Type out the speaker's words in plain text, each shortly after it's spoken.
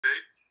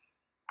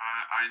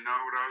I know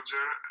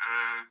Roger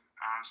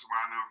as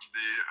one of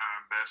the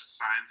best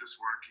scientists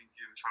working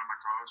in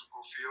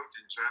pharmacological field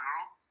in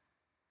general,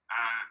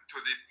 to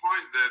the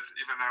point that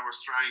even I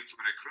was trying to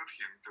recruit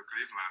him to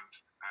Cleveland,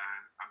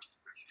 and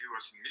he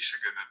was in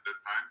Michigan at that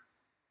time,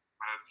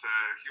 but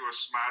he was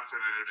smarter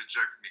and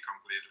rejected me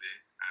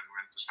completely and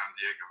went to San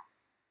Diego.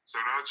 So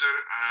Roger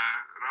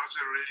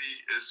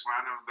really is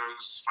one of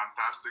those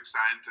fantastic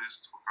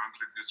scientists who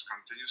contributes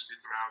continuously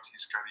throughout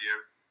his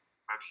career,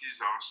 but he's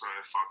also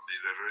a thought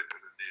leader.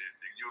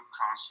 The new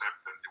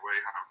concept and the way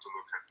how to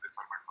look at the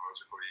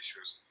pharmacological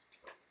issues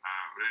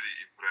really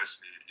impressed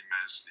me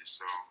immensely.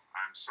 So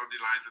I'm so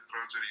delighted,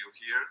 Roger, you're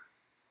here.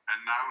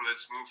 And now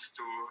let's move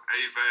to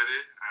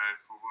Avery,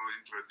 who will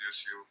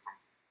introduce you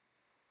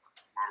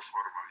more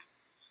formally.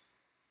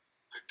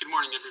 Good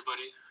morning,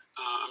 everybody.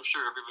 I'm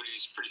sure everybody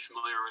is pretty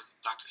familiar with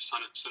Dr.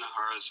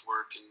 Sunahara's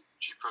work in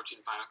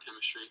G-protein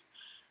biochemistry,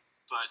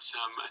 but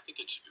I think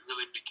it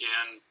really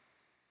began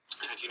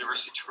at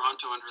University of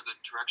Toronto under the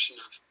direction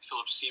of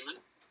Philip Seaman,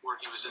 where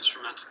he was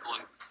instrumental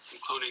in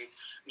cloning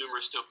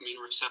numerous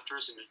dopamine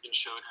receptors and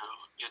showed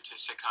how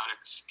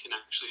antipsychotics can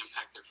actually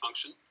impact their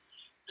function.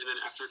 And then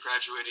after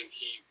graduating,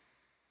 he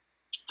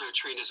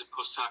trained as a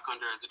postdoc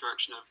under the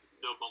direction of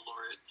Nobel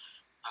laureate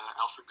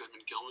Alfred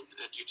Goodman Gilman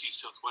at UT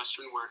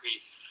Southwestern, where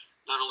he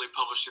not only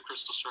published the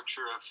crystal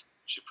structure of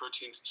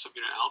G-protein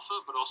subunit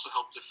alpha, but also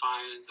helped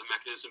define the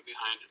mechanism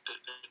behind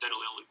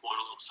adenylyl and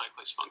guanylyl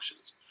cyclase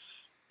functions.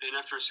 And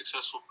after a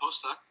successful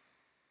postdoc,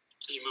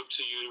 he moved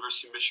to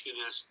University of Michigan,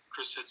 as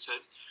Chris had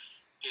said,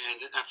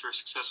 and after a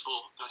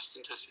successful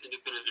stint as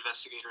independent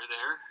investigator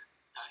there,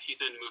 he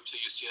then moved to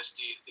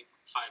UCSD, I think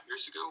 5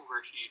 years ago,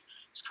 where he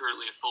is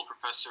currently a full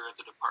professor at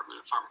the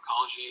Department of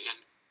Pharmacology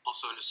and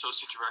also an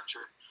associate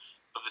director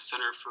of the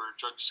Center for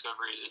Drug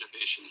Discovery and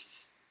Innovation.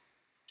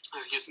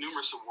 He has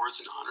numerous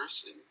awards and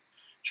honors and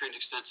trained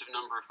extensive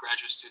number of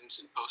graduate students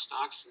and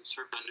postdocs and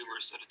served on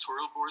numerous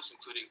editorial boards,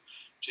 including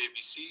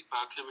JBC,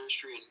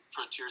 Biochemistry, and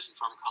Frontiers in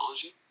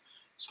Pharmacology.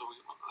 So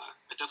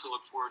I definitely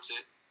look forward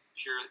to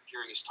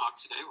hearing his talk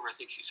today, where I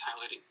think he's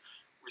highlighting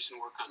recent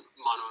work on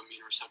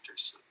monoamine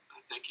receptors. So,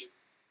 thank you.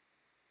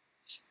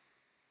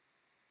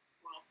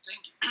 Well,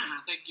 thank you.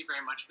 Thank you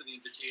very much for the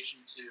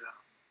invitation to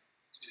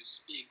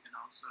speak, and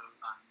also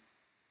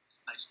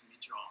it's nice to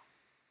meet you all.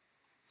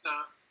 So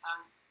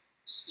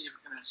let's see if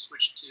we're going to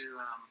switch to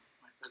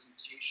my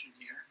presentation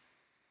here.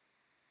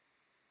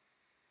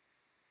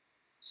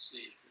 Let's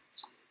see if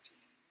it's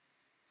working.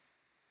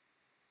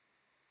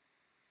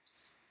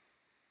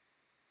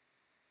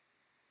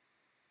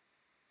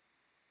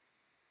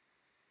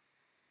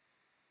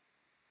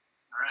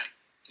 All right,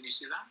 can you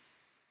see that?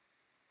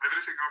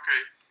 Everything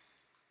okay?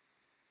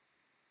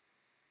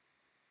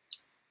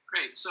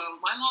 Great. So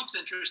my lab's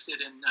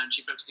interested in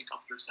G-protein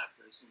coupled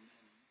receptors and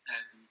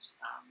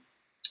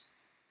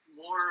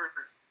more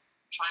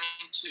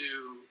trying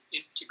to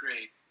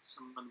integrate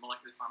some of the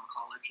molecular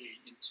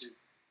pharmacology into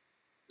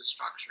the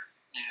structure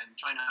and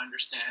trying to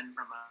understand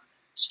from a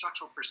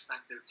structural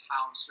perspective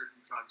how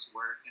certain drugs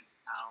work and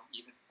how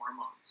even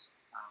hormones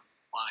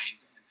bind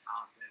and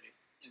how they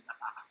end up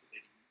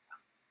activating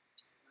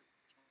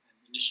and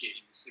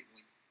initiating the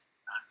signaling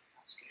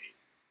cascade.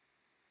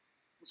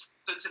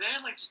 So today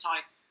I'd like to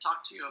talk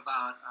to you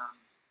about,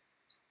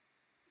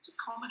 it's a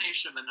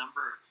culmination of a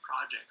number of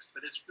projects,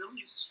 but it's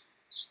really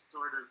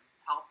sort of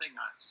helping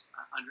us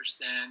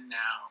understand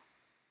now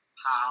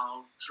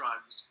how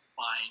drugs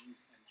bind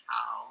and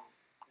how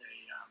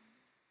they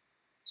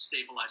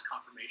stabilize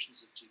conformations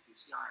of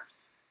GPCRs.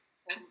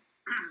 And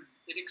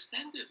it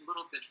extended a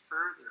little bit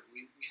further.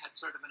 We had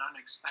sort of an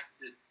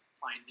unexpected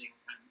finding,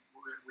 and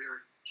we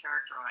were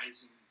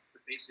characterizing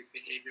the basic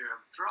behavior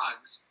of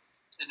drugs,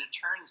 and it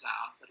turns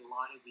out that a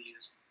lot of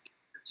these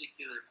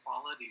particular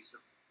qualities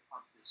of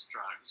these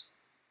drugs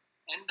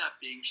end up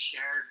being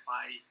shared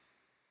by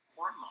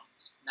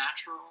hormones,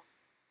 natural,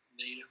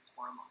 native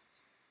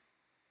hormones.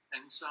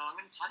 And so I'm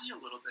going to tell you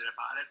a little bit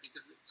about it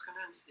because it's going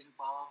to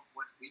involve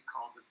what we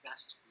call the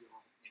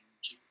vestibule in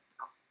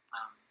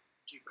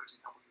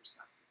G-protein coupled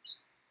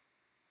receptors.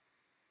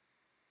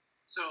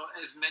 So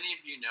as many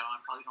of you know, I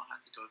probably don't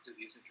have to go through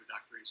these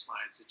introductory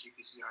slides, the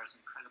GPCR is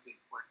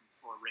incredibly important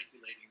for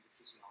regulating the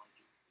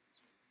physiology.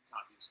 It's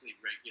obviously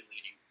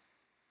regulating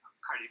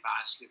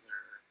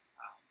cardiovascular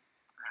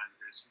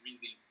parameters,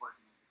 really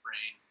important in the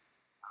brain,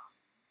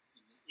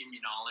 in the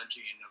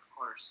immunology, and of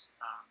course,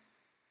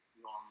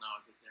 you all know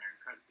that they're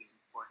incredibly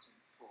important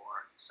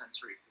for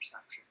sensory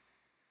perception.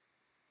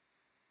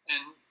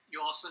 And you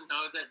also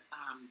know that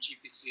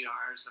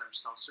GPCRs are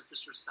cell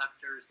surface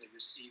receptors. They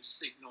receive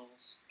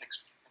signals,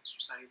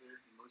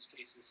 extracellular, in most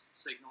cases,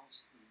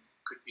 signals.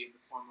 Could be in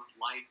the form of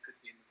light, could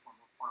be in the form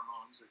of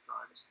hormones or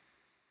drugs.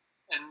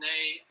 And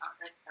they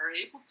are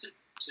able to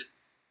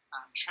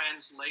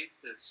translate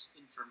this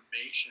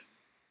information,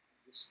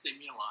 the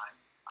stimuli,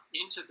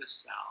 into the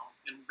cell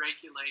and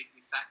regulate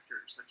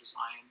effectors such as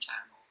ion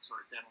channels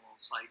or adenylyl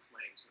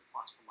cyclase or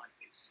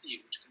phospholipase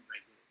C, which can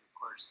regulate, of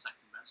course,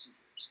 second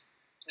messengers.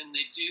 And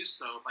they do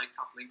so by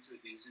coupling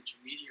through these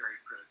intermediary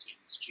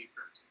proteins, G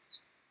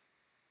proteins.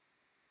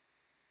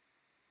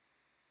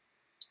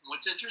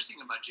 What's interesting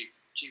about G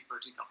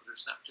protein coupled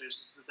receptors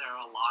is that there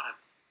are about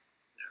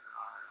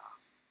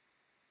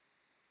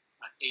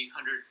 800,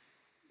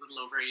 a little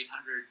over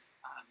 800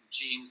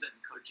 genes that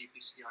encode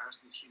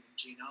GPCRs in the human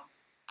genome.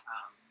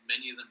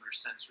 Many of them are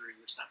sensory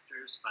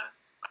receptors, but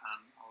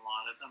a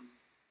lot of them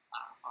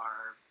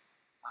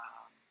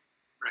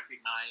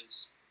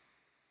recognize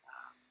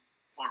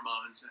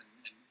hormones and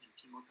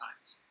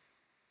chemokines,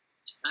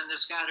 and they're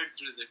scattered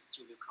through the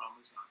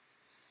chromosomes.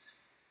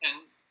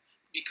 And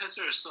because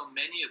there are so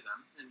many of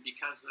them, and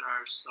because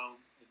they're so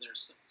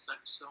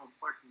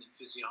important in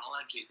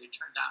physiology, they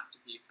turned out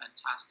to be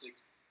fantastic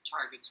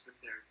targets for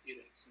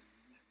therapeutics. And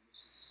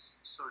this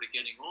is sort of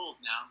getting old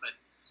now, but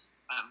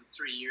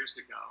 3 years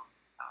ago,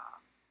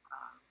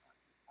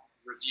 a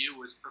review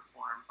was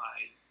performed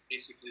by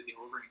basically the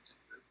Overington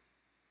group,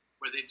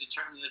 where they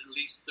determined that at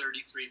least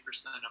 33%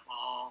 of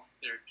all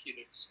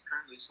therapeutics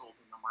currently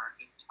sold in the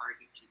market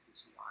target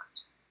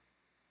GPCRs.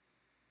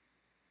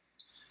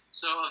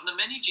 So of the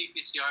many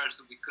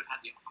GPCRs that we could have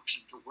the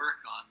option to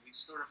work on, we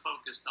sort of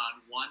focused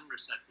on one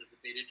receptor,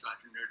 the beta-2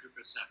 adrenergic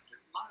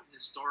receptor. A lot of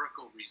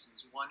historical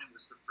reasons. One, it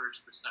was the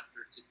first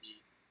receptor to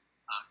be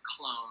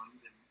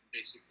cloned and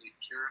basically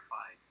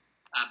purified.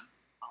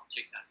 I'll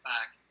take that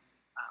back.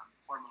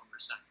 Hormone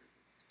receptor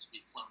to be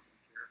cloned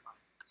and purified.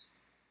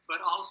 But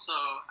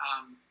also,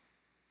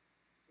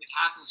 it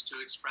happens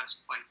to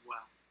express quite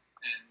well,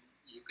 and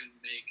you can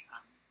make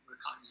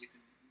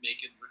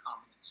it in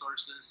recombinant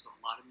sources, so a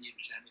lot of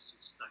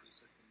mutagenesis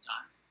studies have been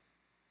done.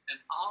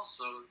 And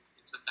also,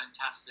 it's a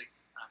fantastic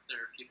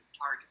therapeutic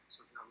target,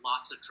 so there are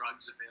lots of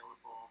drugs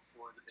available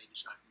for the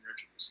beta-2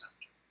 adrenergic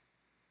receptor.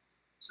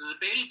 So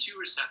the beta-2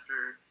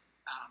 receptor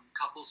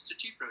couples to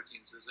G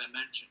proteins, as I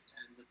mentioned,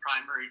 and the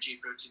primary G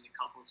protein it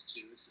couples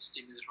to is the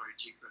stimulatory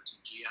G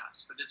protein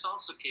GS, but it's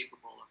also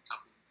capable of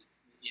coupling to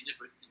the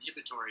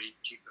inhibitory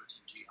G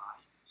protein GI,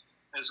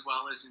 as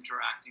well as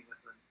interacting with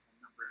a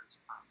number of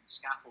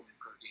scaffolding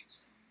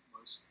proteins, and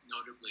most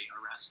notably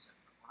arrestin,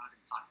 but we're not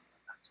going to talk about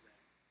that today.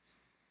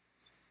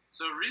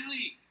 So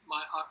really,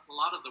 a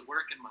lot of the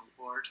work in my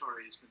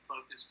laboratory has been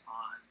focused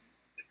on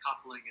the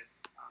coupling of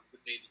the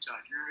beta-2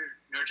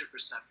 adrenergic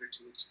receptor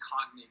to its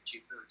cognate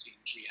G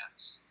protein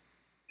GS.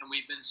 And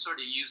we've been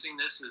sort of using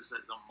this as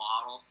a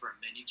model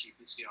for many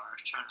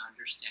GPCRs, trying to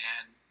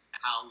understand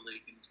how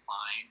ligands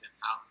bind and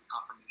how the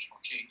conformational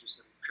changes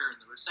that occur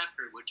in the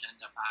receptor, which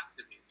end up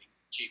activating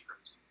G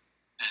protein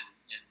and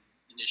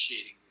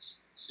initiating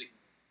this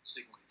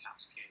signaling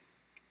cascade.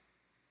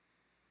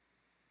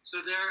 So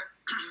there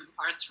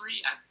are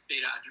 3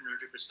 beta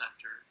adrenergic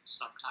receptor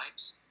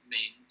subtypes,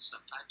 main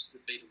subtypes, the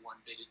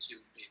beta-1, beta-2,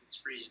 and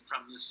beta-3. And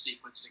from this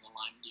sequencing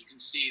alignment, you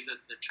can see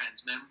that the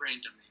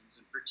transmembrane domains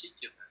in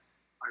particular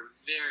are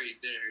very,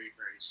 very,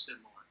 very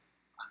similar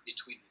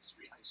between these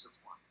 3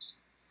 isoforms.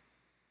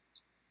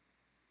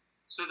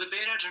 So the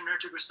beta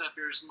adrenergic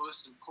receptor's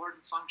most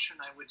important function,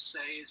 I would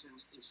say, is in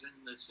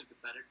the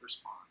sympathetic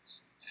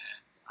response.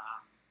 And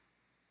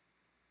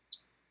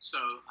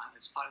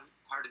as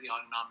part of the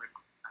autonomic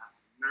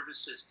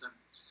nervous system,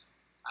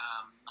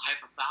 the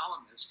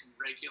hypothalamus can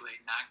regulate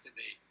and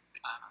activate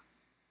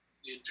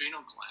the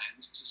adrenal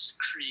glands to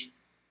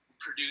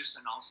produce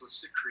and also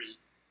secrete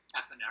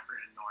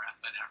epinephrine and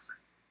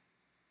norepinephrine.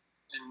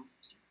 And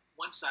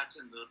once that's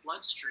in the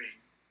bloodstream,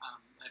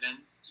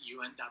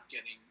 you end up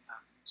getting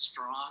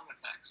strong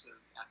effects of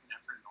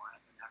epinephrine,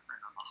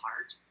 norepinephrine on the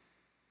heart,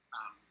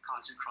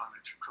 causing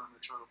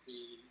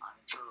chronotropy,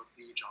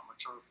 inotropy,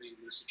 gelotropy,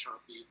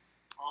 lusitropy,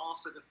 all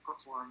for the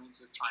performance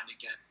of trying to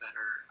get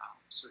better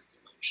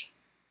circulation.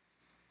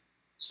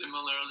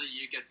 Similarly,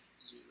 you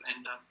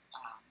end up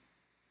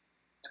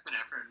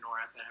epinephrine and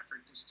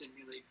norepinephrine can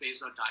stimulate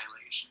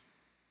vasodilation,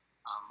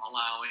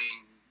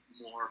 allowing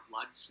more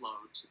blood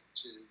flow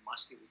to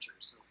musculature.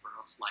 So for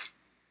a flight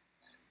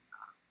and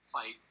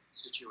fight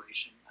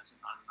situation as an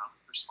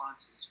autonomic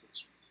response is what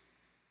you need.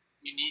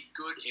 You need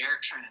good air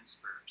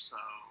transfer, so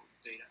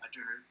beta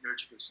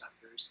adrenergic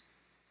receptors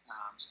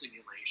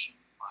stimulation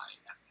by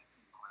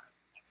epinephrine and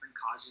norepinephrine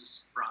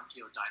causes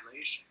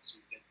bronchodilation, so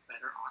you get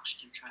better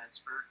oxygen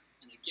transfer,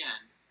 and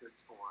again, good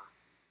for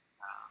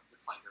the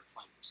fight or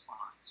flight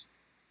response.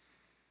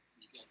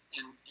 You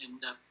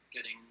end up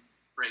getting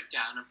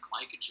breakdown of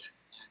glycogen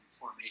and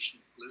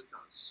formation of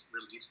glucose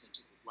released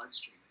into the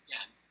bloodstream,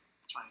 again,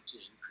 trying to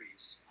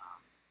increase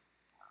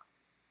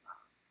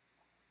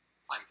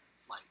fight and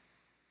flight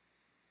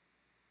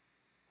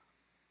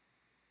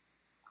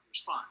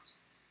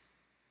response.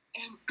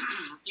 And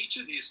each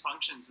of these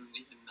functions in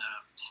the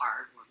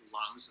heart or the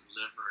lungs or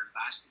liver and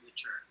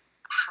vasculature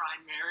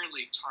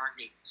primarily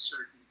target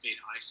certain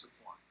beta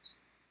isoforms,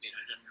 beta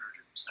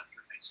adrenergic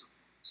receptor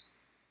isoforms.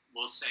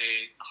 We'll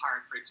say the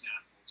heart, for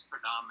example, is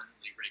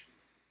predominantly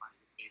regulated by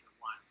the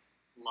beta-1.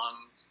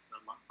 Lungs,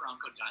 the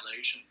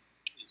bronchodilation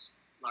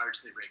is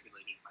largely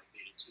regulated by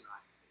beta-2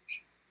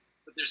 activation.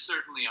 But there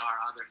certainly are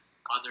other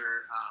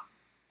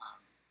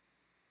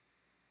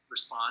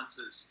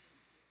responses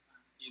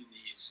in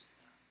these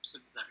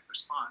sympathetic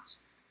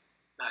response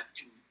that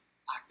can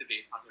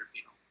activate other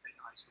beta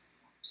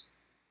isoforms.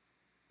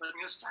 But I'm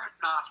going to start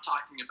off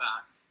talking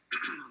about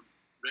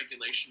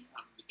regulation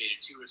of the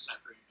beta-2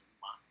 receptor in the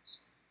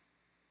lungs.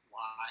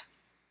 Why?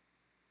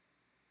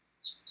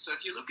 So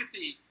if you look at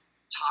the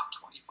top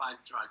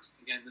 25 drugs,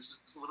 again, this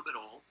is a little bit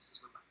old. This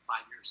is about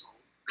 5 years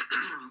old.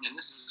 And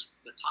this is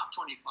the top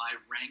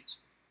 25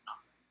 ranked, not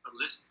ranked, but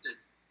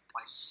listed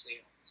by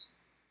sales.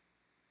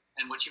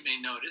 And what you may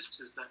notice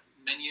is that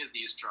many of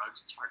these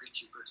drugs target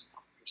G protein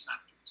coupled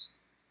receptors.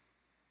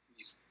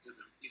 These are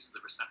the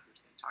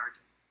receptors they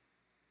target.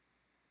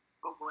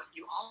 But what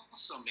you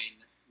also may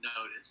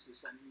notice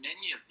is that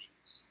many of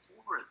these,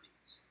 4 of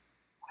these,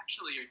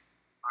 actually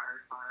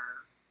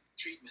are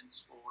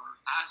treatments for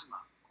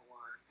asthma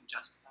or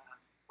congestive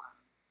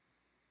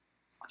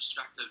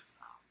obstructive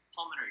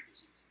pulmonary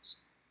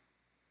diseases,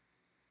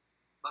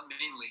 but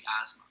mainly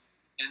asthma.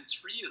 And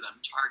 3 of them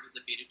target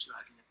the beta-2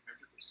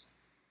 adrenergic receptor.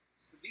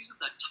 So these are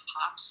the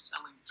top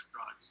selling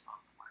drugs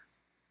on the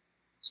market.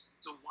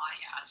 So why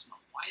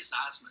asthma? Why is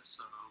asthma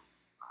so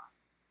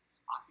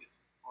popular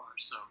or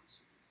so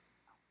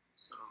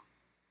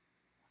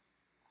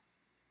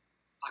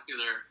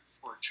popular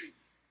for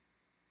treatment?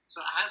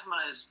 So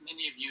asthma, as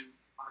many of you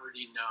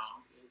already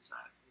know, is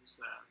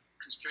the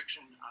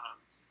constriction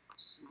of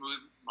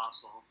smooth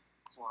muscle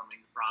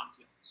forming the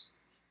bronchioles,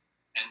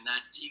 and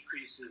that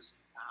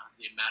decreases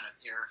the amount of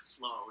air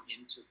flow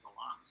into the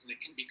lungs. And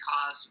it can be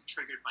caused and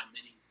triggered by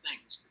many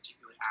things,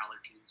 particularly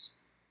allergies,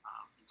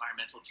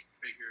 environmental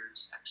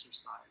triggers,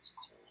 exercise,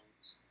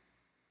 colds.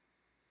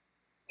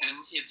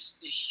 And it's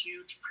a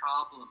huge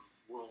problem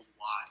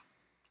worldwide.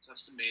 It's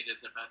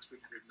estimated that about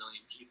 300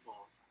 million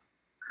people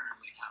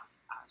currently have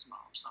asthma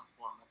or some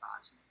form of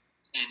asthma.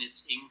 And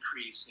it's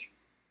increasing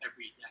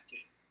every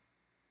decade.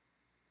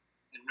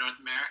 In North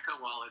America,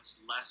 while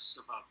it's less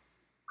of a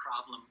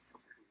problem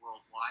compared to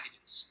worldwide,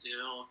 it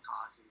still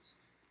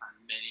causes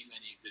many,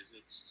 many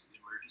visits to the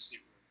emergency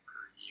room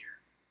per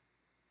year.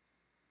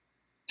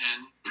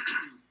 And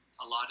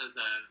a lot of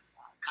the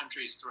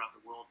countries throughout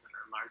the world that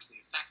are largely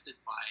affected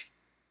by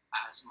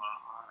asthma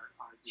are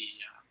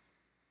the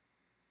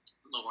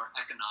lower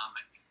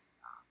economic,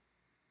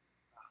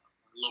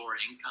 lower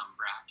income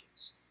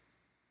brackets.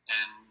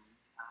 And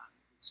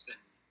it's been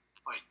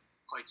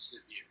quite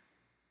severe.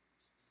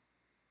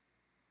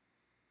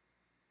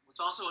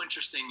 What's also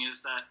interesting is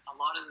that a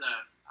lot of the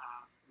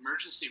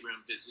emergency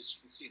room visits,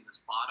 you can see in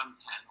this bottom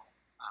panel,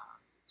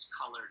 it's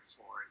colored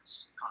for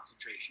its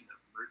concentration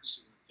of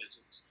emergency room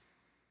visits,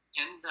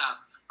 end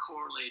up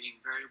correlating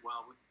very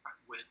well with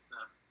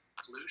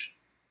pollution,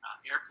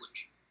 air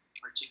pollution,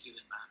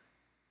 particulate matter.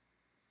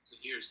 So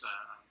here's a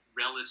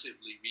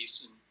relatively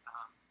recent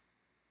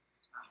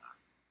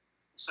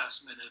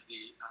assessment of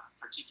the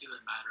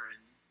particulate matter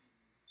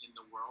in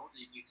the world.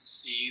 You can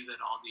see that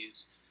all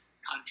these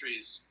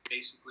countries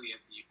basically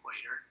at the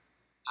equator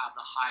have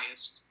the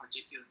highest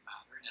particulate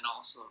matter and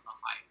also the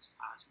highest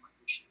asthma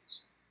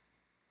issues.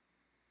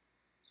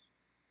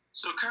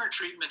 So current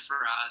treatment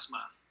for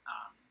asthma,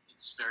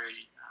 it's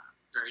very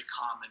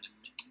common, and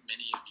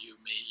many of you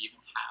may even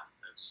have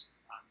this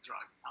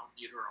drug,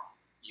 albuterol,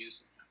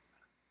 using it.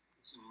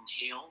 It's an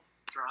inhaled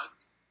drug.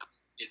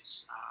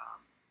 It's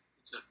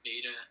a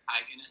beta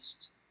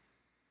agonist,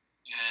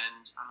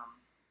 and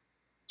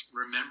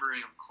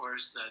remembering, of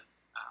course, that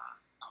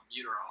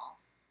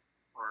albuterol,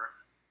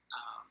 or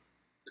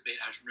the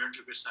beta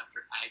adrenergic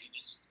receptor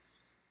agonist,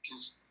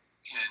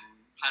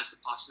 has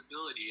the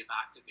possibility of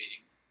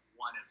activating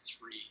one of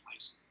 3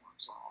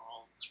 isoforms, or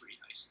all 3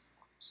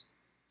 isoforms.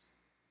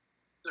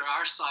 There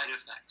are side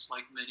effects,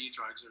 like many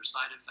drugs. There are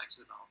side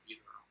effects of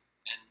albuterol,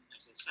 and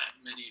as I said,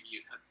 many of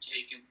you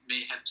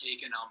may have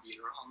taken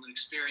albuterol and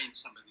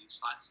experienced some of these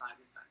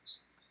side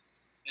effects.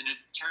 And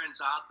it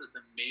turns out that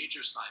the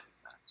major side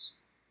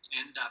effects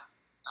end up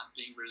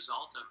being a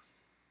result of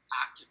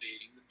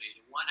activating the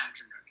beta-1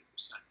 adrenergic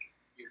receptor.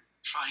 You're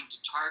trying to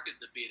target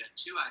the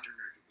beta-2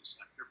 adrenergic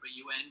receptor, but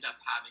you end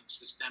up having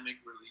systemic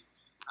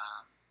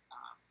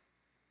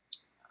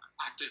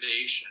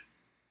activation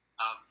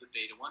of the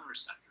beta-1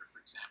 receptor, for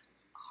example,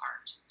 in the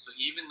heart. So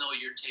even though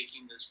you're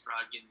taking this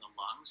drug in the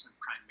lungs, and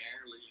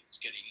primarily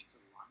it's getting into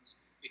the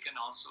lungs, it can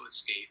also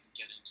escape and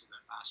get into the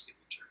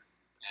vasculature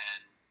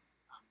and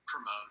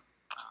promote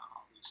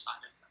all these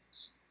side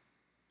effects.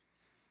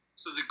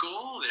 So the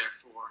goal,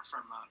 therefore,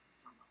 from a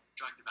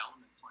drug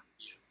development point of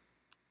view,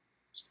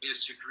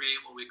 is to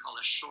create what we call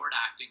a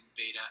short-acting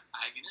beta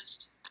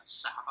agonist, a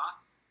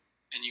SABA,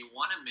 and you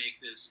want to make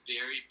this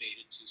very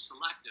beta-2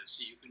 selective, so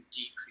you can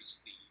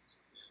decrease the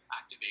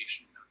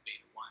activation of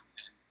beta-1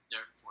 and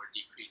therefore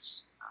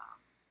decrease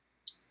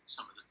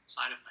some of the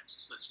side effects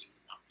associated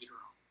with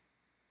albuterol.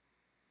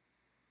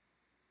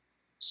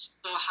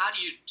 So how do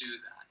you do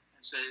that?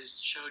 As I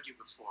showed you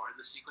before,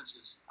 the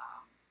sequences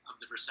of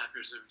the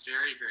receptors are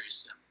very, very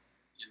similar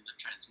in the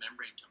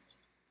transmembrane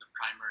domain, the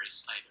primary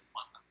site of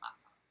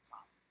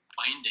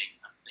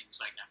binding of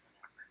things like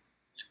epinephrine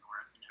and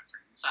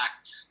norepinephrine. In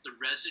fact, the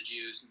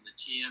residues in the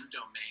TM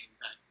domain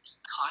that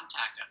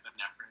contact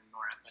epinephrine and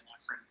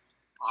norepinephrine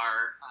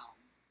are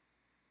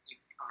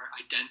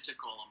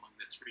identical among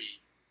the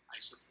 3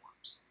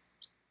 isoforms.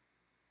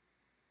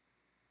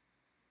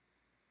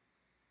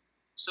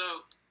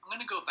 So I'm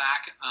going to go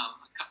back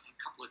a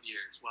couple of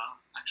years, well,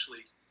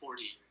 actually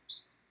 40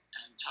 years,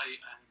 and tell you,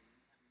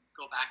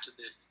 go back to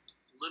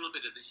a little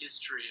bit of the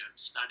history of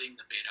studying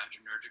the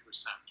beta-adrenergic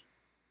receptor.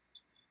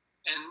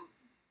 And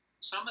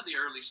some of the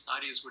early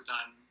studies were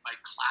done by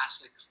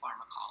classic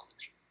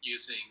pharmacology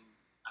using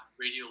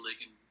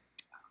radioligand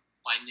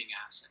binding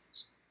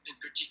assays, in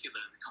particular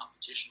the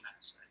competition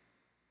assay.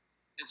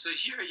 And so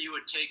here you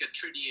would take a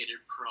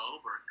tritiated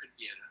probe, or it could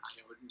be an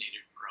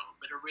iodinated probe,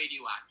 but a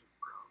radioactive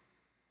probe,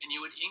 and you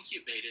would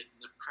incubate it in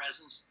the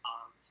presence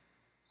of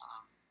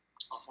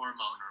a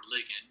hormone or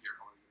ligand,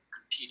 or your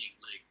competing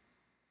ligand,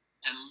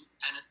 and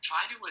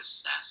try to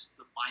assess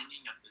the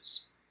binding of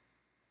this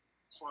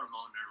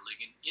hormone or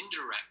ligand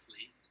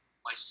indirectly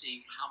by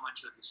seeing how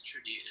much of this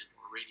tritiated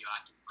or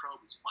radioactive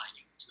probe is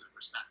binding to the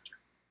receptor.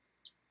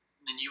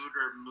 And then you would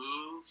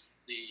remove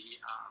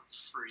the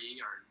free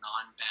or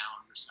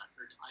non-bound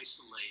receptor to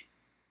isolate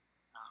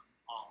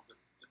all the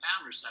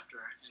bound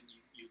receptor, and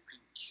you can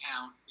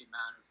count the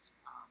amount of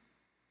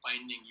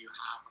binding you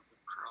have of the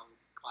probe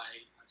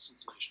by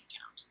scintillation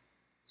count.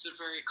 It's a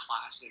very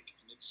classic,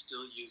 and it's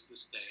still used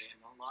this day,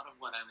 and a lot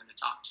of what I'm going to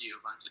talk to you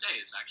about today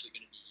is actually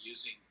going to be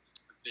using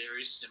a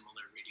very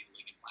similar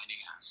radioligand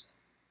binding assay.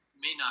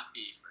 It may not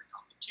be for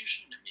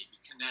competition, it may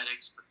be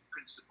kinetics, but the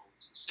principle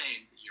is the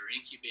same, that you're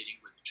incubating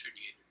with a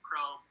tritiated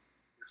probe,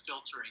 you're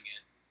filtering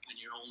it,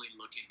 and you're only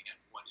looking at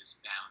what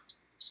is bound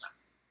to the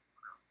receptor of the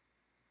probe.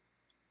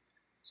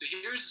 So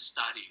here's a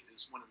study. It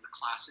was one of the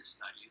classic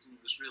studies, and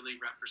it was really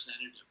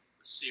representative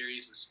of a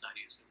series of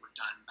studies that were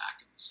done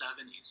back in the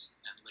 70s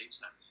and late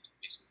 70s,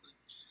 basically,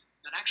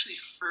 that actually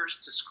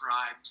first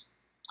described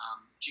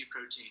G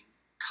protein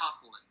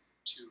coupling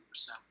to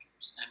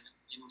receptors, and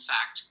in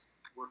fact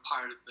were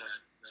part of the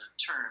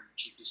term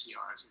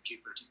GPCRs, or G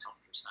protein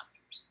coupled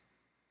receptors.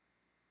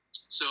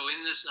 So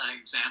in this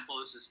example,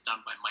 this is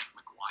done by Mike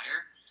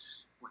McGuire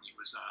when he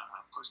was a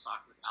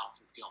postdoc with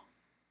Alfred Gilman.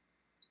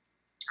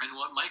 And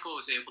what Michael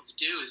was able to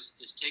do is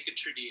take a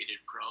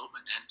tritiated probe,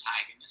 an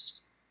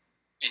antagonist,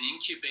 and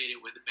incubate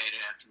it with a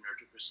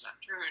beta-adrenergic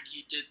receptor, and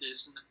he did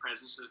this in the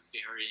presence of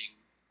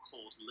varying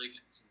cold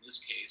ligands. In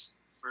this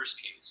case, the first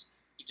case,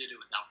 he did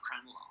it without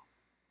alprenolol.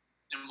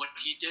 And what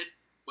he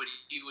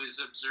was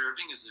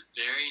observing is a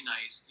very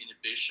nice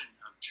inhibition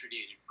of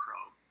tritiated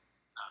probe,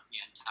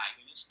 the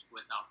antagonist,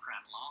 with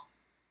alprenolol,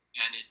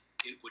 and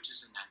which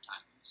is an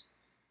antagonist.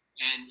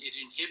 And it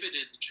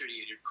inhibited the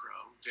tritiated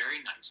probe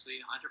very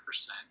nicely, 100%,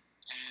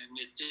 and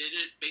it did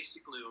it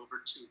basically over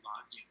 2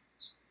 log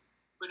units.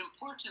 But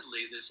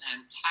importantly, this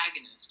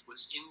antagonist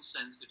was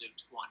insensitive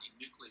to guanine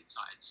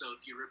nucleotides. So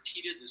if you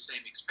repeated the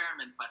same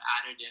experiment but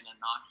added in a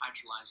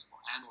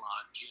non-hydrolyzable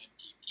analog,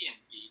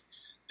 GMP-PNP,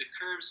 the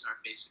curves are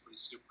basically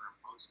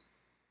superimposable,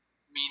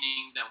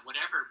 meaning that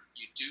whatever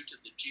you do to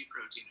the G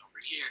protein over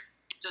here,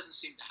 it doesn't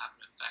seem to have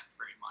an effect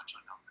very much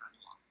on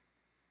alprenolol,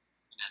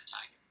 an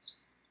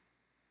antagonist.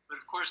 But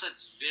of course,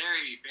 that's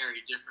very,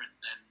 very different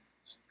than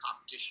in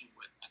competition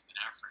with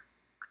epinephrine.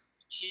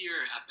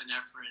 Here,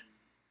 epinephrine,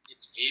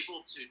 it's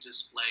able to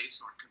displace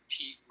or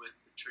compete with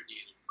the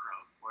tritiated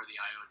probe or the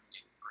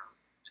iodinated probe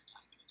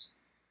antagonist.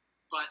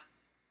 But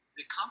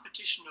the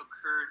competition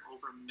occurred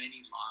over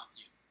many log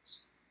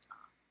units,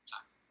 in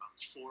fact, about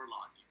 4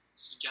 log units,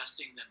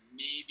 suggesting that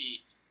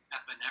maybe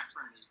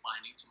epinephrine is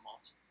binding to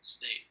multiple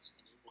states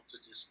and able to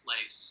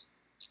displace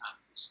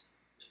this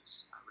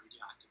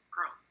radioactive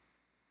probe.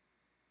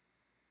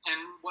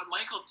 And what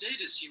Michael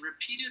did is he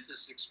repeated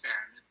this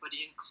experiment, but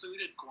he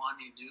included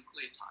guanine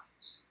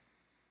nucleotides.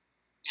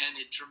 And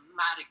it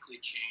dramatically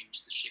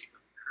changed the shape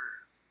of the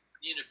curve.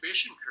 The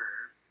inhibition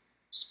curve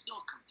is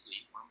still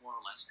complete, or more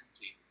or less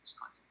complete, at this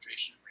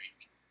concentration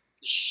range.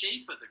 The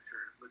shape of the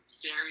curve looked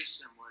very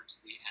similar to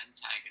the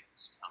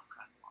antagonist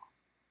alprenolol.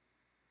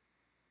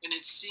 And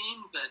it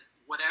seemed that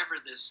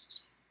whatever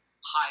this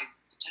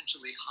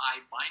potentially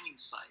high binding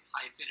site,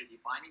 high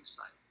affinity binding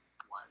site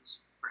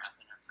was for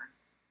epinephrine,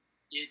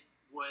 it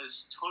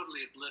was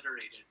totally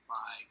obliterated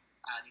by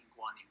adding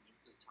guanine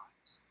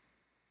nucleotides.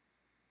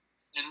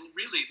 And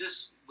really,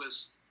 this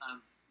was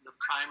the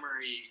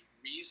primary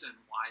reason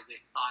why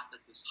they thought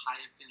that this high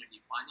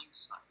affinity binding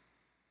site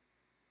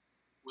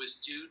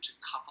was due to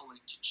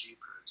coupling to G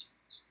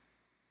proteins,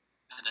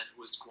 and that it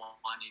was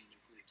guanine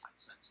nucleotide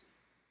sensitive.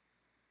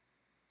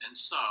 And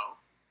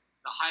so,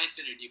 the high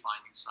affinity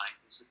binding site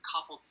was the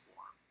coupled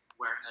form,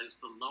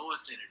 whereas the low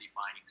affinity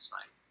binding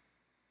site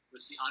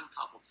was the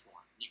uncoupled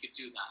form. You could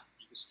do that.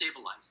 You could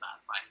stabilize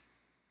that by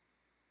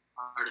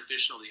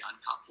artificially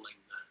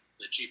uncoupling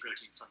the G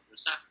protein from the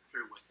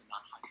receptor with a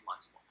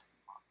non-hydrolyzable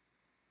analog.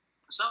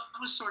 So that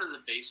was sort of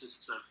the basis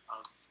of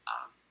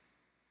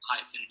high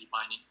affinity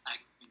binding,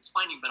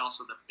 but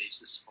also the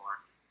basis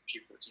for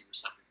G protein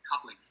receptor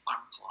coupling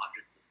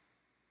pharmacologically.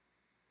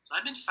 So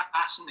I've been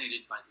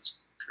fascinated by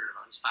this curve.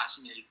 I was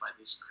fascinated by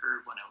this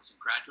curve when I was in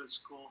graduate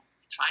school,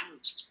 trying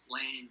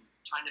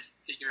to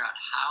figure out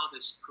how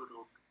this could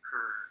occur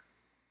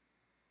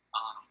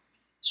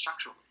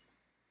structurally.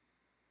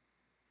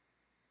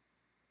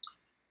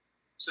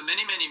 So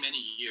many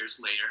years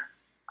later,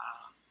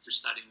 through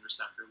studying the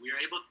receptor, we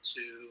are able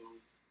to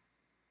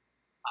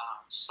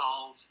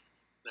solve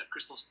the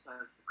crystal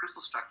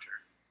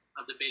structure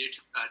of the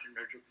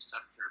beta-2-adrenergic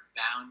receptor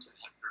bound to the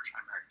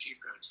heterotrimeric G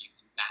protein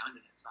and bound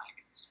in its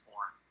agonist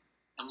form.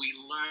 And we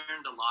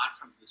learned a lot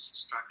from this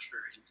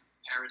structure in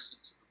comparison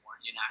to the more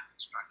inactive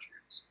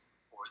structures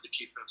or the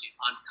G protein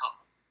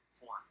uncoupled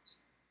forms.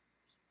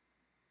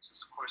 This is,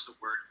 of course, a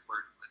work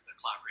with the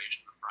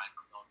collaboration with Brian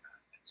Kovilka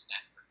at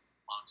Stanford,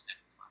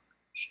 long-standing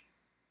collaboration.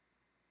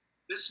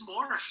 This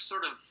morph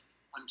sort of,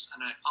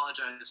 and I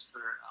apologize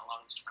for a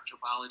lot of the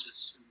structural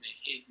biologists who may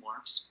hate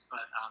morphs,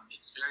 but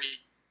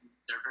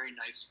they're very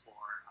nice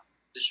for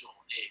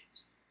visual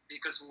aids,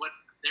 because what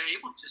they're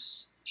able to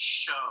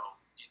show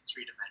in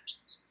 3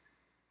 dimensions,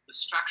 the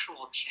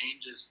structural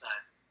changes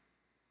that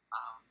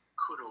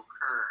could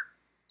occur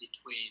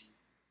between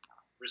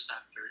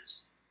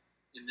receptors,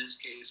 in this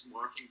case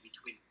morphing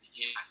between the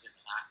inactive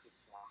and active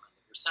form of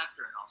the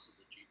receptor and also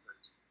the G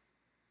protein.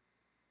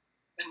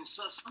 And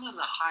so some of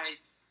the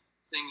high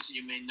things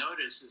you may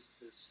notice is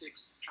the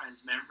 6th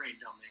transmembrane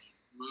domain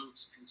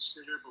moves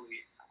considerable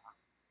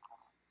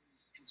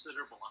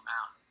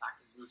amount. In fact,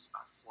 it moves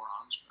about 4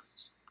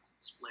 angstroms,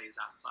 displays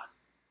outside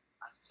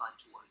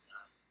toward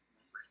the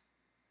membrane.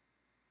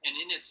 And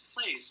in its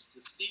place,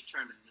 the C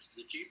terminus,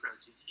 the G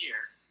protein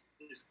here,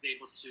 is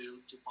able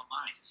to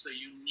bind. So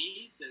you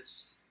need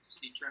this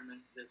C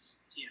terminus,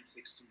 this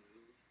TM6 to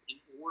move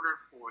in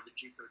order for the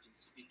G protein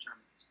C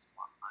terminus to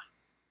bind.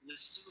 And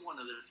this is one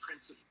of the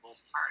principal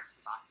parts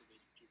of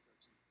activating G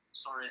protein.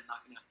 Sorry, I'm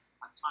not going to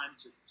have time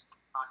to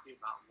talk to you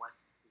about what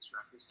this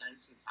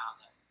represents and how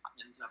that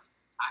ends up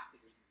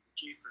activating the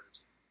G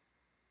protein.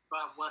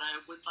 But what I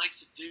would like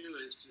to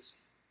do is just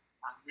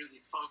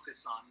really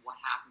focus on what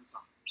happens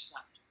on the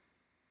receptor.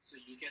 So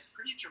you get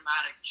pretty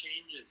dramatic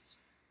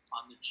changes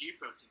on the G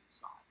protein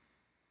side,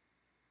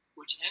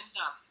 which end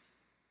up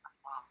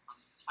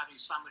having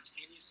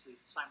simultaneous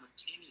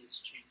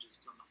changes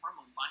on the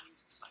hormone binding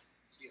site. You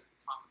can see at the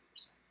top of the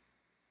receptor.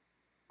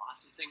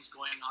 Lots of things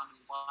going on in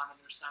the bottom of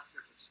the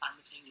receptor, but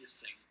simultaneous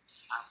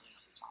things happening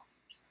at the top of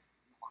the receptor,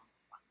 the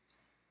hormone binding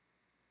site.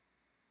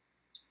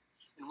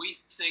 And we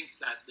think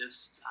that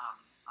this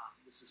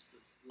is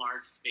the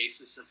large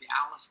basis of the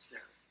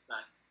allosteric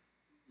that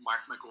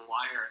Mark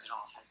McGuire et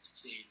al. Had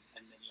seen,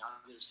 and many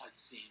others had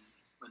seen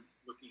when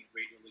looking at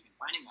radioligand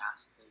binding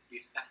assays,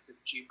 the effect of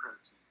G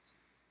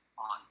proteins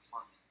on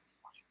hormone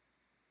binding.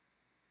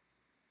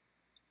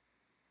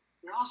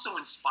 We're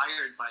also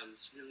inspired by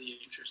this really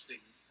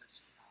interesting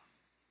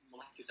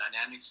molecular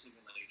dynamics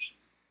simulation,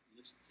 in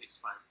this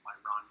case by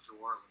Ron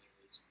Jor when he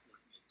was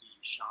working at D.E.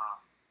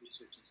 Shaw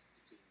Research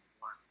Institute in New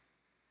York.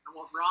 And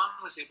what Ron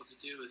was able to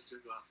do is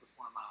to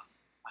perform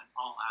an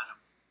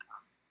all-atom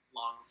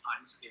long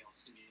timescale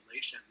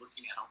simulation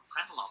looking at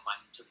alpranolol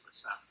binding to the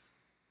receptor.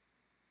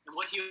 And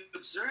what he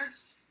observed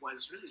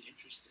was really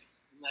interesting,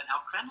 in that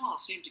alpranolol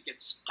seemed to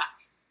get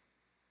stuck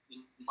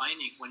in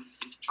binding when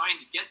in trying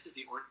to get to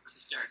the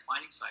orthosteric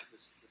binding site, the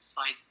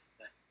site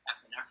that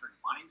epinephrine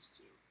binds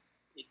to.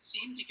 It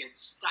seemed to get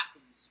stuck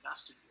in this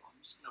vestibule.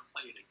 I'm just going to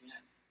play it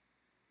again.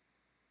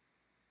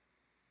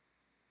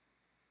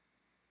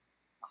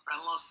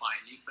 Alpranolol is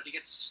binding, but it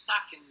gets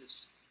stuck in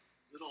this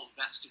little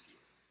vestibule.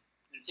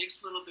 And it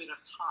takes a little bit of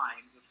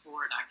time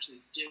before it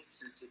actually dips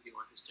into the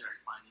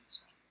orthosteric binding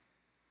site.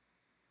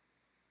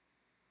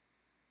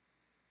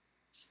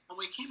 And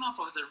we came up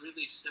with a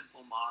really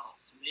simple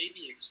model to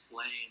maybe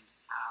explain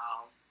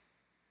how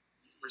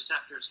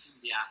receptors can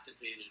be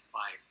activated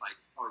by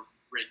or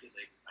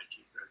regulated by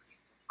G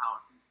proteins and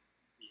how it can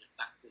be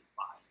affected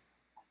by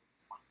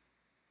agonist binding.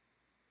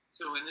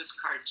 So in this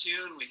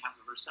cartoon, we have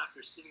a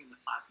receptor sitting in the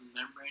plasma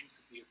membrane,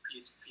 could be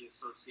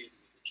associated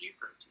with the G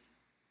protein.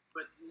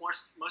 But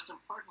most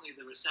importantly,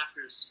 the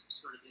receptor is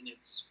sort of in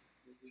its,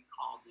 what we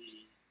call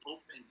the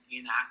open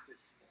inactive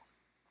form.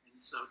 And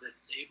so that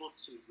it's able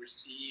to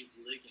receive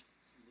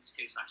ligands, in this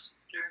case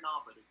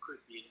isopyranol, but it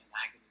could be an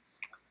agonist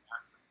like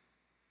epinephrine.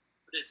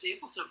 But it's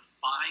able to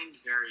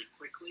bind very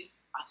quickly,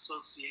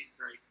 associate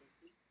very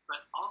quickly,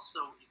 but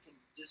also it can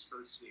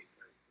dissociate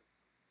very quickly.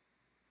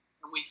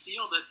 And we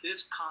feel that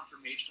this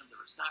conformation of the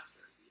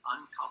receptor, the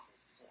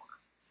uncoupled form,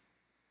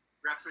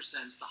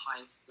 represents the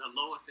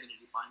low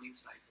affinity binding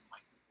site that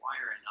Mike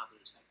McGuire and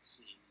others had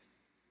seen many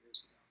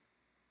years ago.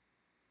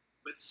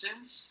 But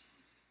since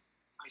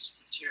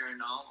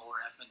isopyranol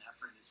or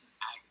epinephrine is an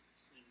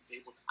agonist and is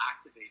able to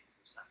activate the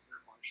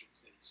receptor, or I should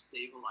say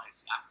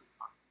stabilize the active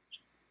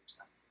conformations of the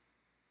receptor,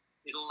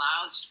 it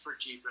allows for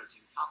G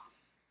protein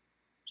coupling.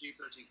 G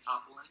protein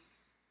coupling,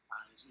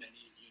 as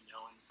many of you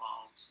know,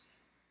 involves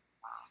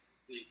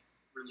the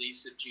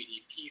release of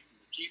GDP from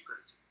the G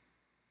protein.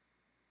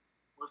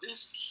 Well,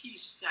 this key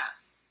step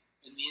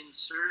in the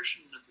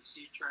insertion of the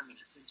C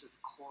terminus into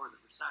the core of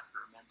the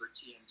receptor, remember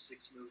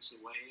TM6 moves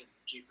away and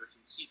the G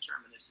protein C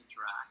terminus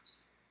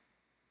interacts,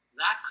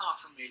 that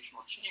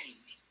conformational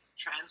change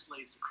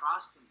translates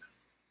across the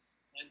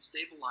membrane and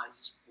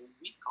stabilizes what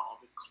we call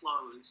the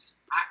closed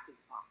active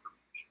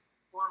conformation,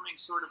 forming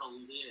sort of a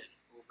lid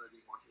over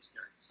the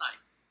orthosteric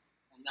site.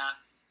 And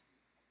that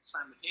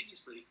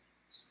simultaneously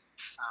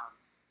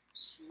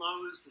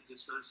slows the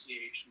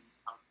dissociation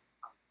of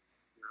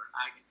your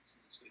agonist,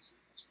 in this case,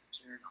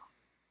 acetylgeranol.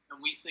 And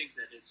we think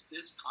that it's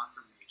this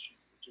conformation,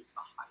 which is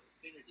the high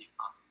affinity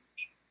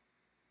conformation,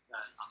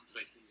 that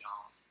André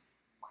Guillon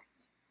might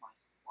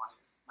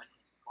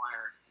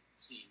require had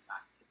seen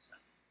back in the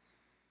 70s.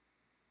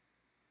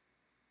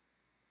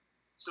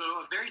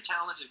 So a very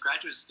talented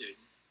graduate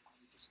student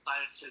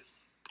decided to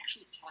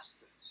actually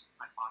test this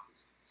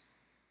hypothesis.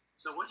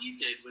 So what he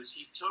did was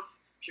he took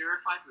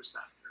purified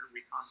receptor,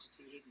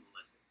 reconstituted in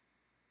lipid,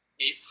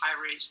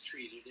 apyrase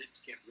treated it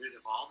to get rid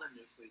of all the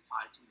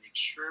nucleotide to make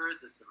sure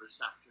that the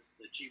receptor,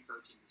 the G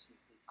protein, was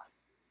nucleotide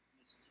free.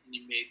 And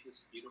he made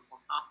this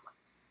beautiful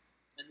complex.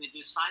 And they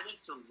decided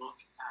to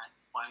look at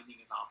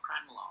binding of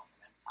alpranolol,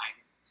 an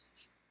antagonist.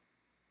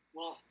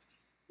 Well,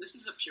 this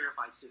is a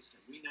purified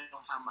system. We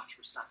know how much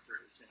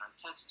receptor is in our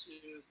test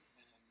tube,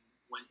 and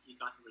when he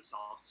got the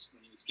results,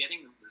 when he was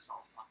getting the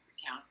results off the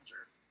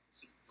counter, the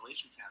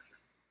scintillation counter,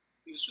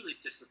 he was really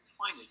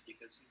disappointed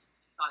because he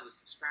thought his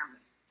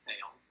experiment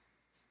failed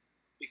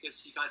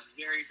because he got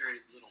very, very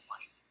little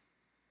binding.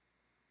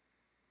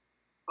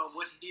 But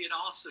what he had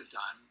also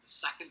done, the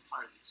second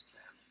part of the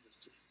experiment, was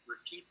to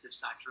repeat the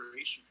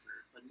saturation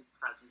curve in the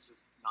presence of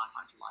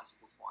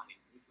non-hydrolyzable bonding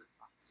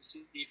nucleotides to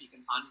see if he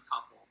can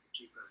uncouple the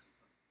G protein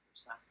from the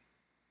receptor.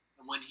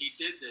 And when he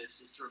did this,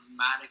 it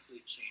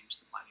dramatically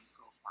changed the binding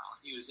profile.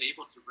 He was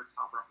able to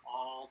recover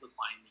all the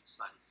binding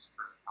sites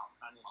for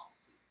alpranolol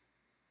to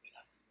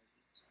beta-adrenergic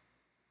receptor.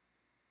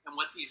 And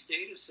what these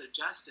data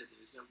suggested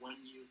is that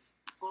when you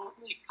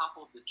fully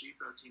coupled the G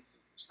protein to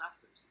the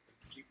receptors, the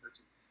G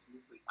proteins in its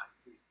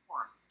nucleotide-free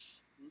form,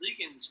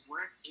 ligands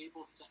weren't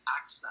able to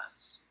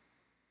access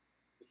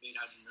the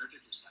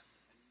beta-adrenergic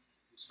receptor, and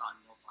we saw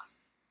no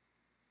binding.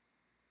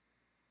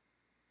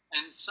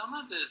 And some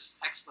of this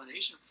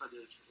explanation for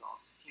those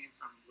results came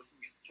from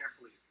looking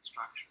carefully at the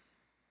structure.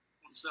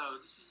 And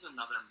so this is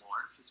another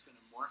morph. It's going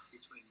to morph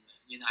between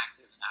the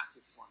inactive and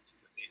active forms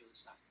of the beta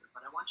receptor.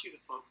 But I want you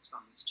to focus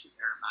on these two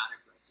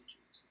aromatic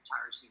residues, the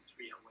tyrosine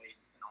 308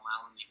 and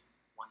phenylalanine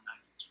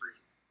 193.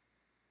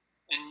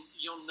 And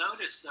you'll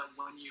notice that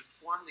when you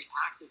form the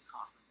active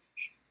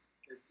conformation,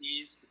 that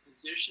the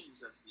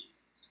positions of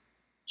these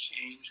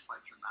change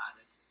quite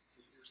dramatically.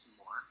 So here's the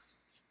morph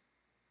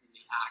in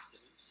the active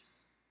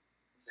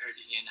compared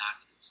to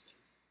inactive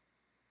state.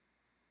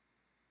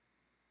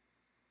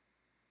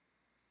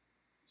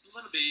 It's a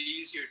little bit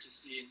easier to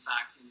see, in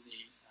fact, in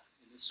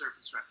the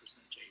surface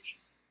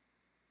representation.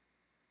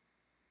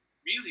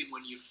 Really,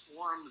 when you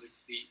form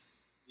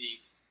the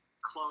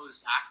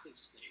closed active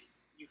state,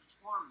 you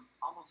form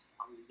almost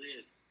a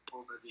lid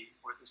over the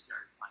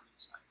orthosteric binding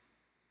site.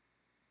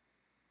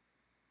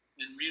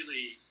 And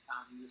really,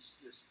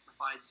 this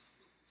provides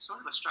sort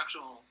of a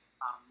structural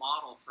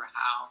model for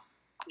how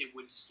it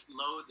would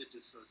slow the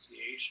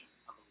dissociation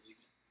of a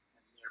ligand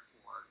and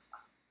therefore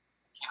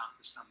account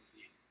for some of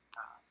the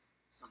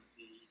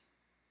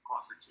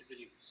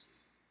cooperativity we see.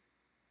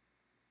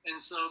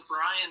 And so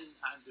Brian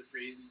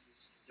DeVries,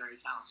 this very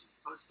talented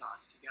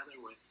postdoc, together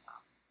with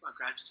a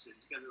graduate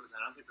student, together with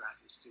another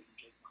graduate student,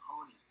 Jake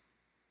Mahoney,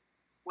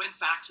 went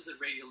back to the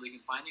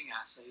radioligand binding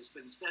assays,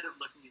 but instead of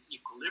looking at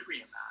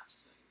equilibrium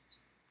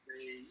assays,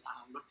 they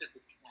looked at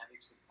the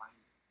kinetics of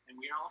binding. And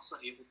we are also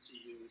able to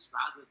use,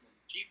 rather than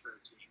G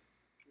protein,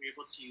 we're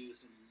able to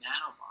use a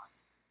nanobody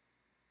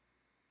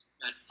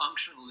that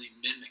functionally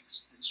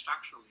mimics and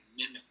structurally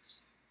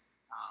mimics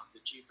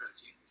the G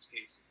protein. In this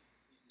case,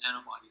 the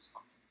nanobody is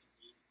called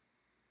NB80.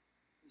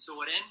 And so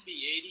what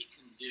NB80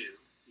 can do,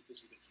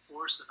 because we can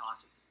force it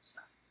onto the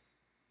receptor,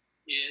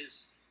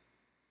 is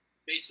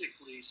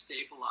basically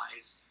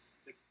stabilize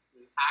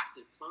the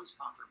active closed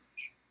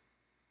conformation.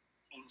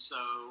 And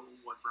so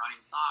what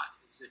Brian thought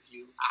is if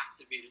you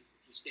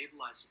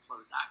stabilize the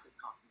closed active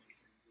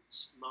conformation, it would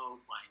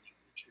slow binding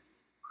of the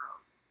tributated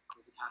probe.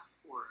 It would have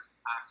poor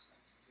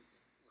access to the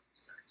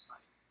orthosteric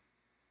site.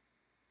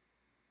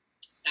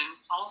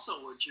 And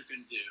also what you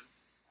can do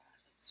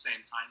at the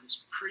same time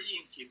is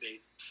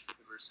pre-incubate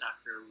the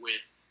receptor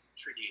with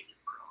tritiated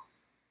probe,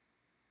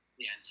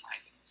 the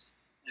antagonist,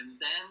 and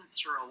then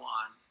throw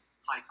on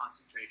high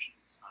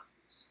concentrations of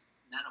this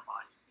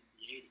nanobody in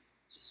NB80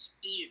 to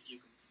see if you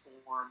can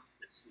form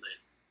this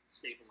lid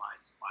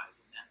stabilized by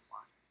the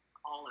nanobody,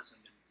 all as a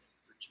mimic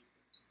for G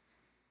proteins.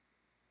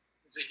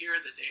 So here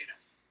are the data.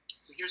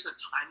 So here's a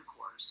time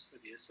course for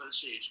the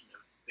association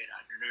of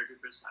beta-adrenergic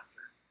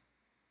receptor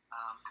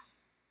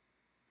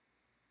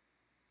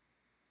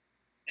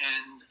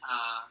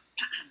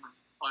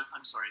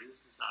I'm sorry,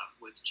 this is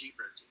with G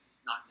protein,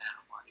 not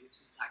nanobody.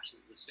 This is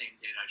actually the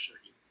same data I showed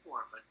you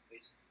before, but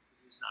basically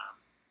this is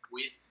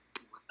with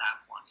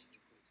that one in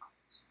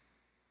nucleotides.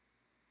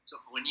 So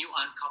when you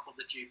uncouple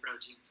the G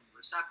protein from the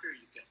receptor,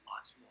 you get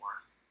lots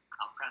more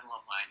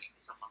alpranolol binding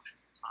as a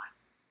function of time.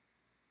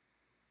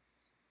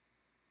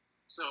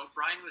 So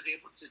Brian was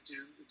able to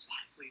do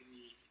exactly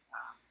the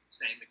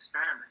same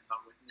experiment,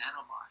 but with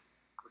nanobody.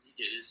 What he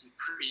did is he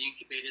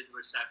pre-incubated the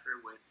receptor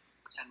with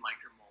 10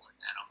 micromolar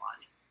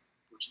nanobody,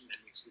 which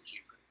mimics the G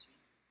protein.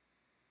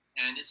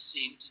 and it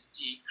seemed to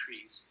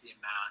decrease the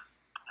amount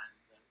and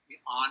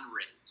the on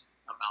rate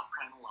of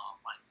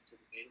alpranolol binding to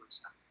the beta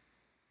receptor.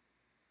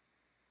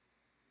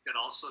 It could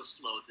also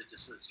slow the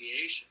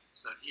dissociation.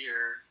 So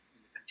here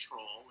in the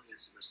control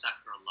is the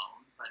receptor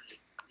alone, but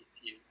if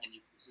you,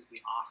 this is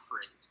the off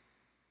rate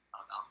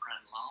of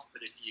alpranolol,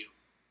 but if you,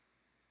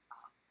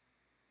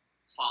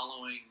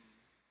 following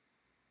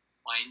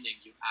binding,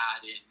 you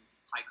add in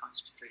high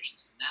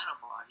concentrations of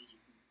nanobody, you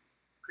can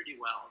pretty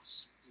well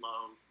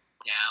slow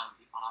down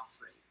the off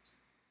rate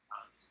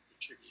of the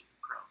tritiated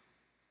probe.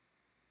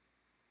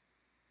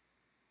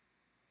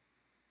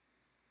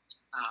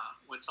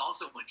 What's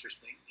also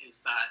interesting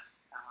is that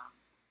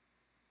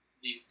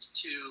these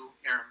two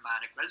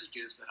aromatic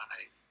residues that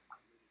I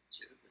alluded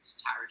to, this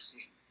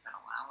tyrosine and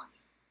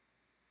phenylalanine,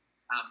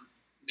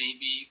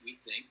 maybe we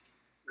think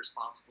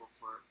responsible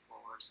for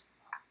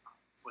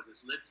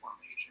this lid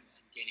formation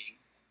and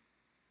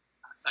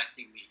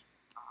affecting the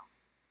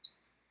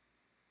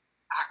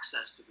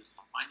access to this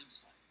binding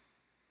site.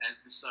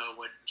 And so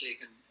what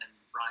Jake and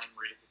Brian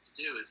were able to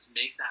do is to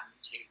make that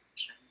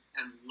mutation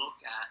and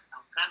look at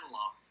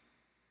alpranolol.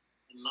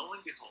 And lo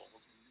and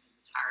behold, in the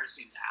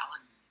tyrosine to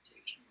alanine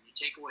mutation, when you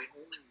take away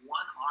only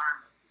one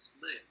arm of this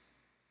lid,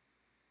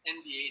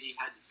 NB80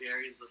 had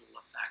very little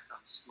effect on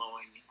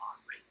slowing the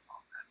on rate of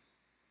alpranolol.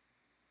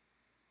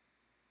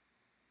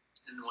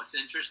 And what's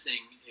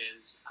interesting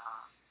is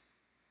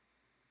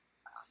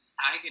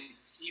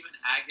agonists, even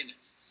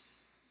agonists.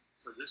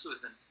 So this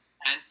was an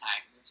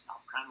antagonist,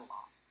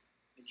 alpranolol,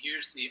 and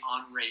here's the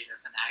on rate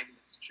of an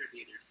agonist,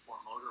 tritiated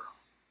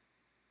formoterol.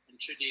 And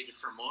tritiated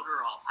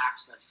formoterol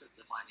access to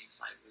the binding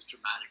site was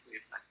dramatically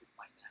affected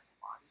by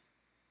nanobody,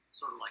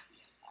 sort of like the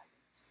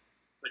antagonist.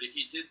 But if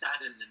you did that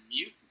in the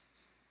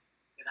mutant,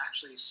 it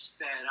actually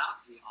sped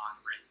up the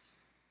on rate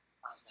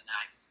of an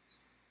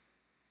agonist.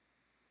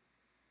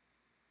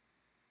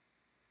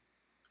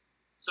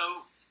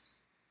 So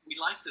we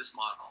like this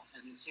model,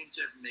 and it seemed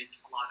to make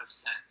a lot of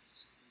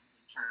sense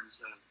in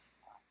terms of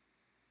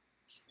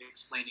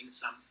explaining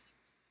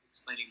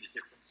the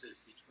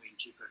differences between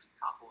G-protein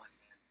coupling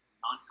and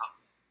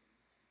non-coupling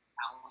in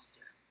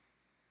allosteric.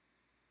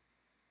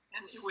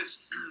 And it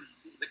was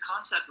the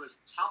concept was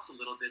helped a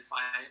little bit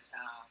by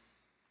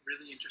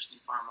really interesting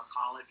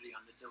pharmacology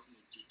on the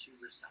dopamine D2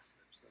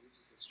 receptor. So this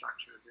is a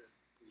structure that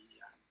we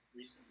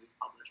recently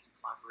published in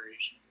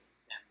collaboration with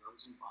Dan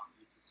Rosenbaum,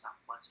 UT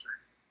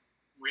Southwestern.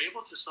 We're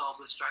able to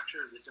solve the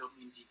structure of the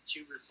dopamine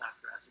D2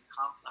 receptor as a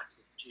complex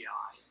with GI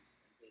and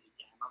beta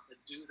gamma, but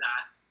do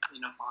that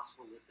in a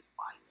phospholipid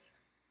bilayer,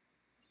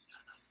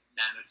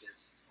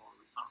 nanodiscs or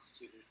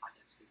reconstituted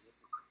high-density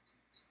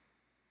lipoproteins.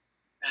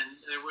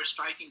 And there were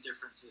striking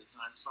differences,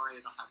 and I'm sorry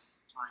I don't have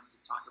time to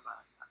talk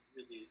about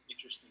really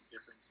interesting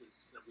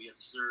differences that we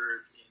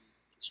observed in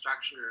the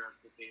structure of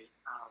the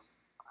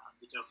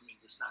dopamine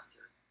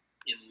receptor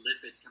in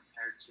lipid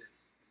compared to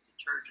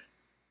detergent.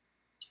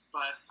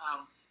 But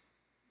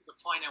the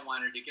point I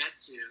wanted to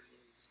get to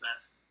is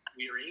that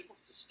we were able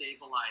to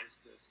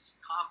stabilize this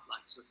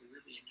complex with a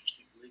really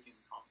interesting ligand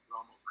called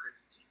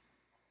bromocriptine.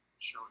 I'll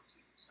show it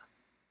to you in a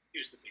second.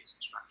 Here's the basic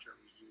structure.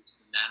 We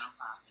use an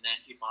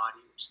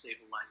antibody which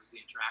stabilizes the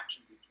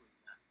interaction between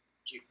the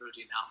G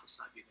protein alpha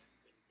subunit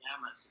and beta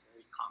gamma. It's a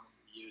very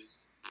commonly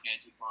used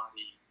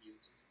antibody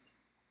used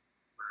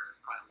for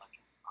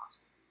cryo-electron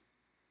microscopy,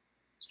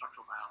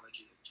 structural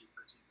biology of G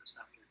protein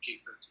receptor,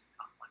 G protein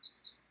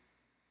complexes.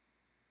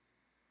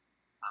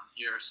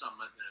 Here are some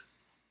of the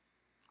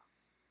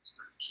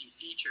sort of key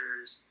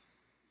features.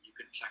 You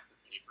can check the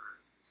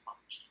paper. It was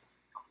published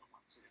a couple of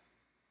months ago.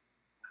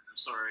 And I'm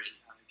sorry,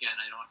 again,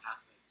 I don't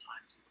have the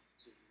time to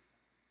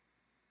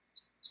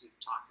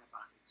talk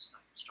about its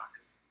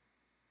structure.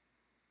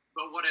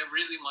 But what I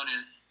really want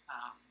to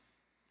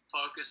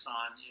focus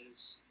on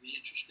is the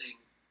interesting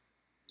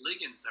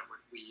ligands that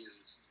we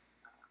used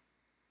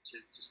to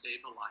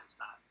stabilize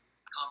that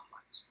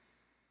complex.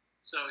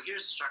 So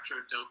here's the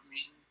structure of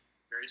dopamine,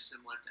 very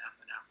similar to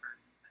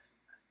epinephrine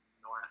and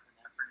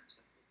norepinephrine,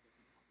 except it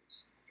doesn't have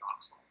this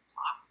hydroxyl on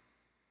top.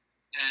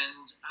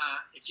 And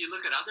if you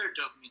look at other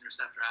dopamine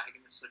receptor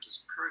agonists, such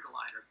as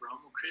pergolide or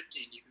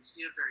bromocriptine, you can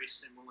see a very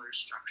similar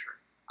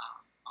structure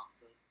of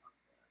the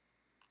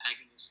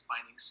agonist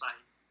binding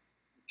site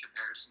in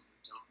comparison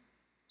with dopamine.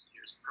 So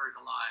here's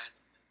pergolide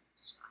and then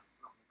there's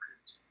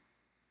bromocriptine.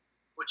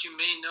 What you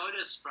may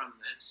notice from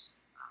this,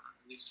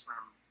 at least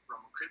from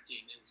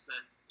bromocriptine, is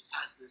that it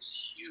has this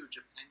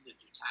huge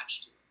appendage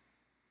attached to it.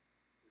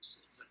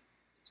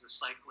 It's a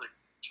cyclic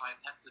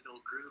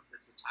tripeptidyl group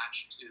that's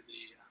attached to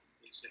the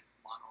basic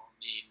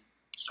monoamine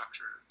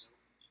structure of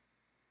dopamine.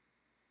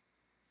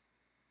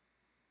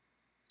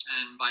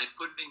 And by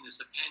putting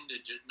this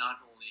appendage, it not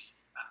only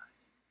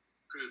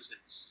improves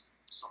its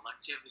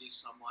selectivity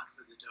somewhat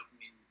for the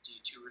dopamine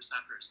D2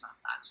 receptor. It's not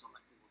that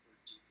selective with the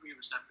D3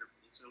 receptor,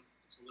 but it's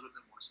a little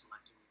bit more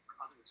selective for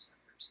other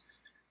receptors.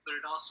 But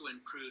it also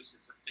improves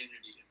its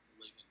affinity of the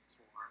ligand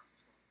for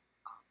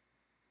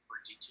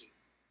D2.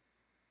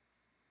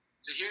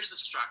 So here's the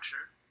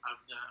structure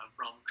of the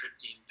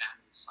bromocriptine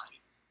binding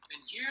site. And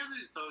here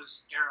are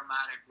those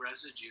aromatic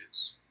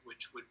residues,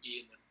 which would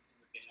be in the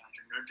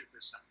beta-adrenergic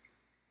receptor.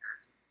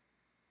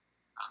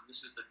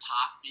 This is the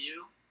top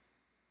view,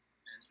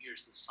 and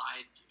here's the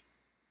side view.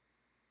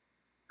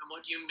 And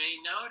what you may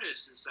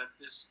notice is that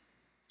this,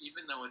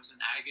 even though it's an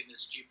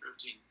agonist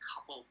G-protein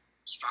coupled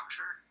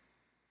structure,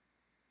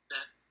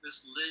 that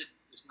this lid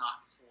is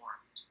not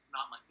formed,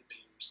 not like the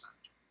beta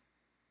receptor.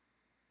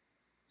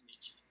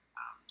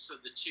 So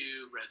the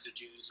two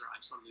residues are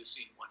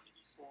isoleucine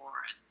 184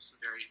 and this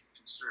very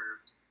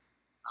conserved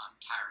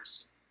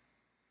tyrosine.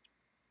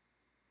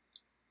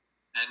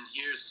 And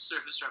here's the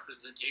surface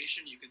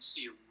representation. You can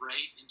see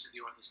right into the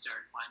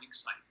orthosteric binding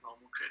site.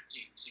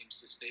 Bromocriptine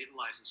seems to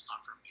stabilize this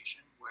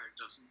conformation where it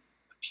doesn't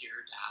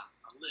appear to have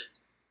a lid.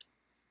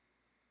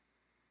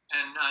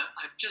 And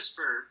I've just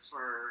for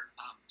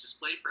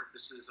display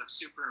purposes, I've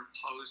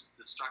superimposed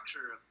the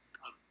structure of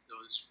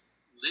those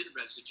lid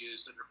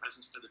residues that are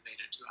present for the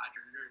beta-2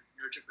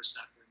 adrenergic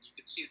receptor. And you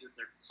can see that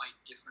they're quite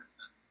different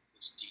than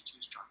this D2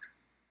 structure,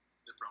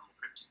 the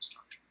bromocriptine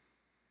structure.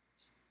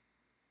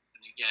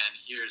 And again,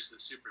 here's the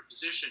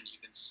superposition.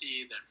 You can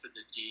see that for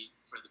the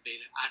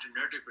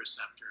beta-adrenergic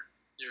receptor,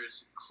 there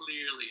is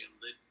clearly a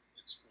lid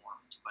that's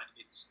formed, but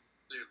it's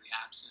clearly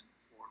absent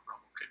for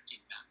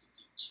bromocriptine bound to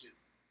D2.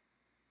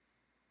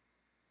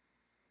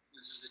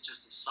 This is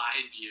just a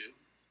side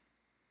view.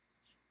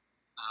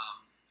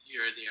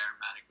 Here are the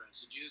aromatic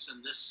residues,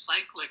 and this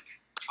cyclic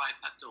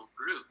tripeptyl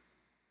group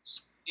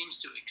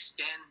seems to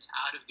extend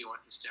out of the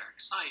orthosteric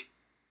site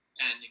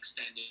and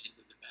extend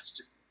into the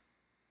vestibule.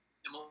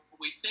 And what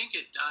we think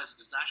it does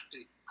is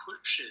actually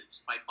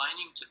pushes, by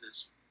binding to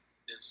this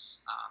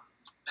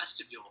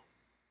vestibule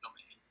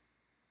domain,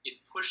 it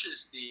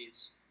pushes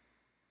these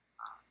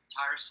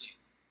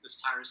tyrosine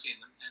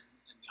and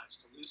the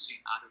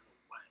isoleucine out of the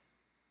way.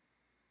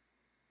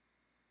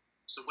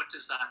 So what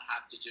does that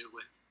have to do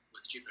with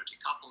G-protein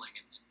coupling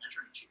and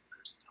measuring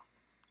G-protein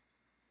coupling?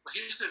 Well,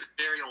 here's a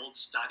very old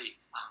study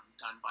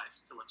done by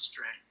Philip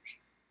Strange.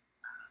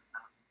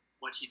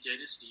 What he did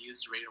is he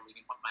used a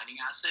radioligand binding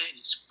assay, and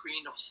he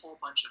screened a whole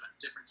bunch of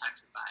different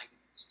types of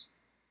agonists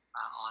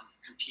on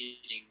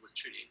competing with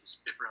tritiated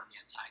spiperon, the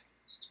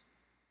antagonist.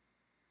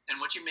 And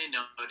what you may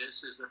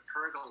notice is that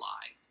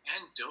pergolide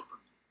and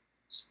dopamine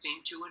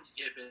seem to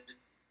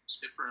inhibit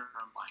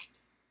spiperon binding.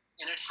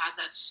 And it had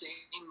that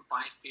same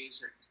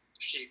biphasic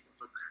shape of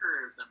a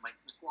curve that Mike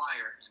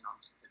McGuire and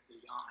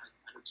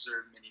had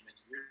observed many, many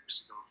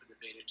years ago for the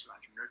beta-2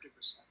 adrenergic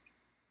receptor.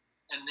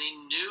 And they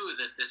knew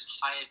that this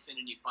high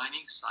affinity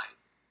binding site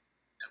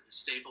that was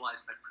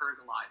stabilized by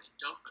pergolide and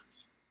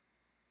dopamine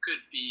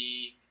could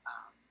be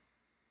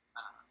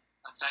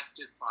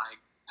affected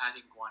by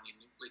adding guanine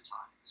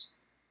nucleotides,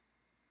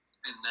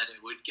 and that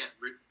it would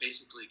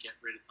basically get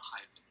rid of the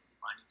high affinity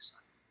binding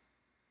site.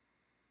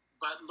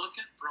 But look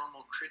at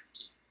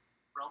bromocriptine.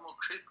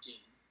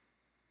 Bromocriptine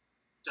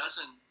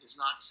is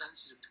not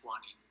sensitive to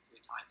guanine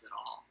nucleotides at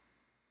all.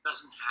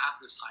 Doesn't have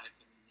this high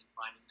affinity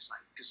binding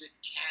site because it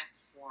can't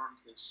form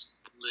this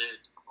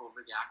lid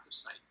over the active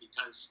site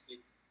because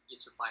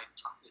it's a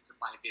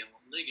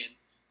bivalent ligand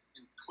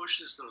and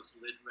pushes those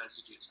lid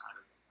residues out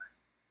of the way.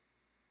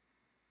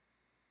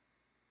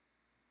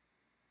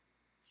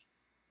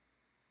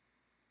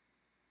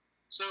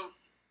 So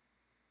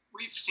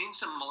we've seen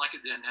some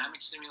molecular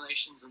dynamic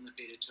simulations on the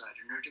beta-2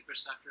 adrenergic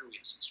receptor. We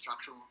have some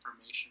structural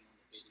information on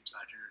the beta-2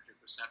 adrenergic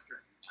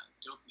receptor and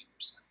the dopamine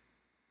receptor.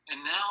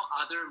 And now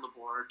other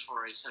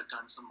laboratories have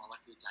done some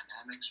molecular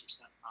dynamics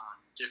on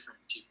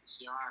different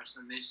GPCRs,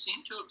 and they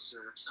seem to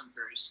observe some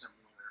very similar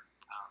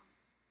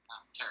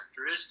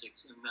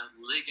characteristics in that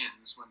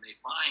ligands, when they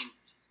bind,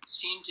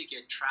 seem to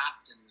get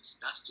trapped in this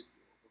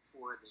vestibule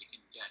before they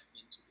can get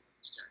into the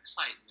orthosteric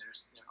site. And there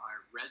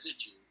are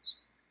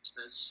residues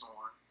that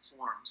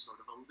form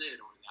sort of a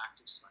lid over the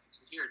active site.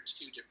 So here are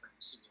two different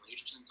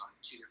simulations on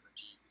two different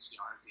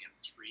GPCRs, the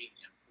M3 and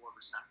the M4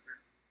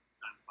 receptor,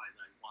 done by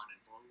the Yuan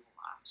and Vogel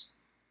labs.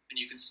 And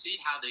you can see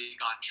how they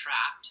got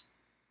trapped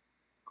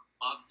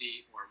above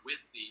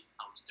with the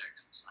allosteric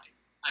site,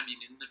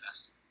 in the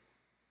vestibule,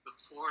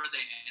 before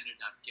they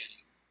ended up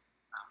getting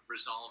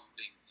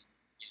resolving in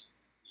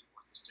the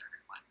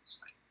orthosteric binding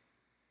site.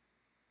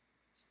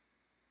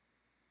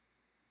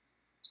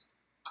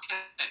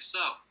 Okay, so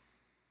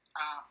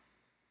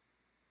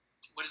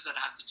what does that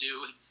have to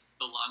do with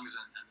the lungs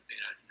and the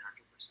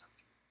beta-adrenergic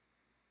receptor?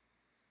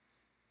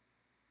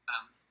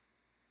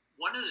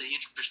 One of the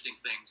interesting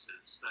things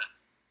is that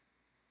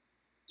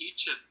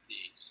each of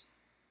these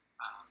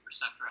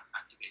receptor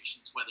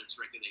activations, whether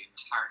it's regulating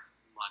the heart,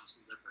 the lungs,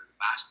 the liver, the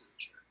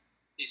vasculature,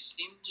 they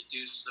seem to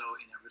do so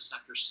in a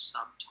receptor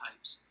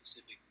subtype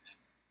specific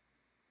manner.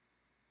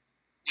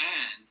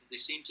 And they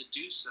seem to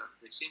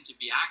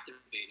be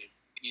activated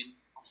in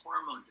a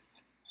hormone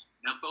dependent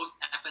manner. Now, both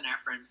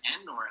epinephrine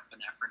and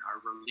norepinephrine are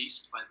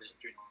released by the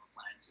adrenal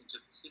glands into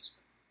the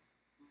system,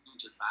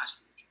 into the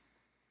vasculature.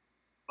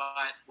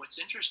 But what's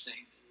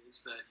interesting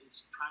is that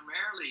it's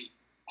primarily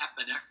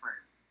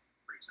epinephrine,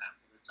 for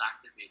example, that's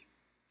activating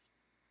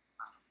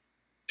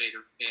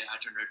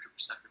beta-adrenergic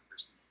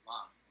receptors in the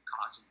lung and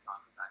causing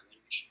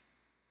bronchodilation.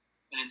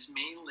 And it's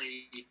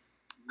mainly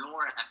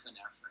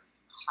norepinephrine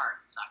in the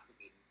heart that's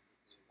activating the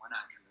beta-1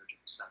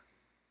 adrenergic receptor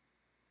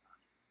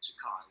to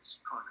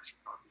cause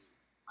chronotropy,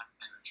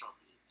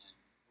 hypertrophy, and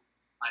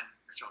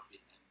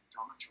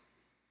dromotropy.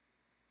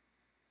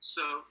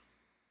 So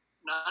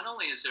not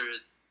only is there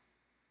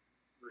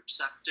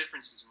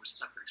differences in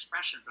receptor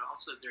expression, but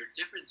also there are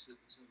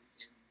differences in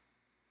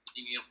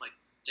being able to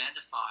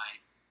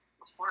identify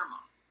the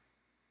hormone.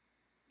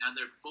 Now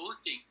they're both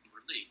being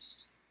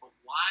released, but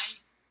why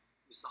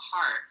is the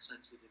heart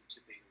sensitive to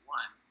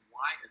beta-1?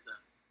 Why are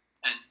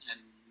and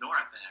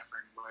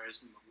norepinephrine,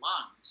 whereas in the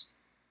lungs,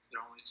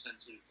 they're only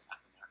sensitive to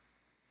epinephrine?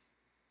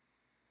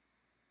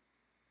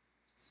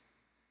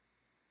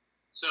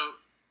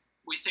 So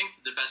we think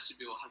that the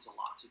vestibule has a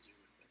lot to do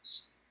with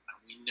this.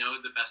 We know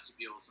the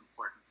vestibule is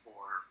important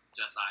for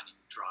designing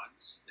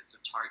drugs. It's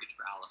a target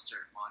for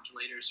allosteric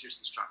modulators.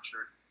 Here's the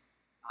structure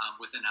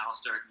with an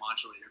allosteric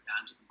modulator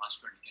bound to the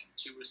muscarinic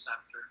M2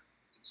 receptor.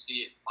 You can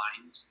see it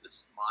binds,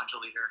 this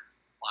modulator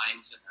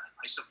binds in an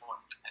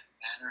isoform-dependent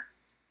manner,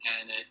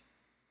 and it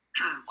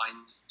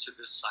binds to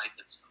this site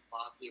that's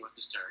above the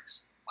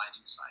orthosteric's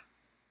binding site.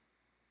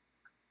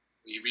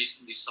 We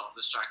recently solved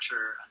the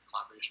structure in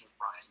collaboration with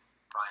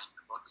Brian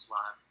Kaboka's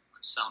lab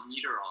of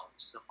salmeterol,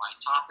 which is a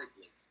bitopic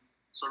ligand.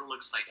 Sort of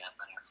looks like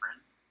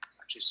epinephrine,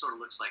 actually sort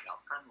of looks like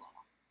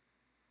alpranolol,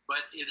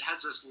 but it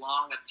has this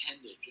long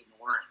appendage in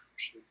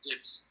orange that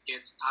gets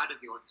out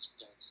of the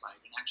orthosteric site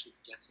and actually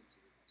gets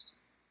into the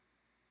vestibule.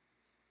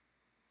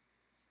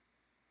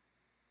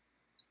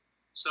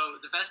 So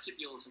the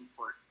vestibule is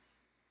important,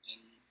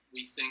 and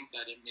we think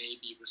that it may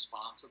be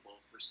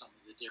responsible for some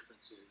of the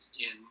differences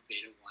in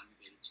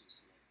beta-1, beta-2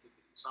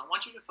 selectivity. So I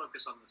want you to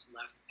focus on this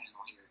left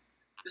panel here.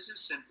 This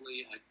is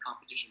simply a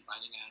competition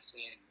binding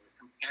assay, and we're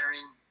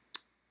comparing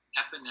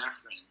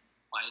epinephrine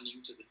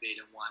binding to the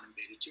beta-1 and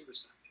beta-2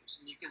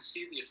 receptors. And you can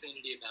see the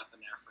affinity of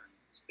epinephrine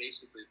is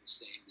basically the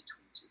same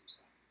between two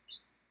receptors.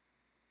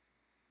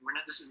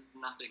 This is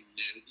nothing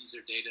new. These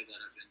are data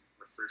that have been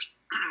first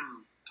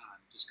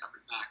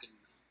discovered back in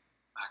the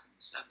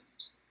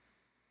 70s.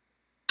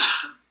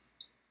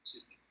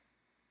 Excuse me.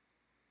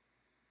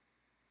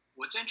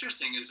 What's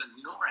interesting is that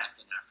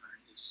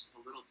norepinephrine is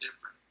a little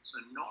different. So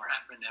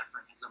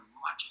norepinephrine has a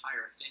much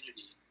higher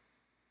affinity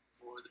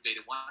for the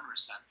beta-1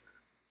 receptor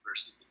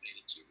versus the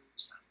beta-2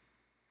 receptor.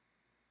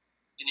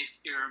 And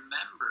if you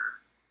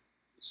remember,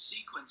 the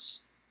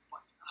sequence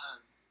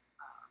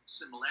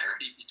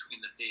similarity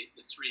between the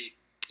three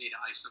beta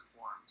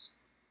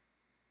isoforms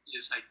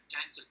is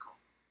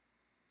identical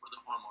for the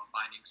hormone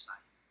binding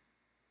site.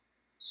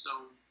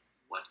 So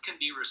what can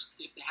be,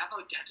 if they have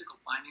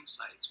identical binding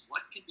sites,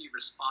 what can be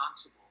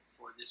responsible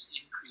for this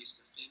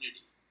increased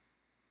affinity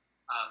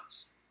of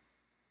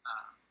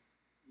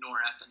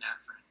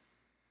norepinephrine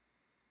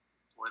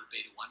for the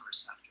beta-1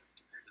 receptor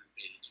compared to the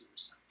beta-2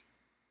 receptor?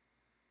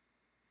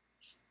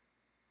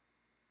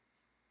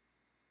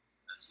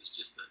 This is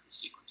just the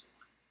sequence alignment.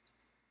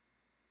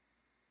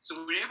 So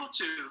we were able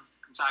to,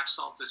 in fact,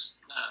 solve this,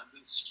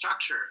 the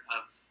structure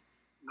of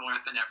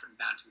norepinephrine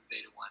bound to the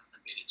beta-1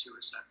 and beta-2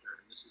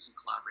 receptor. And this is in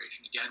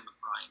collaboration, again, with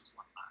Brian's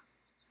lab.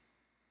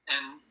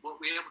 And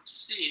what we're able to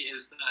see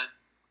is that,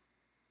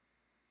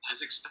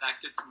 as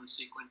expected from the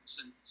sequence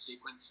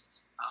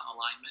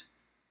alignment,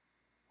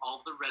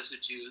 all the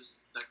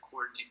residues that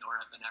coordinate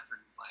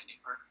norepinephrine binding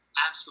are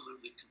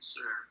absolutely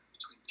conserved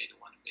between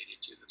beta-1 and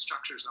beta-2. The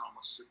structures are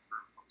almost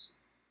superimposable.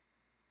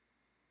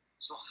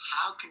 So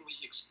how can we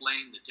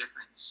explain the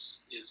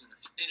difference is an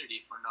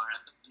affinity for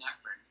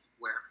norepinephrine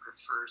where it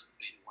prefers the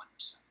beta-1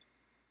 receptor?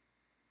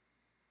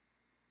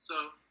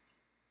 So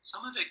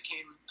some of it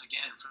came,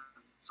 again,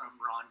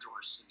 from Ron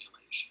George's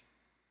simulation,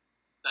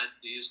 that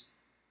these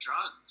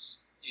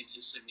drugs in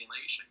his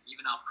simulation,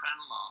 even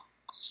alpranolol,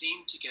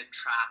 seemed to get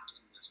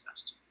trapped in this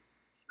vestibule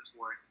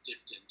before it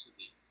dipped into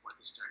the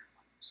orthosteric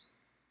binding site.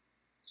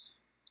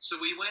 So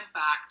we went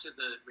back to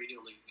the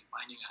radioligand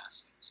binding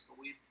assays, but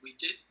we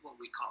did what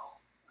we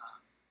call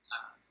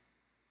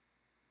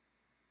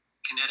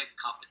kinetic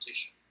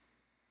competition.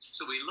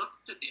 So we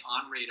looked at the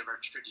on rate of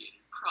our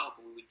tritiated probe,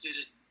 but we did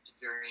it at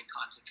varying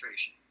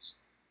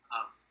concentrations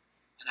of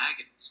an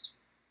agonist,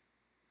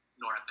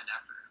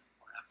 norepinephrine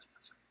or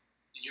epinephrine.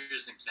 And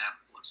here's an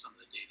example of some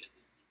of the data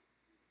that you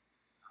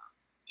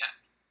get.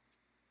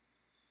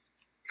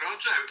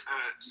 Roger,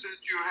 since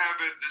you have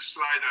this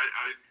slide,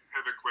 I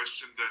have a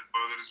question that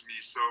bothers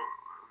me, so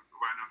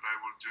why not I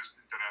will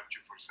just interrupt you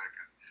for a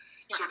second.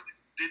 Sure. So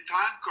the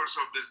time course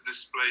of these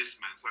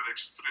displacements are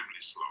extremely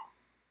slow.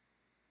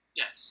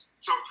 Yes.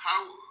 So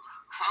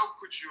how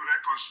could you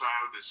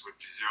reconcile this with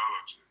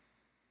physiology?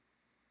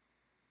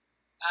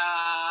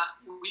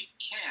 We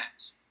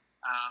can't.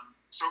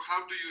 So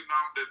how do you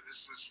know that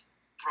this is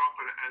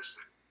proper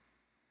assay?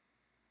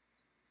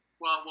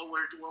 Well,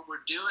 what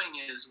we're doing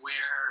is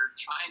we're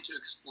trying to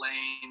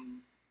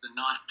explain the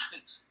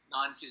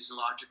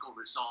non-physiological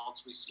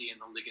results we see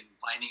in the ligand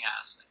binding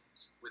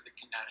assays with a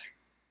kinetic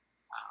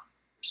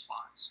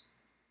response.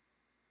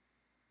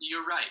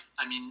 You're right.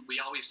 I mean,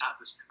 we always have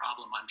this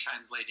problem on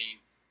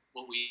translating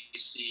what we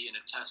see in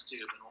a test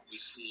tube and what we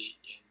see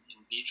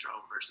in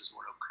vitro versus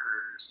what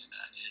occurs in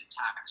an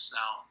intact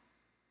cell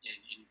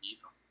in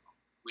vivo.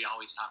 We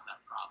always have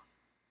that problem.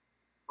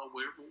 But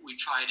what we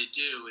try to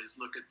do is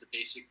look at the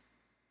basic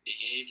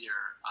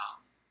behavior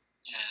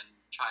and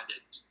try to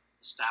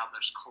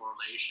establish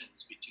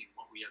correlations between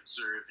what we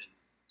observe in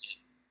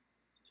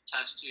a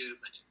test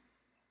tube and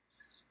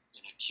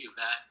in a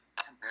cuvette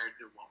compared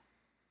to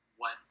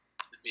what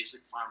the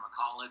basic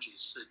pharmacology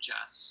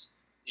suggests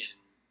in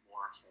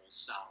more whole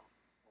cell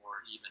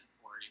or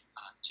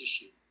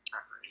tissue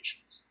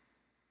preparations.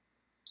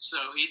 So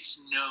it's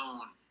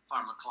known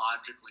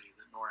pharmacologically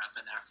that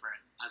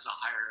norepinephrine has a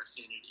higher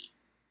affinity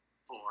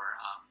for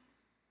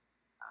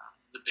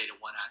the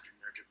beta-1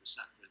 adrenergic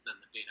receptor than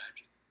the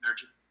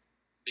beta-2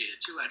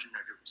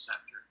 adrenergic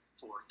receptor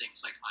for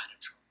things like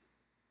inotropy.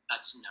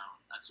 That's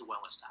known. That's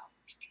well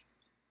established.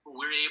 But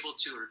we're able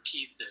to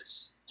repeat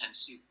this and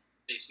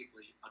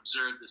basically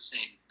observe the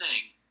same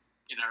thing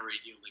in our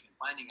radioligand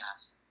binding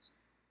assays.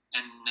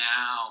 And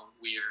now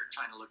we're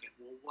trying to look at,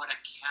 well, what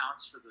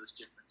accounts for those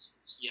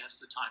differences? Yes,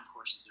 the time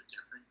courses are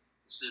different.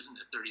 This isn't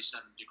at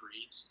 37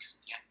 degrees because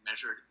we can't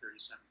measure it at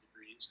 37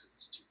 degrees because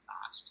it's too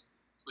fast.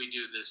 We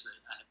do this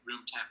at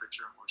room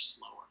temperature or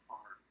slower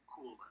or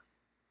cooler.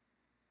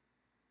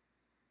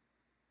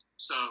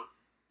 So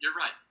you're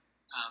right,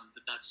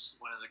 but that's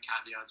one of the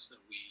caveats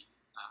that we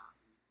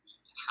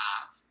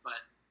have,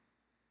 but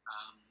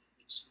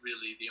it's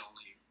really the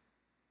only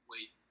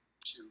way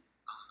to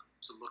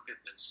look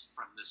at this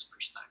from this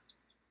perspective.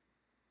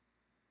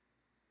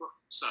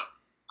 So,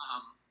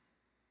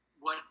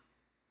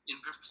 in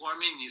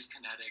performing these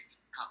kinetic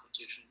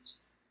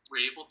competitions,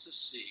 we're able to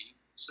see,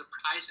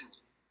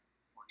 surprisingly,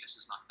 or I guess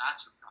it's not that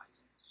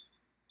surprising,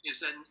 is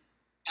that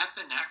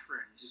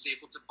epinephrine is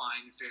able to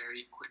bind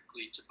very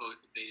quickly to both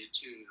the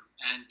beta-2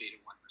 and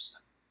beta-1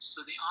 receptors.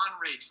 So the on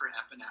rate for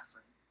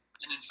epinephrine,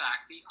 and in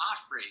fact the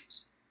off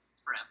rates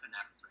for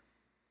epinephrine,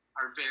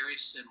 are very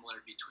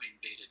similar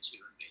between beta-2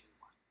 and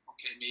beta-1.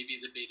 Okay,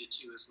 maybe the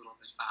beta-2 is a little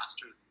bit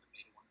faster than the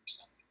beta-1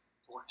 receptor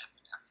for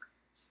epinephrine.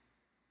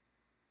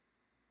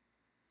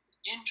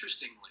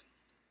 Interestingly,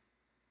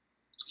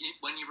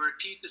 when you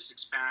repeat this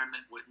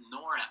experiment with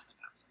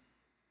norepinephrine,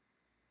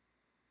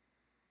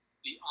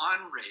 the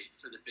on rate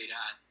for the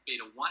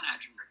beta-1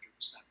 adrenergic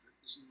receptor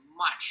is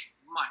much,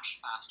 much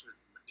faster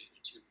than the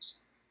beta-2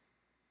 receptor.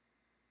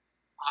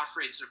 Off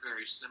rates are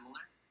very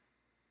similar,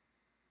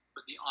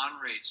 but the on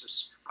rates are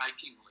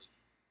strikingly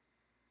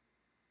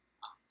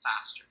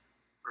faster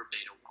for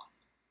beta-1.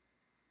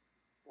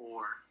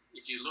 Or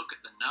if you look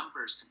at the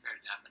numbers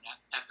compared to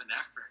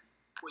epinephrine,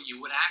 what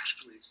you would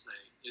actually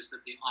say is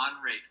that the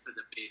on rate for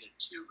the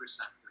beta-2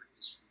 receptor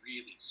is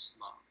really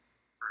slow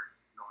for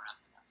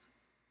norepinephrine.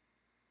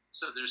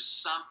 So there's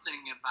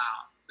something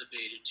about the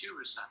beta-2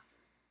 receptor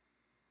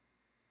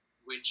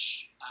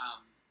which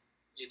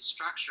its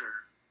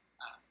structure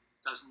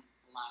doesn't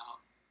allow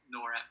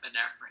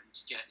norepinephrine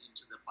to get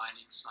into the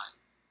binding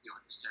site, the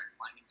allosteric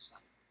binding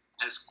site,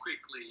 as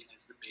quickly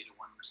as the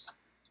beta-1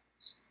 receptor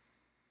does.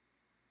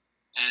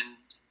 And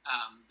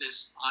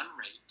this on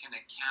rate can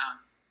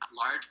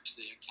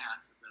largely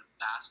account for the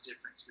vast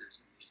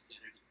differences in the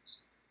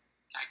affinities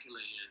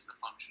calculated as a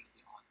function of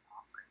the on and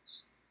off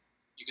rates.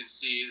 You can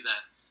see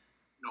that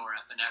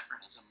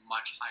norepinephrine has a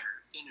much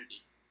higher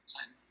affinity,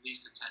 at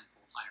least a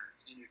 10-fold higher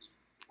affinity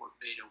for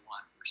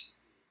beta-1 versus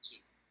beta-2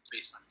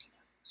 based on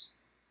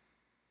kinetics.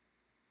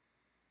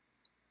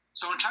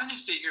 So I'm trying to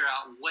figure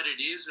out what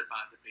it is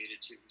about the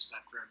beta-2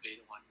 receptor and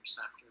beta-1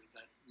 receptor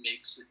that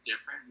makes it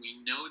different. We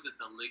know that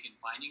the ligand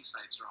binding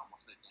sites are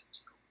almost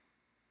identical.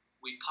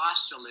 We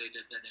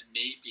postulated that it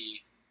may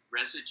be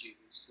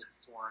residues that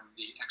form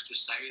the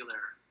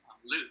extracellular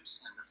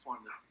loops and that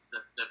form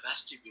the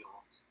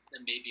vestibule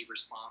that may be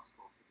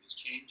responsible for these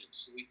changes.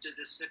 So we did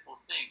a simple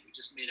thing. We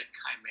just made a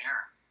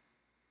chimera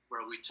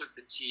where we took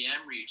the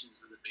TM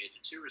regions of the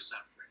beta-2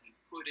 receptor and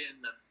put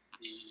in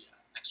the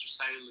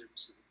extracellular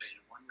loops of the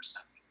beta-1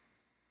 receptor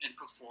and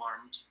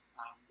performed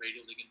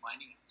radioligand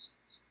binding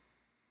assays.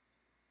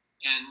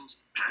 And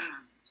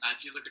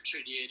if you look at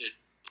tritiated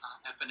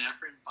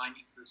epinephrine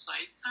binding to the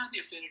site, the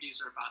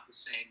affinities are about the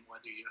same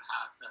whether you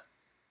have the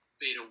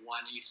beta-1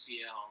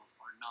 ECL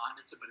or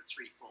not. It's about a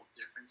 3-fold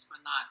difference,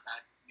 but not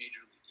that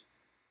majorly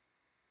different.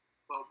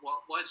 But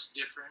what was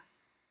different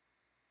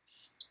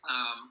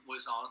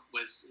was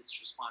its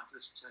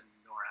responses to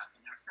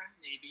norepinephrine,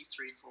 maybe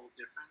 3-fold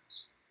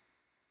difference.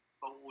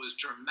 But what was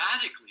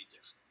dramatically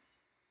different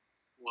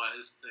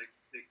was the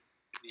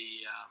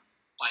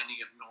binding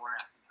of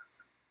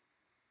norepinephrine.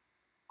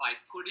 By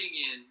putting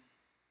in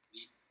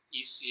the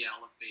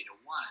ECL of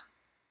beta-1,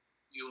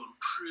 you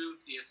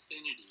improved the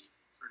affinity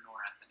for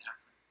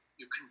norepinephrine.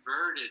 You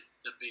converted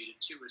the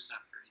beta-2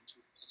 receptor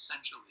into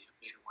essentially a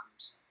beta-1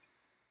 receptor.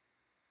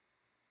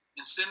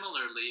 And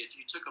similarly, if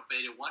you took a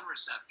beta-1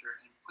 receptor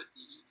and put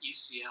the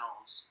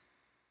ECLs,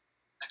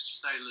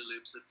 extracellular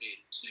loops of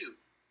beta-2,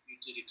 you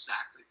did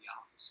exactly the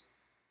opposite.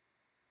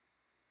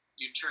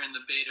 You turn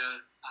the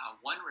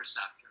beta-1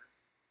 receptor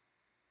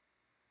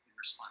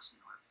response to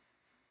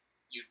norepinephrine.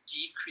 You've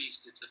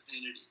decreased its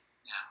affinity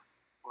now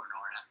for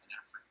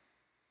norepinephrine.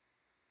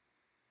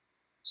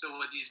 So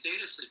what these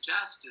data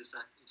suggest is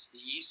that it's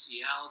the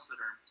ECLs that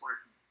are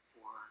important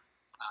for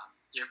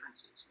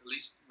differences, at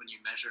least when you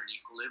measure an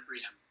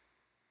equilibrium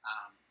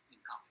in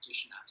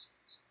competition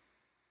assays.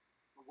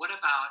 But what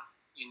about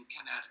in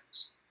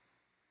kinetics?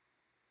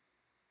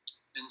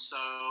 And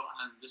so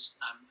I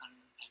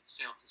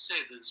failed to say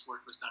that this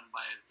work was done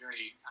by a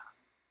very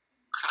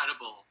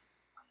incredible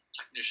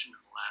technician in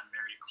the lab,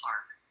 Mary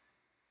Clark,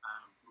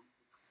 who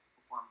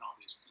performed all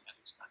these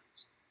kinetic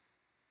studies.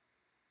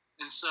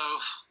 And so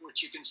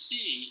what you can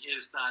see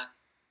is that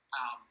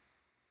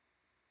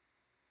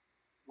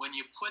when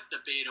you put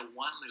the beta-1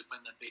 loop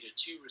on the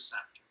beta-2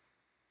 receptor,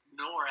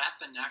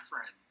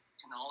 norepinephrine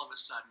can all of a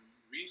sudden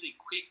really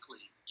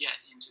quickly get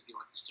into the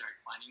orthosteric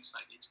binding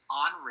site. Its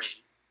on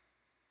rate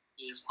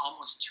is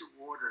almost 2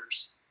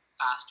 orders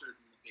faster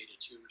than the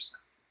beta-2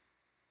 receptor.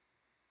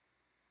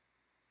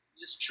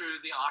 It's true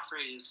the off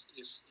rate is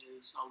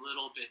a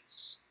little bit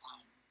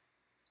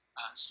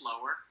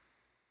slower,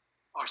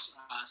 or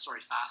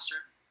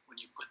faster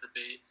when you put the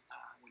beta-1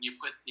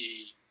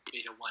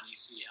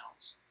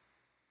 ECLs,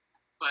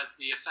 but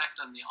the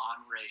effect on the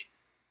on rate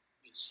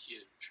is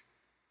huge.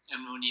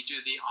 And when you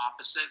do the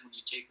opposite, when you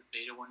take the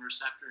beta-1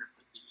 receptor and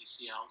put the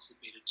ECLs, the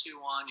beta-2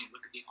 on, you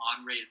look at the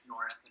on rate of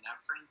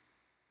norepinephrine,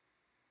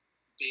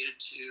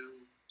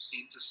 beta-2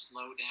 seemed to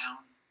slow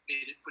down,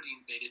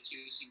 putting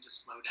beta-2 seemed to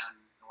slow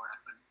down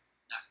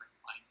norepinephrine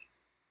binding.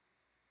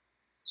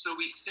 So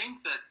we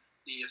think that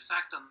the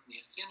effect on the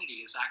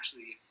affinity is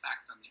actually the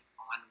effect on the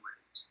on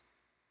rate.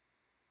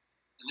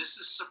 And this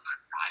is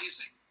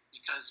surprising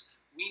because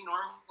we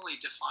normally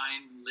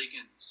define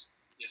ligands,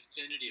 the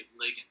affinity of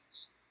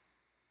ligands,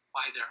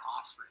 by their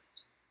off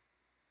rate.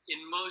 In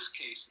most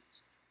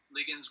cases,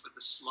 ligands with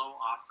a slow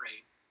off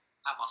rate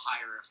have a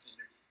higher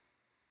affinity.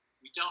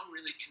 We don't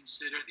really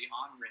consider the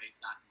on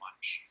rate that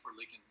much for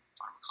ligand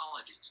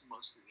pharmacology. It's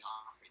mostly the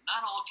off rate.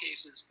 Not all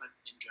cases, but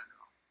in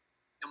general.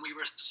 And we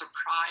were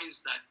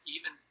surprised that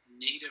even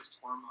native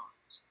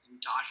hormones,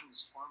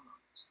 endogenous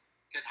hormones,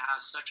 could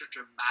have such a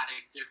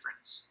dramatic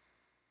difference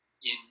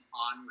in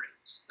on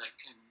rates that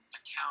can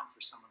account for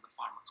some of the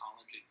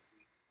pharmacology that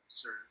we've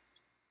observed,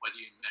 whether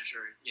you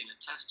measure it in a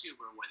test tube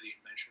or whether you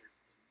measure it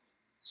in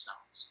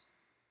cells.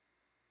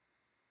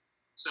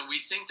 So we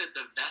think that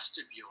the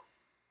vestibule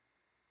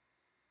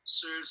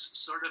serves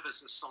sort of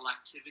as a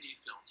selectivity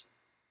filter,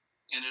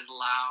 and it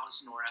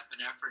allows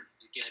norepinephrine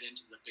to get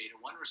into the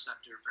beta-1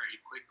 receptor very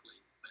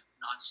quickly, but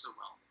not so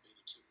well in the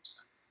beta-2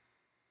 receptor.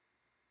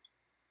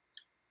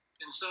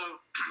 And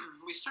so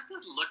we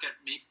started to look at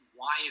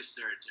why is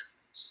there a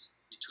difference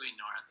between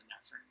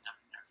norepinephrine and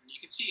epinephrine. You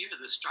can see here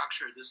the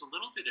structure, there's a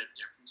little bit of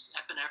difference.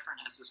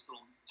 Epinephrine has this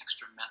little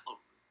extra methyl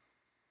group.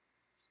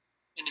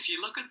 And if you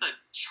look at the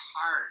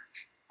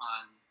charge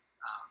on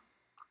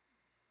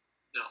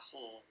the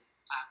whole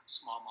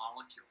small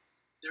molecule,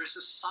 there's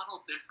a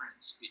subtle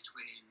difference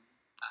between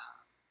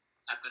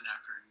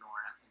epinephrine and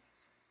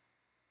norepinephrine.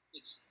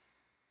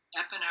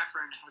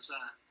 Epinephrine has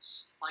a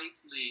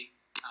slightly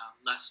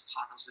less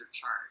positive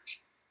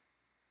charge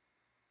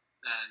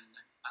than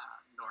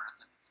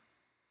norepinephrine.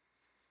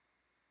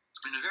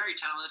 And a very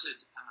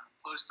talented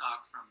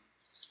postdoc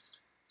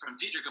from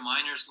Peter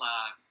Gemeiner's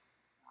lab,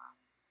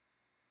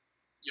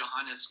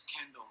 Johannes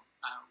Kendall,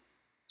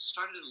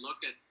 started to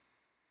look at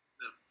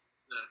the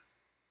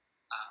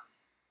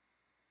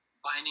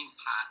binding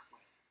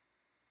pathway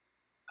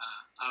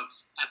of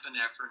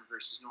epinephrine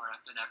versus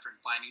norepinephrine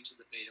binding to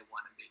the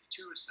beta-1 and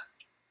beta-2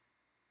 receptor.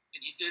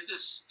 And he did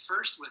this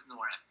first with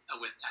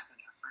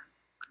epinephrine.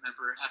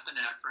 Remember,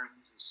 epinephrine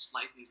is a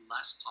slightly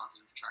less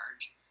positive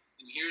charge.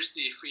 And here's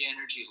the free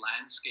energy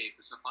landscape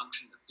as a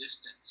function of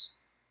distance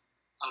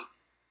of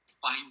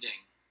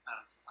binding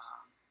of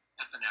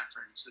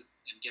epinephrine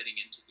and getting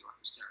into the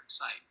orthosteric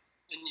site.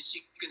 And as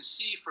you can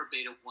see for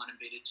beta-1 and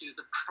beta-2,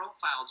 the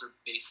profiles are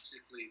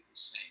basically the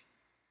same.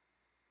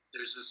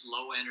 There's this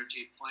low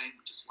energy point,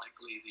 which is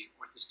likely the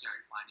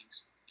orthosteric binding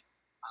site.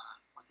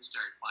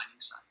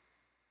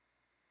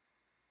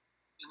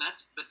 And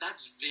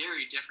that's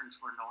very different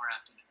for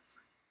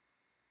norepinephrine.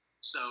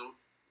 So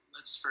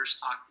let's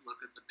first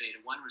look at the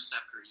beta-1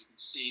 receptor. You can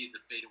see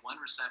the beta-1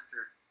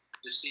 receptor,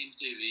 there seems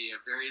to be a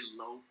very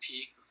low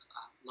peak,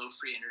 low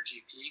free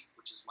energy peak,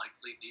 which is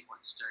likely the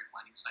orthosteric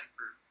binding site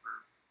for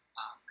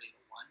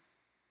beta-1,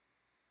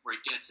 where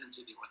it gets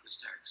into the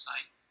orthosteric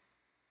site.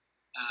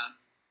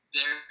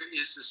 There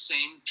is the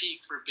same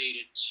peak for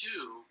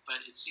beta-2,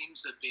 but it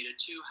seems that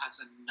beta-2 has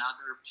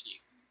another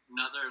peak,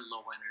 another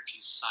low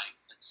energy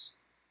site that's,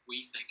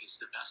 we think, is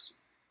the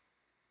vestibule,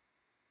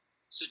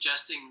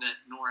 suggesting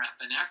that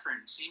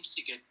norepinephrine seems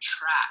to get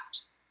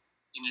trapped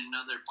in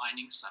another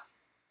binding site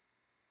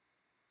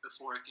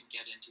before it can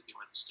get into the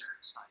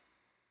orthosteric site.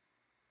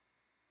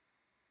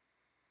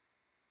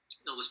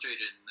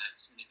 Illustrated in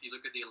this, and if you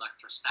look at the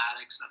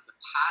electrostatics of the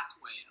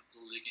pathway of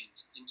the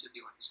ligands into the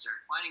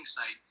orthosteric binding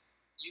site,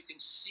 you can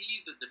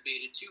see that the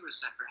beta-2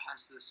 receptor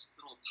has this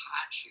little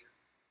patch here.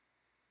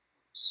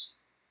 Oops.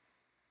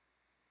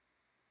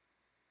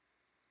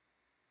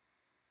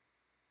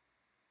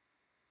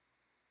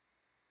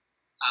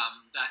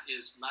 that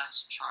is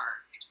less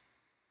charged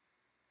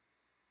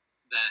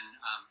than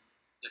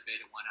the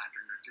beta-1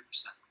 adrenergic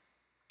receptor.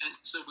 And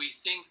so we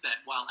think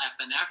that while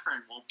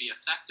epinephrine won't be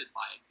affected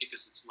by it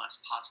because it's less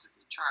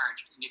positively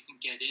charged, and it can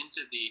get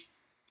into the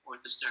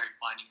orthosteric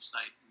binding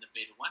site in the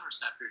beta-1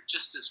 receptor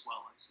just as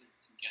well as it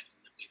can get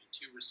in the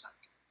beta-2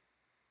 receptor.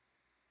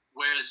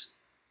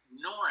 Whereas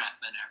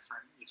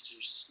norepinephrine, which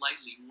is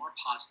slightly more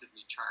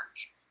positively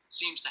charged,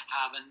 seems to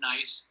have a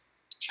nice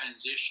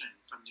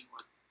transition from the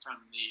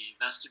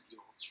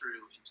vestibule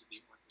through into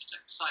the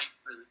orthosteric site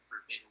for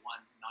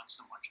beta-1, not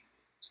so much in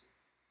beta-2.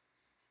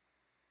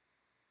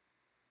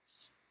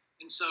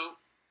 And so,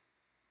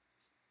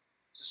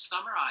 to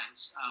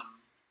summarize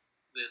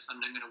this, I'm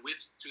not going to whip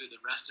through the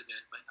rest of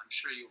it, but I'm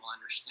sure you will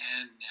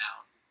understand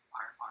now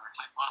our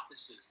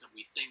hypothesis that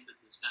we think that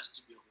this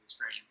vestibule is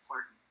very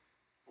important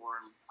for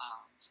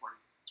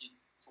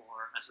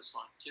as a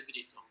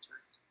selectivity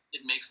filter.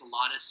 It makes a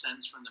lot of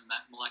sense from the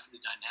molecular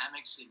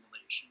dynamics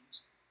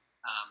simulations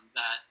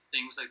that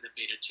things like the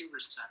beta-2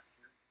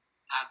 receptor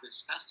have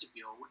this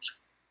vestibule, which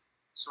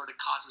sort of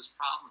causes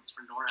problems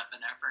for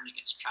norepinephrine.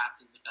 It gets trapped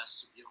in the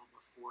vestibule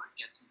before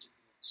it gets into the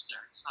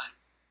orthosteric site.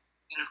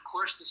 And of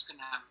course, this can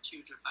have a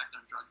huge effect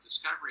on drug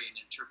discovery and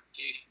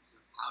interpretations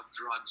of how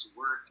drugs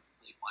work and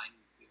they bind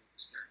to the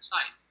orthosteric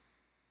site,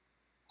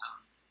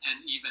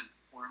 and even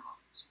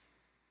hormones.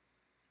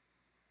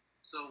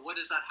 So what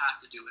does that have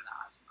to do with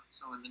asthma?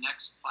 So in the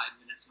next 5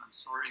 minutes, and I'm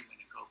sorry I'm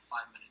going to go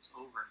 5 minutes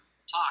over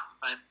the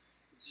talk, but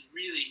it's a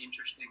really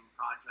interesting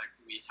project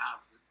we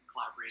have in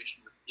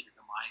collaboration with Peter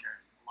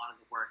DeMiner. And a lot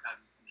of the work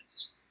I'm going to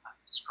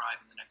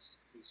describe in the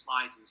next few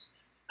slides is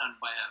done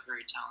by a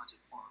very talented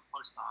former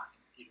postdoc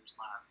in Peter's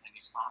lab, Annie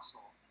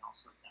Stossel, and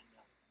also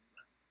Daniel.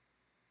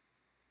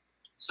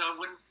 So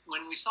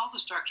when we solved the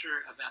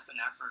structure of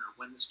epinephrine, or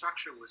when the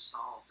structure was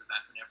solved of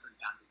epinephrine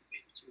bound to the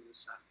beta-2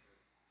 receptor,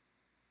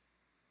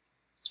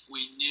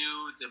 we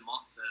knew the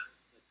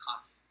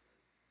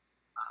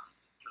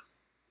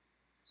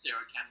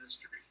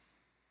stereochemistry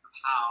of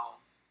how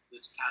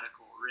this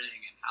catechol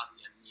ring and how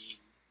the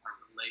amine are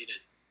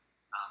related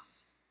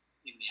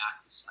in the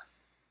active site.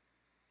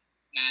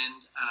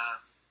 And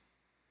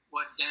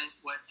what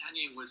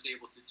Annie was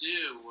able to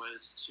do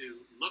was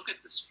to look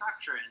at the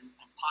structure and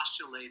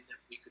postulate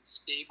that we could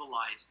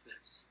stabilize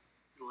this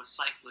through a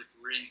cyclic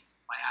ring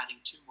by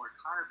adding 2 more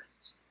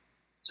carbons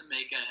to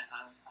make a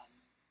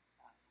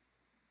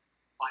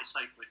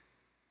bicyclic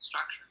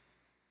structure.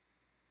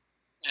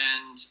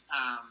 And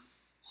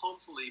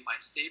hopefully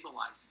by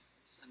stabilizing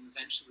this, and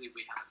eventually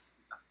we have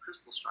a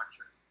crystal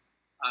structure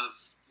of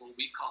what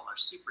we call our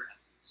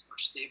superethyls, or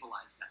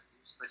stabilized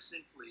ethyls, by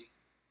simply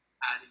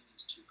adding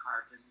these 2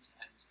 carbons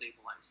and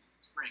stabilizing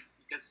this ring,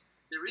 because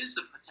there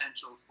is a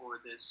potential for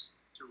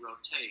this to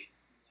rotate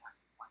in the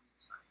active binding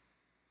site.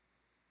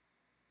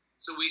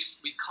 So we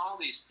call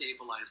these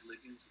stabilized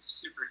ligands as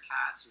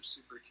supercats or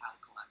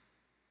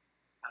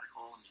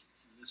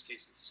supercatecholamines. In this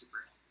case, it's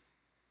superethyl.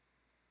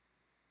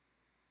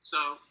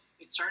 So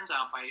it turns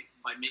out by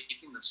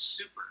making them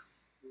super,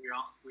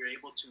 we're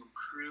able to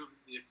improve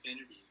the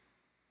affinity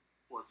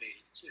for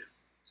beta-2.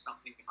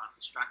 Something about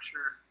the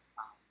structure,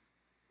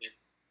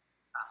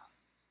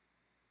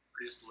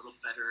 produced a little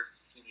better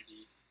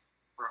affinity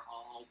for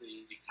all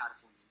the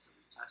catecholamines that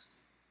we tested.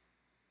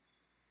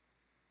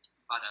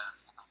 About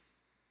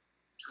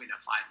between a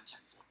 5 and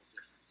 10-fold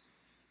difference in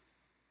affinity.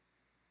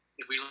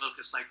 If we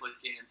looked at cyclic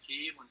AMP,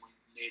 when we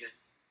made it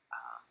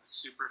a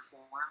super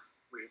form,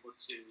 we were able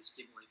to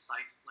stimulate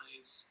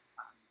cyclase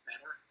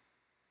better.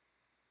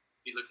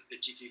 If you look at the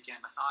GT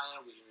gamma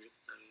thia, we were able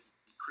to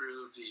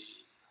improve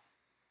the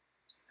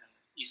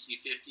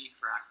EC50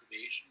 for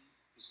activation,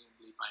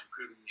 presumably by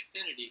improving the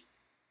affinity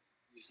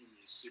using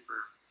these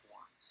super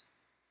forms.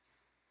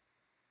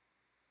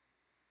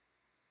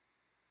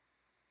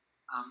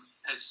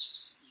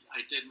 As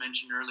I did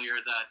mention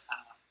earlier, that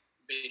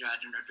beta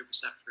adrenergic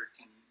receptor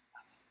can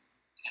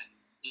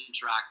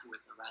interact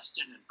with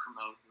arrestin and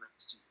promote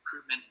arrestin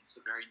recruitment. It's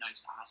a very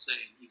nice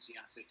assay and easy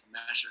assay to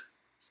measure.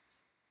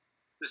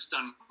 This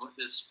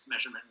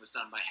measurement was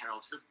done by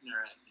Harold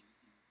Hübner in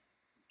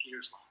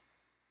Peter's lab.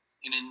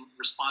 And in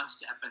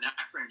response to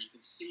epinephrine, you can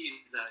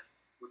see that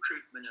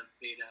recruitment of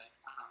beta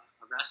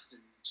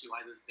arrestin to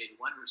either the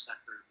beta-1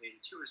 receptor or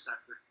beta-2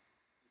 receptor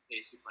is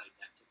basically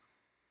identical.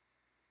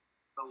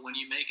 But when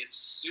you make it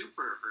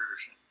super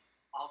version,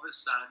 all of a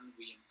sudden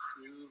we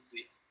improve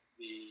the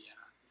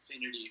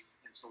affinity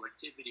and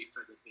selectivity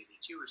for the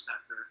beta-2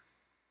 receptor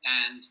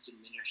and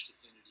diminished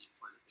affinity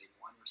for the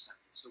beta-1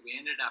 receptor. So we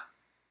ended up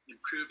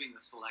improving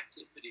the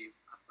selectivity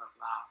of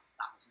about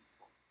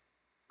 1,000-fold,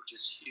 which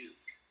is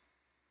huge.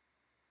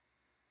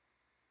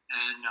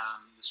 And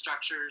the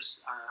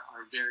structures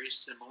are very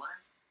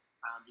similar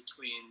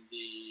between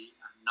the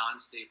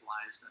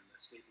non-stabilized and the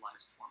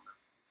stabilized form of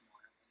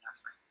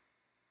norepinephrine.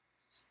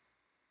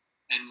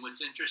 And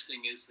what's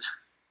interesting is that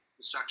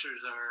the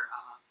structures are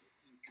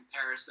in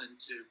comparison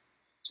to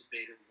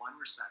beta-1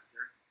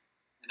 receptor.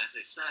 And as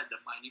I said, the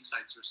binding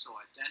sites are so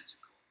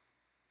identical.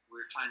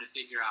 We're trying to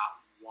figure out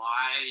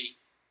why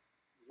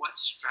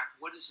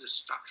what is the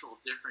structural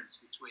difference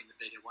between the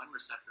beta-1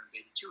 receptor and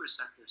beta-2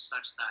 receptors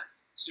such that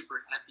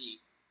super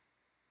epi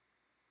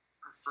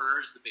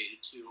prefers the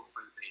beta-2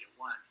 over the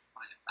beta-1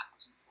 by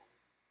 1,000-fold.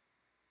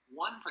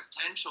 One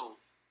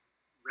potential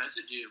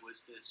residue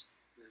was this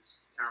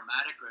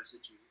aromatic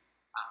residue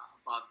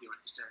above the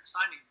orthosteric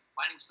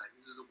binding site.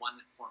 This is the one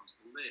that forms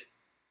the lid.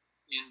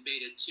 In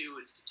beta-2,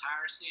 it's a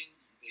tyrosine.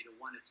 In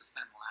beta-1, it's a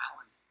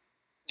phenylalanine.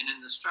 And in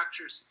the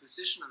structures, the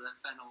position of that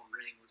phenyl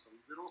ring was a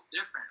little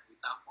different. We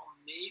thought, well,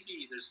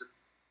 maybe this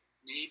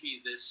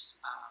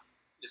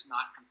is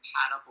not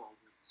compatible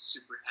with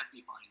super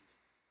epi binding.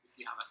 If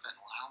you have a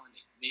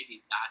phenylalanine,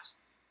 maybe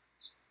that's the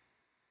difference.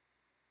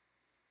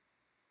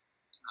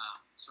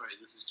 Sorry,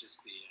 this is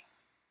just the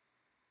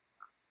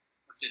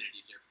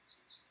affinity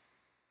differences.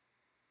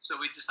 So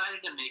we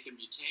decided to make a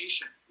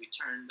mutation. We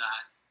turned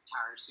that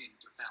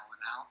tyrosine to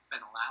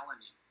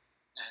phenylalanine.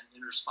 And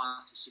in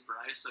response to super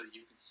iso,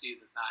 you can see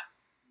that that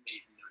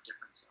made no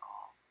difference at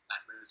all.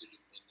 That residue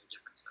made no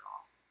difference at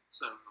all.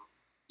 So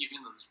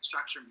even though the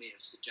structure may have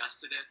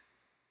suggested it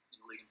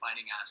in the ligand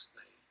binding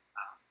assay,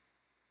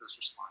 those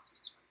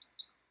responses were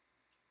identical.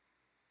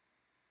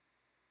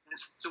 And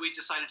so we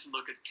decided to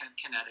look at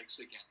kinetics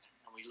again.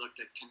 And we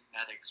looked at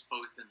kinetics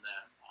both in the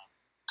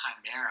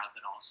chimera,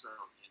 but also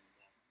in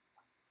the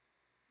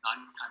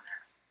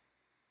non-chimera.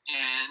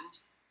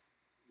 And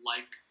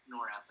like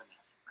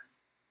norepinephrine,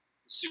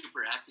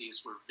 super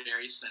epis were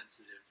very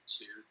sensitive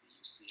to the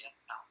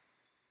UCL.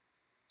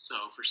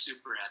 So for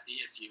super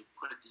epi, if you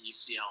put the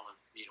UCL of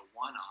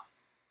beta-1 on,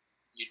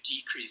 you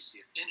decrease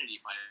the affinity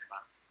by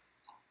about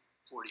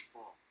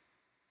 40-fold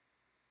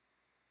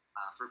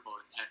for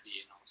both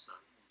epi and also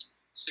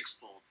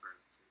 6-fold for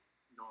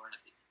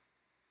norepi.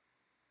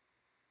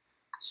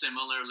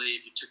 Similarly,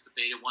 if you took the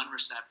beta-1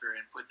 receptor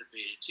and put the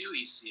beta-2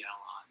 ECL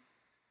on,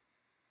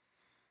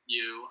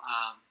 you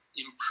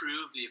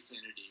improve the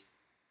affinity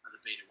of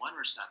the beta-1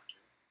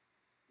 receptor.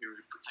 You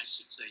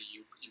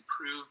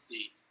improve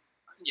the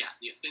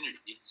affinity,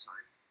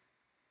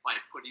 by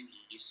putting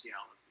the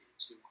ECL of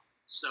beta-2 on.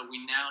 So we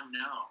now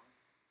know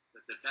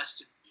that the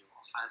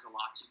vestibule has a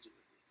lot to do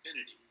with the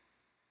affinity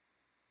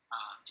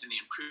and the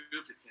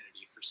improved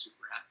affinity for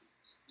super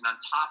epis. And on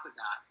top of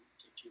that,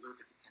 if you look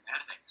at the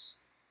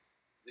kinetics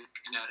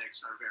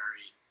are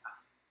very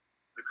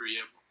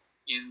agreeable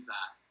in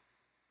that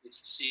it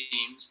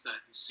seems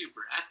that the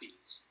super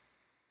epis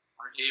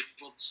are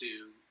able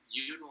to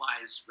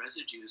utilize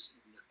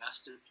residues in the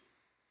vestibule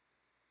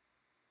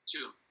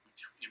to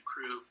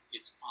improve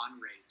its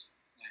on rate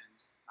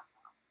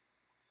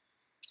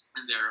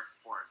and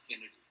therefore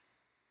affinity.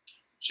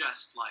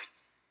 Just like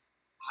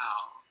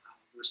how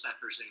the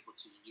receptor is able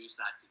to use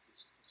that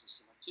as a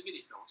selectivity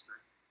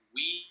filter,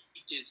 we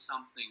did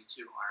something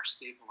to our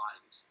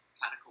stabilized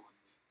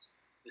catecholamines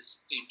that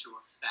seemed to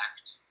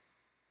affect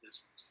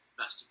this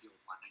vestibule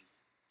binding.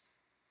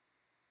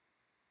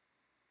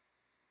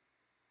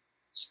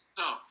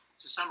 So,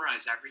 to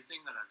summarize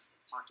everything that I've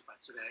talked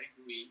about today,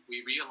 we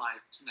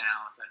realize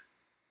now that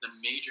the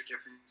major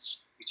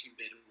difference between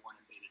beta-1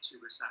 and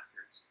beta-2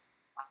 receptors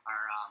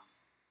are,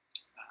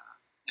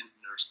 in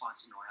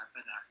response to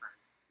norepinephrine,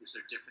 is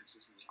there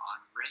differences in the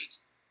on rate,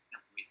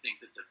 and we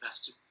think that the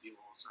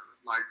vestibules are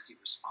largely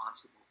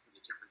responsible for the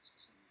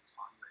differences in these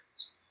on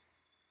rates.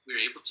 We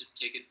were able to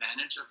take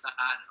advantage of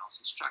that and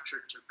also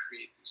structure to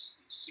create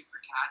these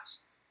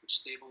supercats,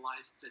 which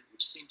stabilized it,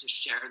 which seem to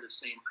share the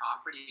same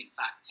property, in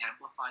fact,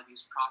 amplify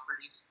these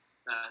properties,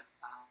 that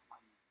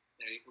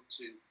they're able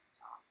to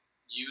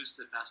use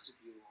the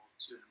vestibule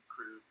to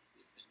improve the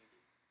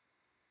affinity.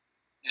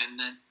 And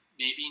then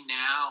maybe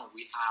now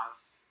we have,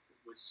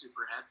 with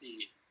super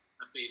epi,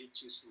 a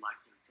beta-2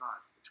 selective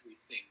drug, which we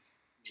think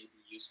may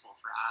be useful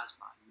for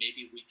asthma.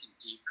 Maybe we can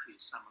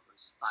decrease some of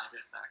those side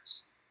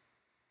effects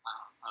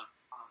of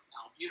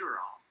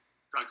albuterol,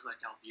 drugs like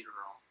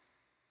albuterol,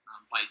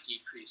 by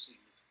decreasing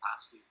the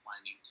capacity of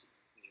binding to the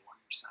beta-1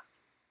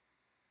 receptor. And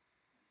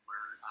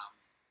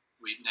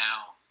we've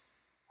now,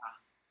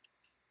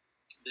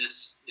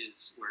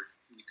 we're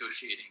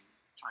negotiating,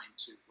 trying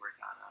to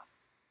work out an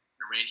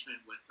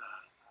arrangement with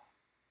a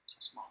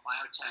small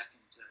biotech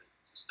into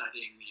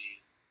studying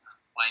the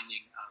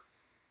binding of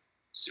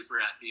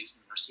super epis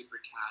and their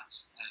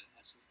supercats and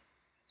as a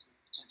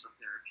potential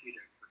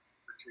therapeutic for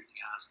treating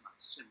asthma,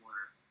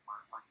 similar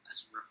or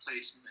as a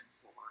replacement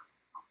for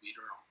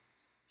albuterol.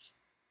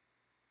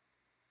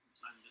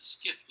 So I'm going to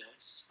skip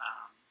this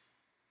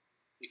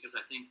because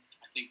I think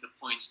the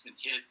point's been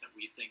hit that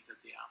we think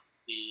that the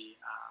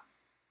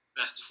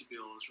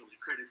vestibule is really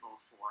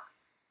critical for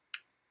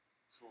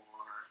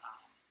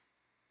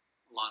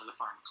a lot of the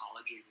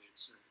pharmacology we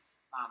observe.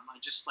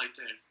 I'd just like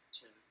to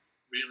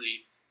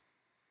really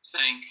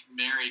thank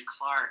Mary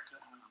Clark, a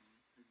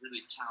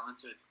really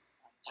talented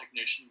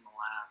technician in the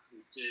lab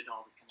who did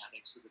all the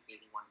kinetics of the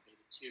beta-1 and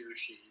beta-2.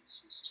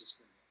 She's just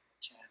been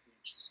a champion.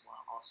 She's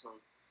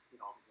also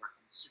did all the work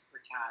on the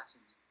supercats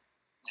and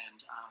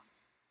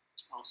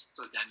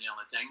also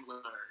Daniela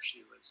Dengler.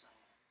 She was a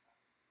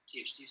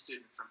PhD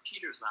student from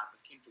Peter's lab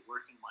but came to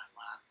work in my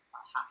lab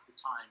half the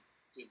time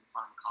doing the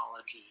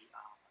pharmacology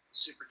of the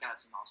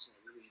supercats, and also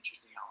a really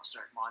interesting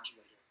allosteric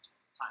modulator.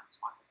 Time to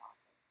talk about,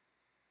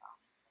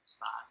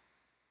 that's that.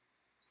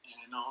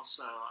 And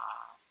also,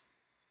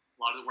 a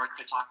lot of the work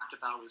I talked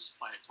about was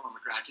by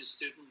former graduate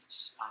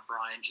students,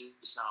 Brian,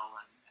 Giselle,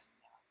 and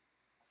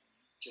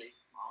Jake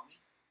Maloney,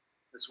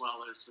 as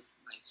well as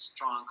my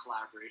strong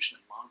collaboration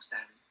and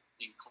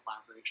long-standing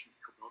collaboration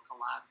with Kabilka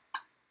Lab.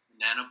 The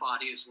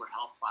nanobodies were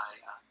helped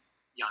by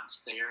Jan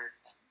Steyer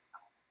and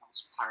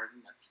Els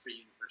Pardon at the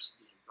Free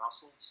University in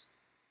Brussels.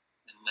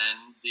 And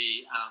then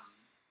the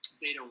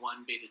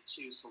beta-1,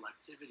 beta-2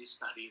 selectivity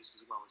studies,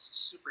 as well as the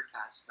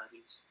supercat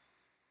studies,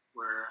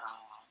 were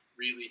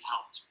really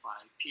helped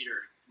by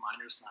Peter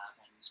Miner's lab,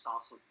 and just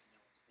also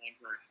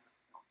Engler,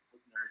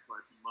 Hubner,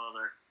 Dorothy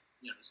Muller,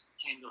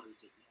 Kendall, who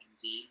did the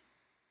MD,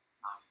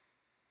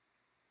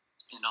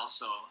 and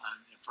also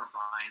from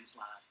Brian's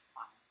lab,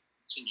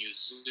 Jinyu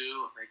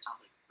Zhu, a very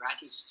talented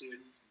graduate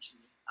student,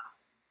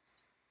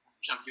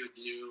 Jean-Guy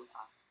Liu,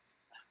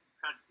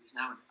 he's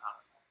now an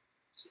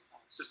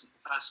assistant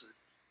professor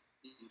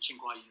in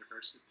Tsinghua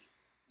University,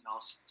 and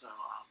also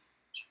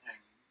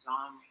Cheng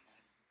Zhang,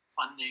 and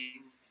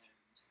funding,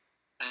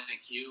 and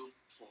thank you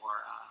for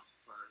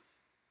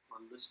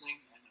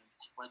listening, and I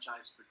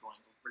apologize for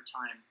going over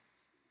time.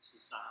 This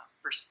is the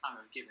first time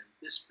I've given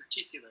this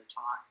particular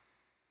talk,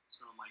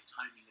 so my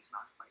timing is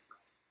not quite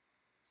right.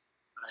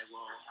 But I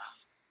will.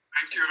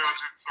 Thank you,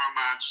 Roger, so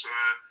much.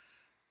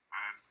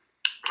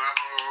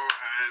 Bravo.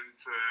 And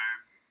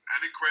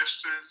any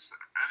questions?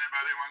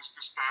 Anybody wants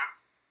to start?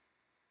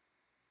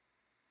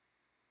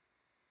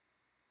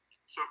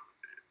 So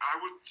I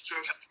would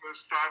just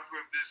start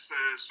with this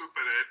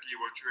super epi,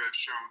 what you have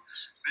shown.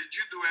 Did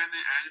you do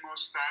any animal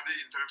study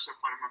in terms of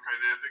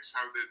pharmacokinetics?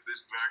 How did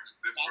these drugs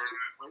differ?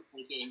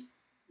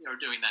 We're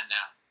doing that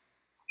now.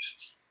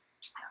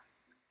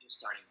 We're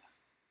starting that.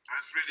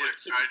 That's really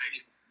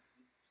exciting.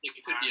 It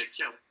could be a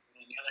killer.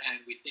 On the other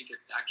hand, we think it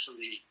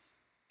actually,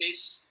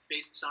 based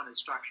on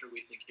its structure,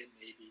 we think it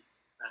may be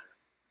better.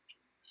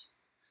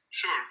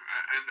 Sure,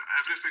 and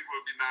everything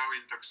will be now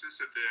in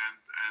toxicity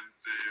and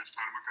the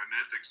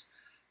pharmacokinetics.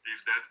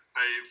 If that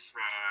pave,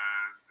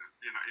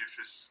 if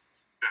it's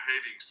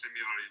behaving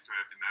similarly to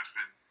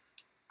epinephrine.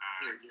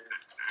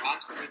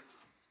 Absolutely.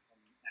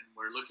 And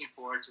we're looking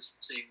forward to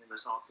seeing the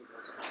results of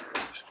those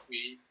studies.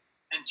 We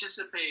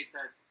anticipate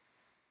that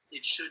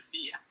it should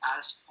be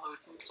as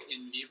potent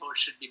in vivo,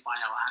 should be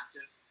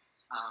bioactive,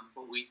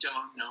 but we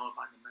don't know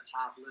about the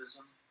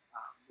metabolism.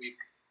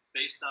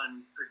 Based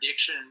on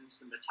predictions,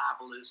 the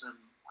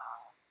metabolism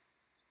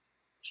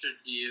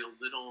should be a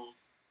little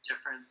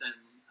different than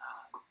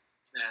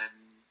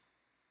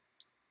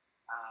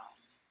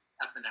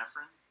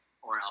epinephrine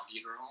or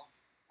albuterol.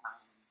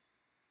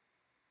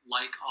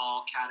 Like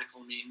all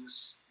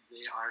catecholamines,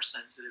 they are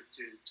sensitive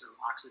to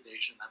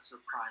oxidation. That's a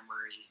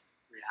primary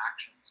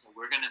reaction. So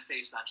we're going to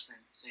face that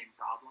same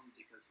problem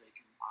because they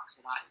can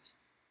oxidize.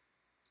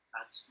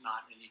 That's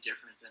not any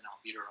different than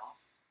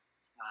albuterol.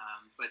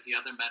 But the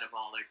other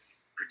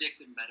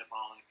predicted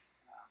metabolic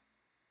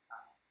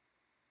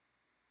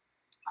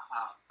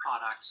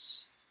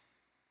products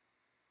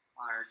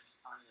are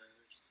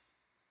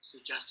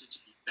suggested to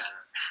be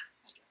better,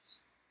 I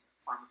guess.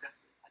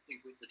 I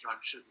think the drug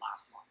should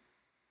last longer.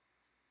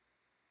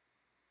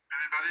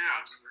 Anybody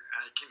else?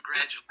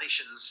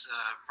 Congratulations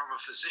from a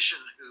physician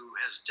who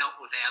has dealt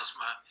with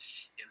asthma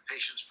in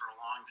patients for a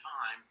long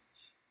time.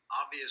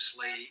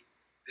 Obviously,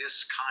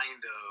 this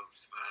kind of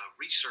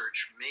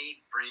research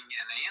may bring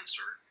an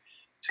answer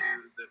to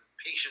the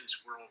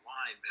patients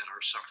worldwide that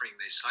are suffering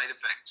the side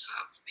effects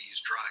of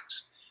these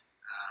drugs.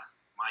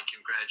 My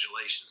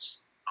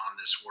congratulations on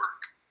this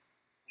work.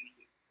 Thank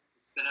you.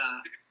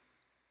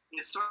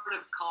 It's sort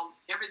of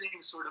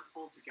everything sort of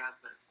pulled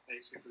together,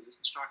 basically, the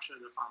structure,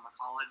 the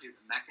pharmacology,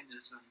 the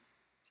mechanism,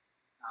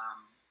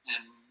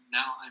 and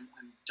now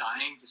I'm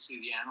dying to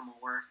see the animal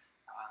work.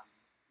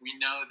 We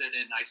know that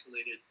in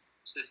isolated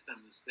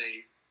systems,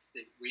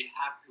 we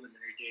have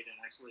preliminary data in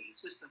isolated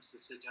systems to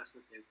suggest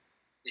that they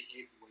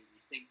behave the way we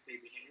think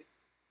they behave,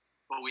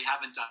 but we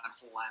haven't done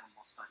whole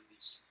animal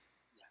studies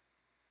yet,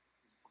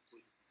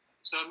 completed these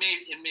studies. So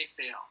it may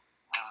fail.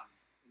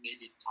 It may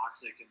be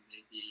toxic, and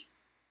may be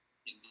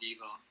in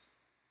vivo,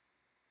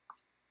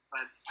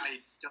 but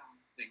I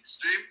don't think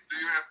so. Jim, do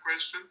you have a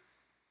question?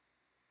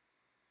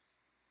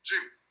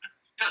 Jim.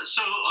 Yeah,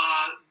 so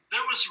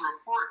there was a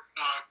report,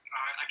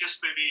 I guess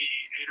maybe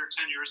 8 or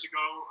 10 years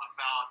ago,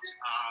 about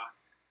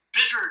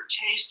bitter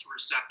taste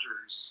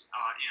receptors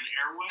in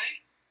airway,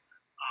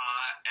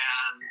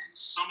 and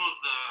some of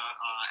the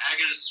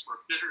agonists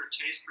for bitter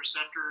taste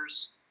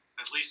receptors,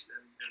 at least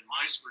in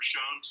mice, were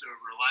shown to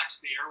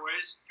relax the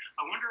airways.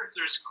 I wonder if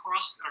there's of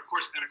course,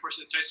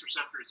 the taste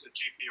receptor is a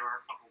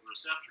GPR coupled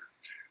receptor.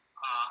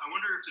 I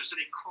wonder if there's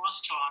any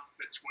crosstalk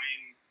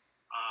between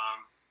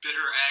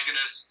bitter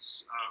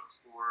agonists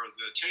for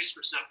the taste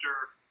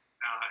receptor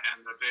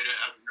and the beta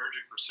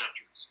adrenergic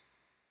receptors.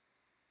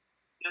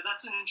 Yeah,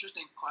 that's an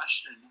interesting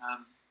question.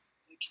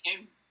 It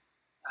came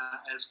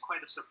as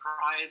quite a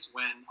surprise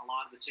when a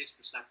lot of the taste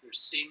receptors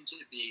seem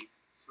to be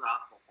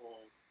throughout the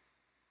whole,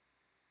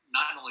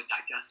 not only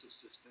digestive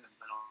system,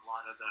 but a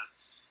lot of the,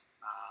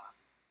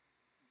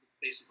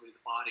 basically the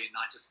body and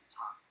not just the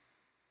tongue.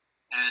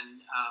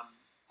 And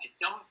I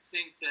don't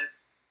think that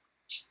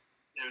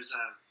there's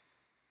a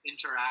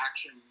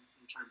interaction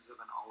in terms of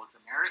an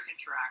oligomeric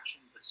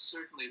interaction, but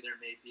certainly there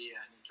may be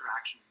an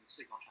interaction in the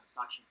signal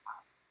transduction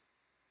pathway.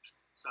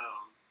 So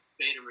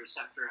beta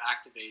receptor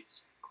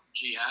activates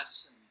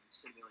GS and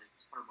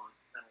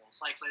promotes phenyl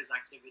cyclase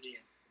activity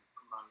and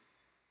promote,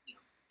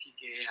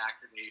 PKA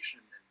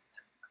activation and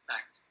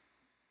affect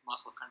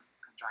muscle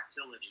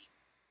contractility.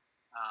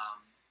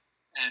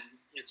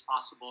 And it's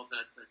possible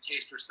that the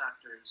taste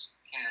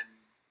receptors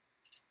can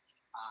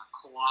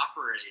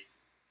cooperate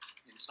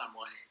in some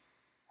way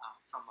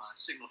from a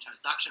signal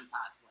transduction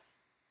pathway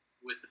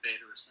with the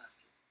beta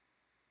receptor.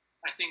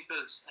 I think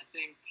a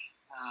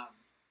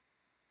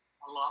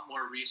lot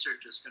more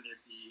research is going to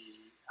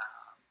be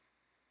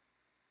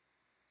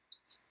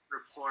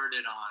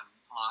reported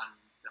on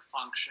the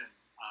function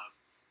of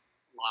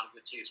a lot of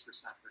the taste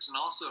receptors and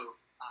also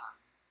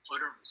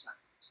odor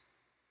receptors,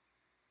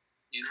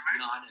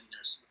 not in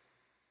their sort of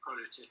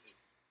prototypic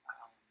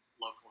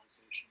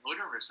localization.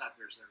 Odor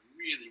receptors are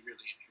really,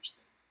 really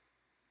interesting.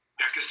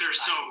 Yeah, because they're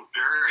so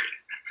varied.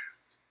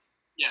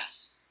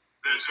 Yes.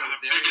 They're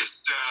the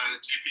biggest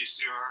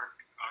GPCR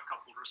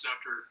coupled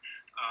receptor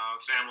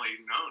family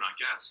known, I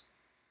guess.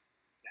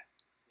 Yeah.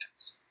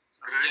 Yes.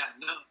 So,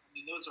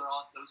 those are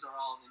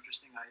all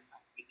interesting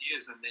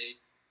ideas, and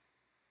they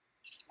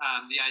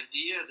the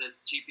idea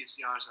that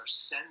GPCRs are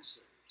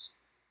sensors,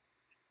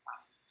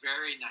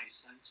 very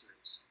nice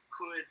sensors,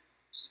 could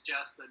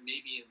suggest that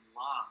maybe in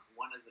lung,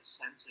 one of the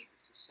sensing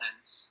is to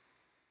sense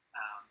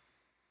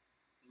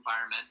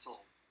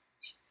environmental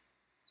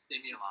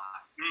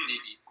stimuli,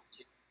 maybe.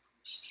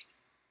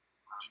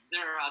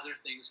 There are other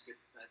things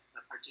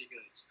that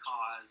particulates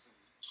cause and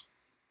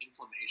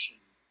inflammation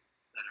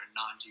that are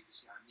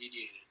non-GPCR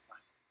mediated,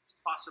 but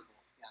it's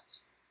possible,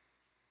 yes.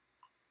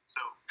 So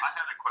I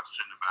had a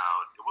question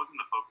about, it wasn't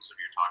the focus of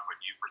your talk,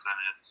 but you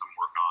presented some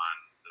work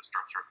on the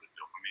structure of the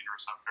dopamine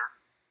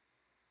receptor.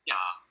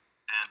 Yes.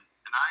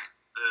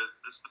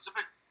 The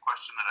specific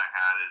question that I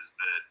had is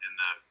that in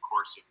the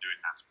course of doing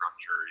that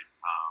structure,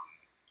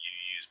 you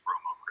use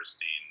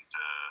bromocristine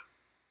to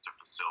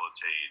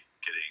facilitate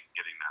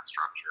getting that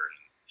structure. And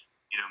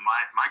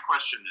my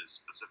question is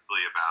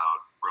specifically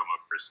about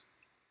bromocristine.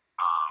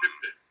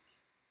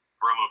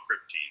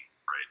 Bromocriptine,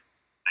 right?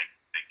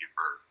 Thank you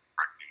for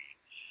correcting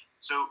me.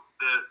 So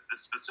the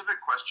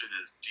specific question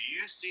is, do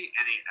you see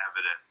any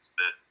evidence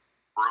that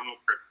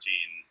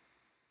bromocriptine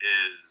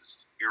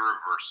is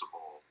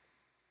irreversible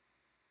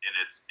in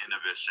its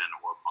inhibition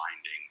or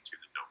binding to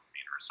the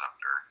dopamine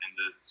receptor? And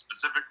the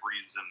specific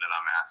reason that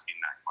I'm asking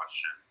that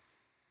question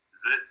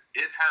is that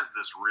it has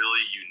this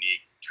really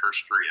unique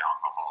tertiary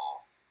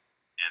alcohol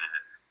in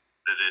it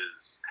that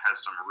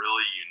has some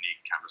really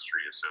unique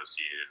chemistry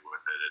associated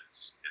with it.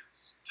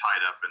 It's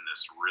tied up in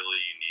this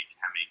really unique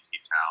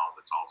hemiketal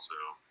that's also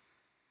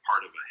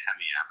part of a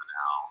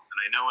hemiaminal. And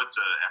I know it's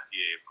a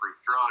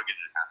FDA-approved drug and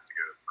it has to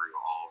go through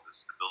all of the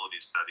stability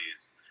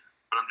studies,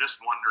 but I'm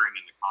just wondering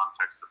in the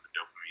context of the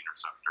dopamine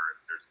receptor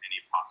if there's any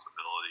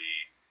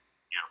possibility,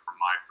 from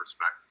my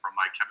perspective, from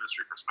my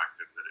chemistry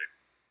perspective, that it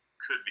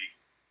could be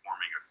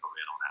forming a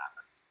covalent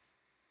atom.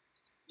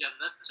 Yeah,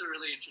 that's a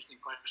really interesting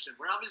question.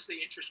 We're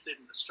obviously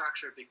interested in the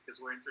structure because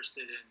we're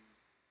interested in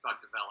drug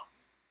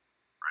development.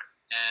 Right.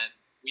 And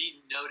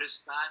we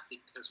noticed that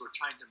because we're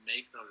trying to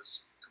make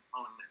those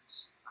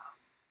components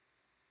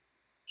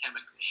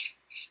chemically.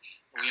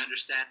 And we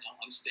understand how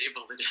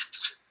unstable it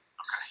is.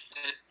 Okay.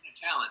 And it's been a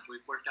challenge.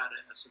 We've worked out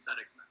a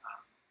synthetic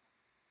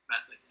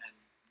method, and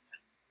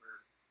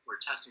we're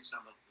testing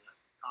some of the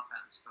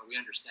compounds, but we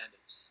understand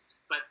it.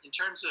 But in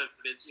terms of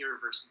its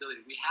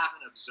irreversibility, we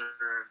haven't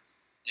observed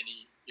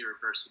any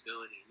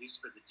irreversibility, at least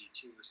for the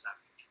D2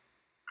 receptor.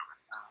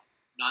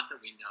 Not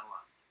that we know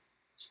of.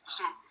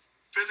 So,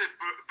 Philip,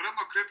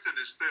 bromocriptine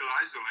is still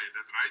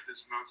isolated, right?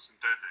 It's not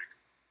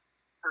synthetic.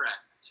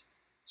 Correct.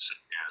 So,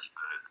 yeah,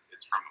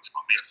 it's from a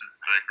fungus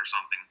synthetic or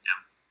something.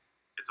 Yeah.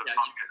 It's a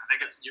fungus. I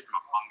think it's from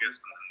a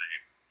fungus, and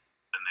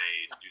then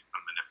they do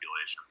some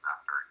manipulations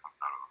after it comes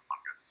out of a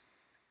fungus.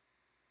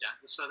 Yeah.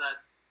 So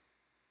that,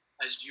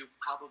 as you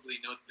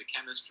probably know, the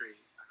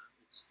chemistry,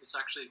 it's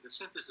actually, the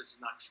synthesis is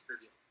not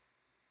trivial.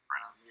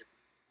 We have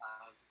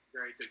a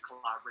very good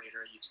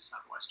collaborator at UT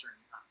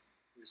Southwestern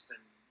who's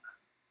been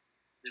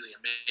really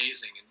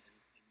amazing in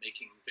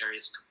making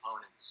various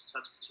components,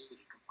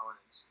 substituted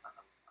components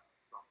of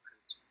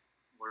bromocriptine.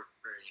 We're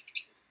very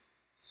interested in it.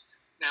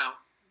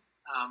 Now,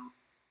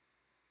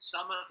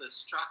 some of the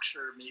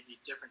structure may be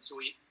different. So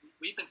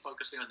we've been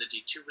focusing on the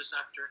D2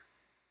 receptor.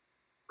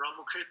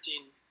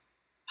 Bromocriptine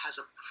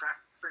has a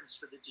preference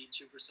for the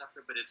D2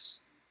 receptor, but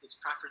its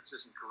preference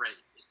isn't great.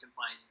 It can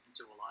bind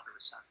to a lot of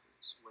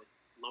receptors with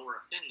lower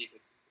affinity, but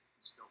it can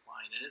still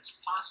bind. And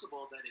it's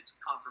possible that its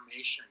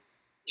conformation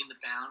in the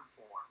bound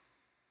form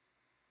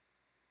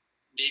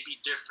may be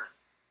different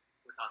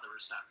with other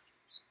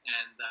receptors,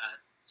 and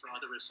that for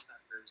other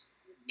receptors,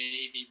 it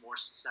may be more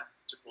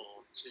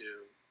susceptible to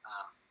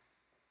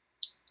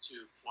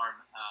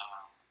form a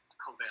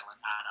covalent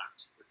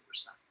adduct with the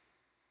receptor.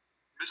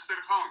 Mr.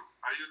 Hong,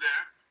 are you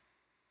there?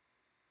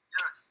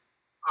 Yes.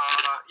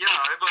 Yeah,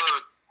 I have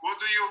a. What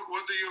do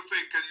you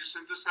think? Can you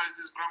synthesize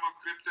this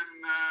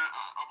bromocriptine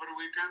over the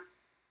weekend?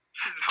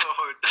 No,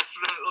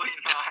 definitely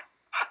not.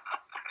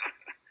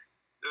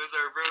 Those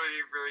are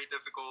very, very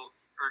difficult.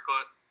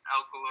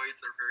 Alkaloids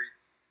are very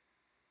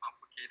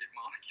complicated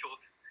molecules.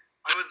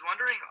 I was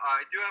wondering,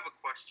 I do have a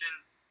question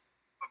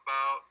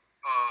about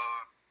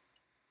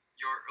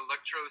your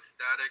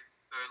electrostatic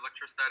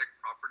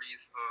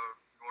properties of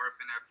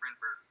norepinephrine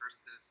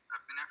versus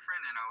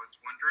epinephrine, and I was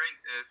wondering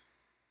if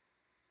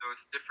those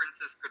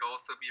differences could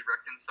also be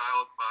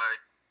reconciled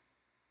by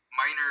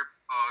minor,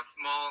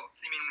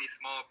 seemingly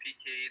small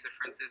pKa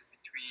differences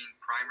between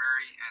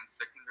primary and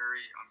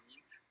secondary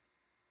amines.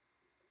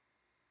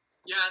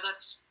 Yeah,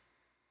 that's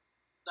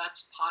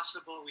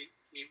possible. We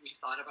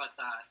thought about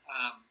that.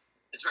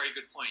 It's a very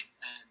good point,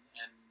 and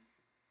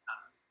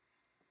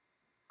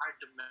hard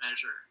to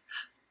measure.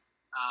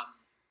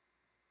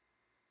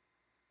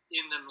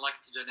 In the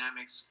molecular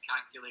dynamics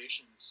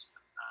calculations,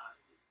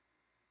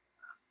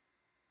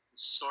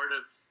 sort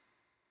of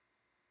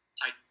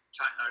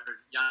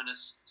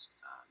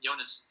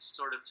Jonas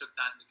sort of took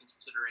that into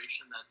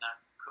consideration, that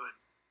could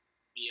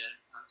be an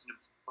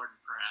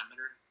important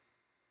parameter.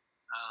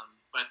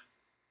 But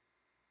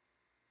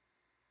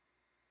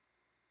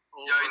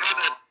overall,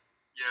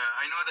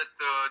 I know that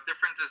the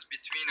differences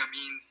between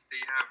amines,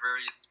 they have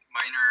various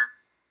minor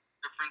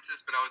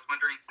differences, but I was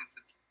wondering, since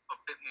it's a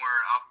bit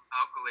more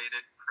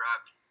alkylated,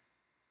 perhaps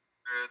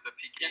the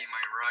pKa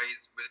might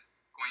rise with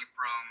going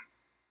from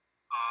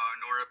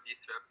norepi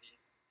to epi.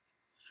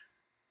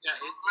 Yeah,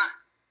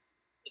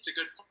 it's a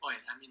good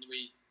point. I mean,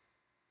 we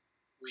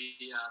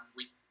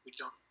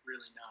don't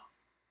really know.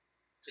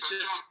 It's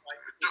so just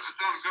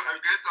John,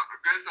 get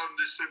on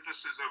the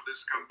synthesis of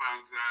this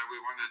compound. We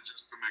wanted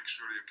just to make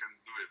sure you can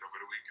do it over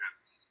the weekend.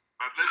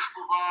 But let's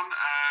move on.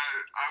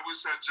 I would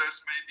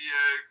suggest maybe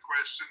a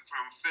question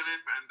from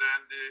Philip and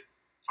then the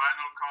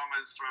final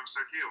comments from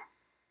Sahil.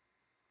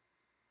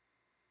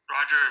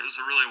 Roger, it was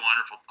a really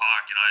wonderful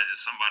talk. As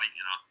somebody,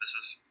 this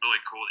is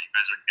really cool that you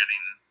guys are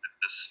getting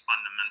this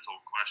fundamental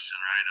question,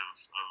 right, of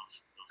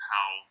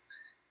how,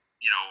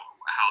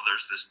 how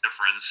there's this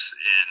difference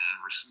in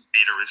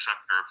beta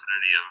receptor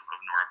affinity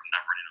of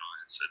norepinephrine.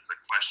 It's a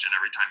question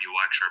every time you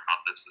lecture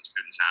about this, the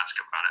students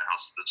ask about it, how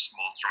the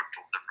small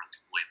structural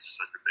difference leads to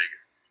such a big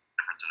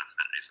difference in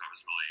affinity. So I was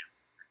really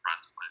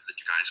impressed that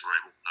you guys were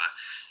able to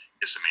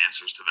get some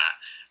answers to that.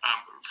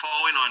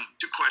 Following on,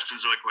 two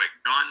questions really quick.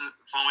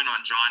 Following on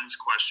John's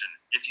question,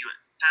 if you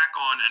tack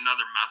on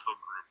another methyl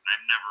group,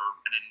 and I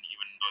didn't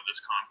even know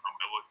this compound,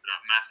 but I looked it up,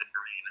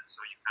 methadrine,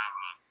 so you have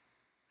a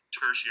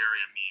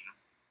tertiary amine.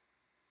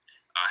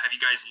 Have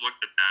you guys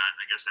looked at that?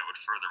 I guess that would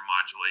further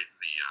modulate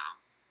the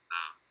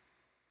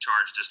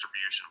charge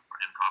distribution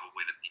and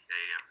probably the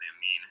pKa of the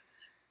amine.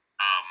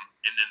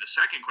 And then the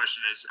second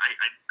question is,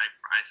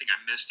 I think I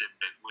missed it,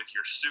 but with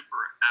your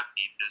super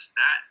epi, did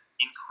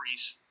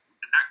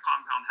that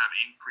compound have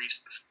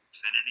increased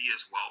affinity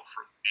as well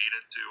for beta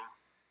 2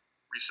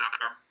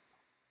 receptor?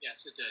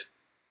 Yes, it did.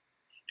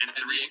 And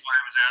the reason why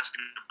I was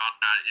asking about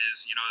that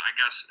is, I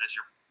guess, as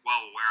you're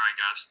well aware, I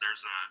guess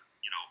there's a,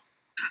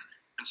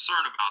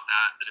 concern about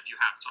that if you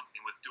have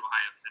something with too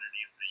high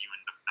affinity, that you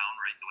end up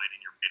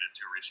downregulating your beta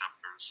 2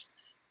 receptors,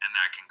 and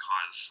that can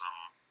cause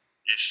some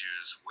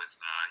issues with,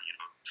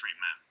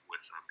 treatment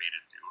with a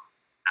beta 2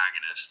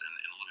 agonist and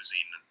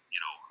losing,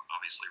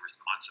 obviously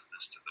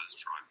responsiveness to those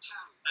drugs.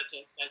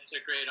 That's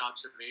a great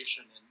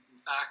observation. And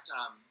in fact,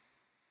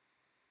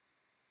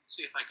 let's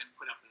see if I can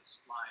put up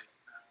this slide.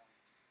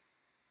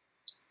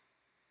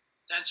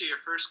 To answer your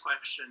first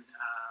question,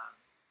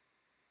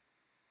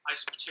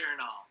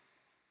 isobutyrenol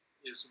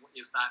is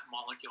that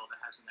molecule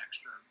that has an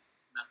extra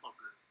methyl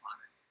group on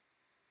it.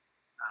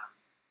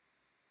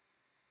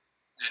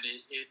 And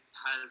it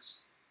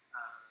has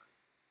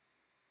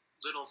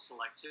little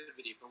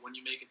selectivity, but when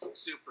you make it to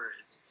super,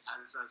 it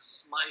has a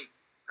slight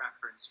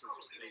preference for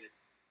beta.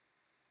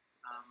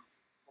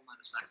 Hold on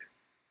a second.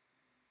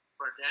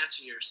 But to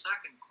answer your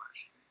second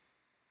question,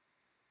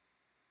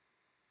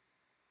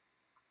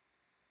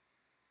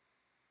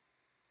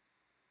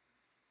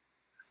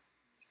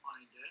 let me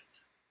find it.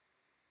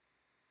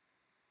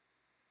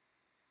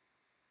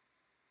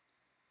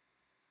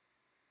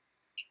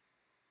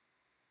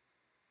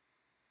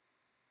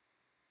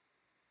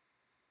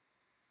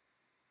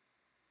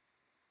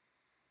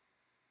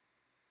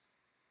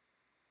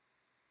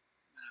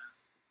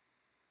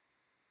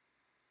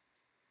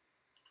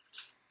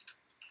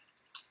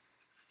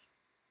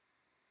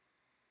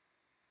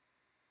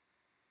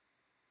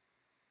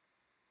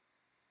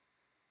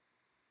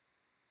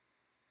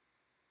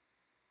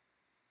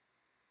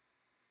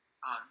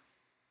 Okay,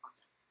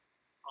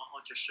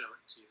 I'll just show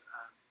it to you.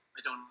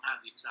 I don't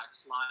have the exact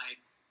slide.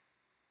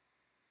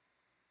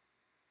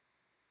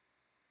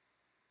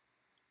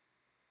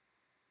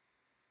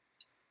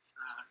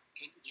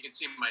 If you can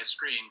see my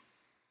screen,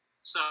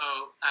 So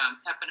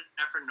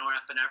epinephrine,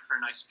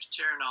 norepinephrine,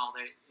 isobutyrenol,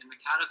 in the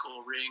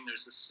catechol ring,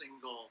 there's a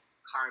single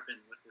carbon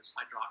with this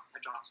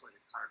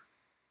hydroxylated carbon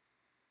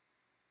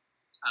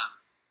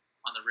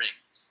on the ring.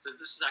 So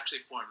this is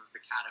actually formed as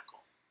the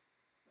catechol.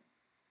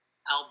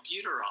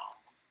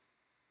 Albuterol,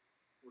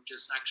 which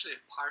is actually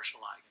a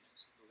partial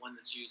agonist, the one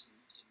that's used in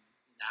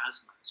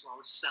asthma, as well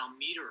as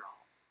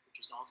salmeterol, which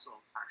is also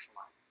a partial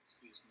agonist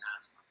used in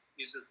asthma.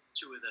 These are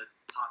two of the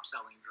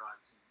top-selling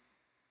drugs.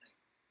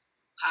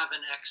 Have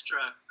an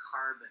extra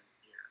carbon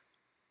here,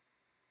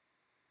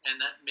 and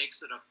that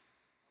makes it a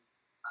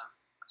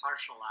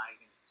partial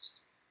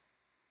agonist.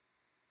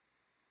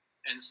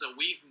 And so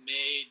we've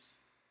made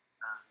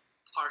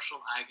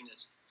partial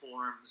agonist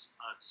forms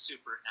of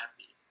super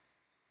epi.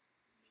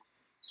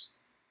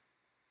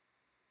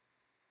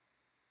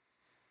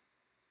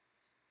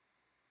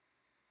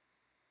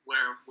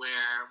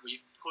 Where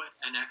we've put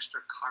an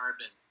extra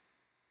carbon.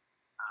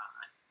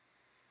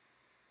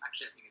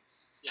 Actually, I think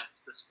it's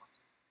this one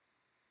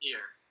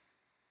here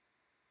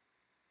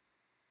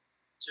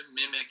to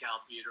mimic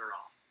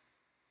albuterol,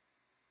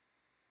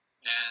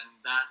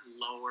 and that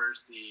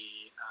lowers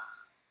the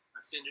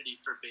affinity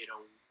for beta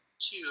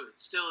 2.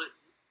 It still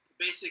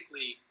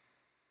basically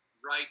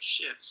right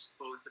shifts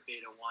both the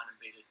beta 1 and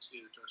beta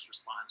 2 dose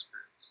response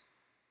curves.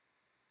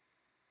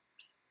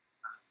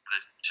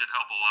 It should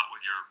help a lot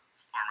with your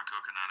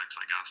pharmacokinetics,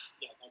 I guess.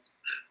 Yeah,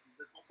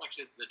 that's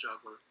actually the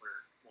drug we're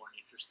more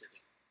interested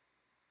in.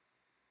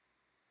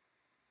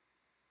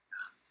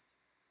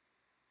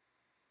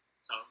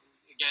 So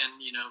again,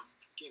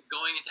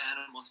 going into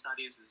animal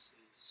studies is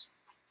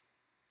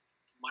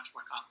much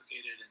more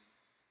complicated, and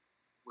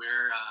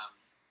we're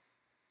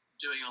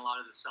doing a lot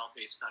of the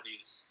cell-based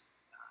studies,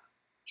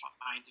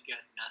 trying to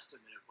get an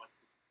estimate of what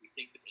we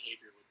think the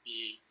behavior would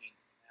be in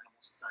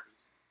animal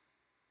studies.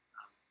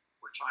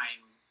 We're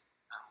trying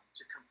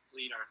to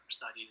complete our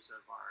studies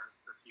of our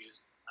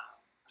perfused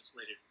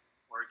isolated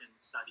organ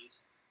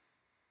studies.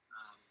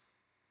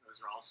 Those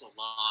are also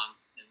long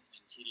and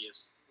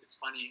tedious. It's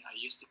funny,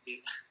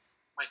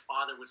 my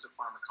father was a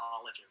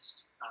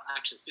pharmacologist,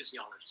 actually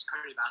physiologist,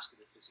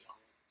 cardiovascular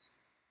physiologist.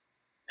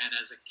 And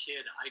as a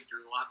kid, I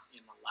grew up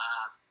in the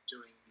lab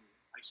doing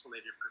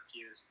isolated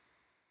perfused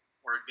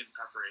organ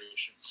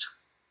preparations.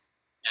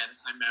 And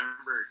I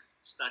remember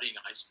studying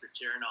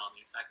isobutyrenol and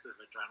the effects of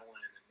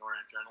adrenaline and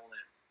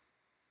noradrenaline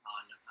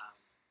on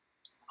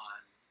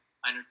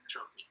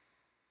inotropy.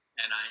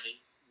 And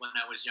when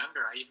I was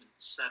younger, I even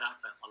set up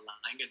a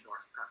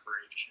Langendorf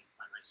preparation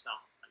by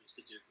myself. I used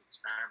to do the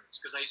experiments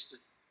because I used to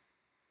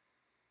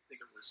think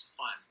it was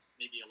fun.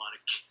 Maybe a lot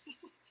of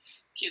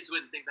kids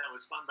wouldn't think that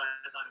was fun, but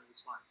I thought it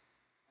was fun.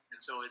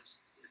 And so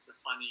it's a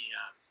funny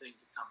thing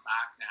to come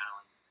back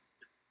now and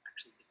to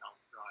actually develop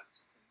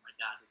drugs. And my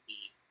dad would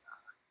be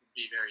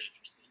very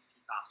interested.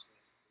 He passed away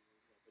a few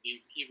years ago, but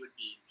he would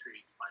be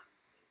intrigued by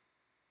these things.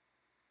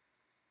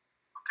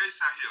 Okay,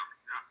 Sahil,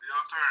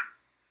 your turn.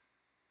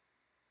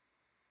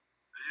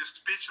 You're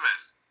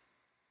speechless.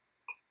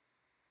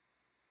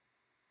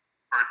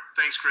 All right,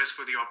 thanks, Chris,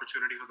 for the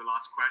opportunity for the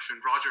last question.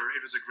 Roger,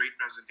 it was a great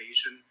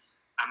presentation.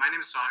 My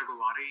name is Sahil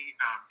Gulati.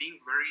 Being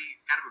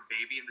very kind of a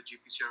baby in the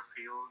GPCR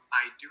field,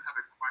 I do have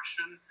a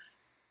question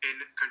in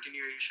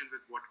continuation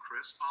with what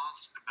Chris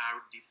asked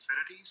about the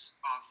affinities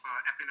of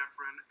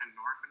epinephrine and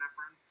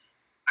norepinephrine.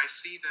 I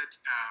see that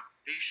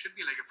they should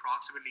be like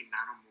approximately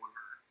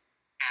nanomolar.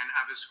 And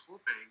I was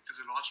hoping,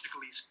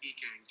 physiologically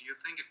speaking, do you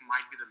think it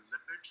might be the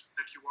lipids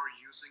that you are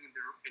using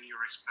in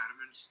your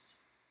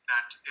experiments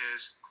that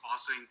is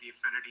causing the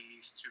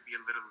affinities to be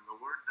a little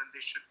lower than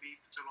they should be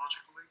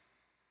physiologically?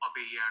 I'll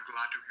be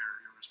glad to hear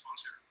your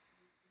response here.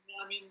 Yeah,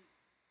 I mean,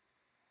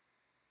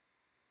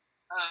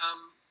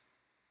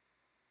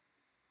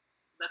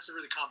 that's a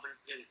really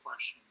complicated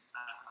question.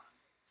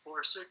 For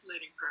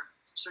circulating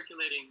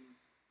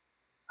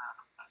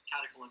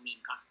catecholamine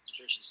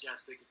concentrations,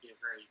 yes, they could be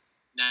a very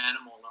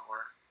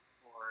nanomolar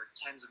or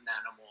tens of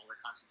nanomolar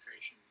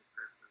concentration in the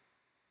periphery.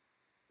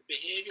 The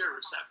behavior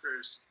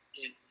receptors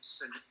in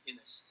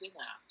a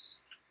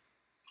synapse.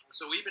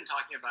 So we've been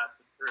talking about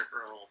the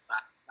peripheral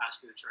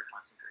vasculature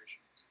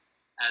concentrations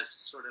as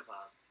sort of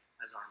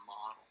as our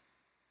model,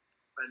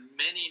 but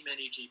many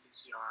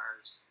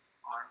GPCRs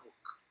are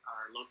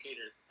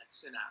located at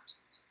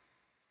synapses,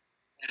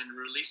 and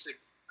release of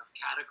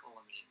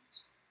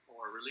catecholamines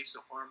or release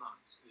of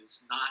hormones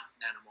is not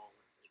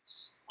nanomolar.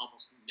 It's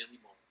almost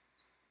millimolar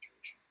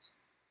concentrations,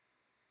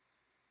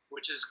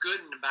 which is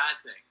good and a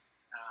bad thing.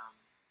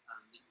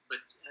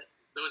 But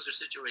those are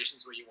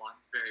situations where you want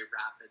very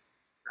rapid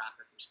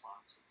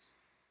responses.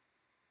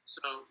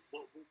 So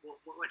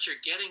what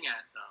you're getting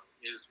at, though,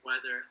 is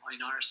whether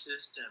in our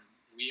system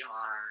we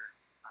are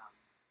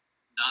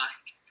not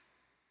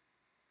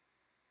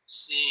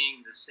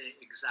seeing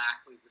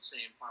exactly the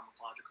same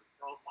pharmacological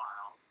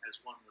profile as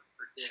one would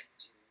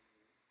predict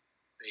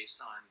based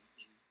on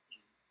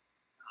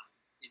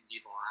in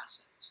vivo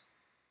assays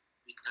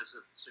because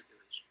of the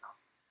circulation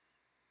problem.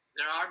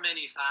 There are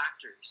many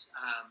factors.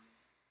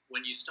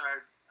 When you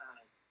start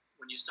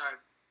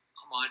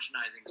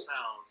homogenizing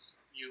cells,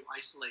 you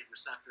isolate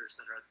receptors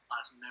that are at the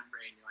plasma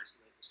membrane, you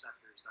isolate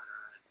receptors that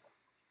are at,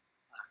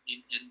 in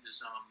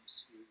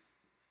endosomes, you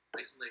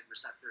isolate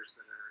receptors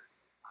that are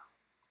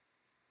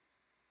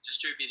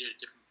distributed at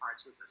different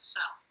parts of the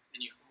cell,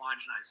 and you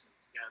homogenize them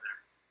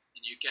together,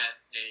 and you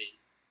get a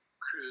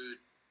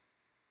crude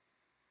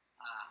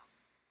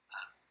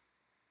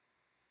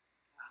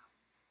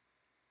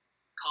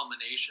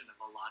culmination of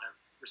a lot of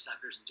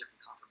receptors in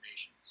different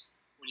conformations.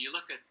 When you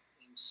look at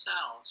in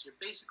cells, you're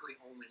basically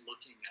only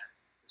looking at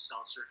the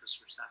cell surface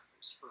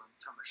receptors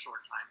from a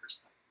short time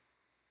perspective.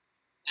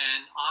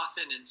 And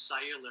often in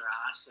cellular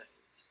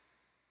assays,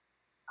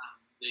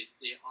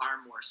 they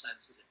are more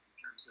sensitive in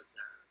terms of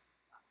their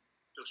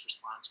dose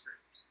response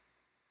curves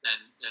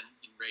than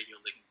in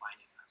radioligand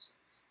binding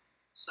assays.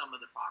 Some of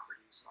the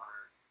properties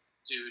are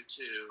due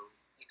to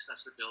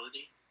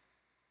accessibility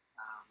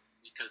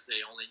because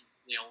they only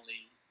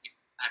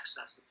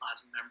access the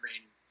plasma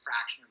membrane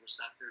fraction of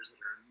receptors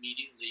that are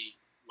immediately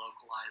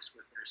localized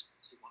with their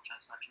signal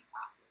transduction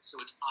pathway.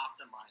 So it's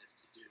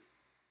optimized to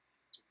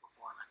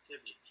perform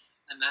activity,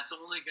 and that's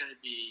only going to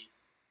be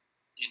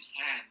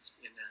enhanced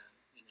in an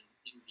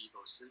in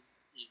vivo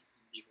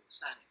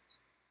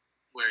settings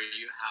where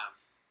you have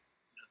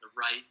the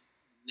right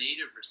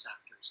native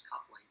receptors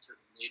coupling to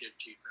the native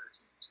G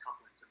proteins,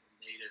 coupling to the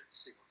native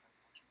signal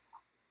transduction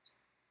pathways,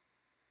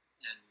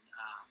 and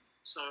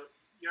so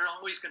you're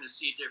always going to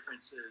see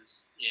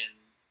differences in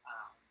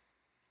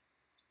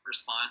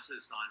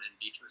responses on in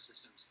vitro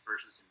systems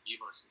versus in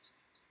vivo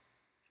systems.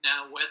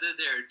 Now, whether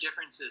there are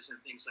differences in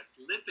things like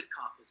lipid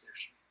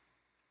composition,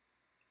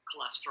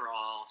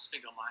 cholesterol,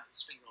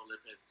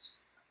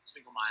 sphingolipids,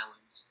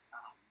 sphingomyelins,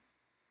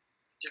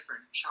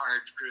 different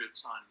charge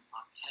groups on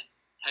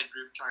head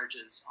group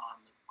charges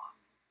on the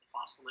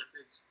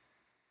phospholipids,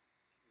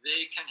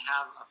 they can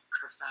have a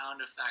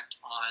profound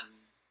effect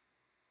on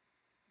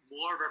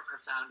more of a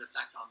profound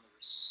effect on the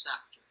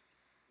receptor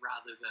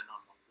rather than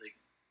on the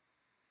ligand.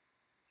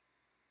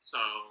 So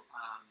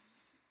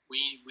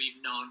we've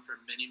known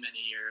for many,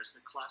 many years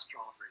that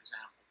cholesterol, for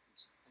example,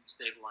 can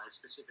stabilize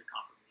specific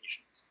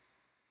conformations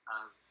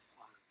of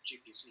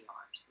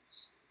GPCRs.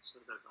 It's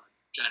sort of a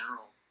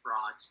general,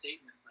 broad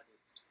statement, but in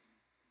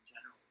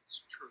general,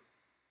 it's true.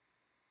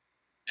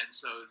 And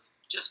so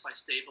just by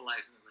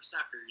stabilizing the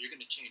receptor, you're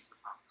going to change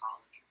the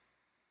pharmacology.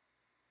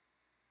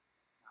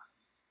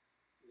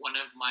 One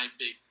of my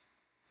big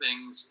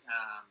things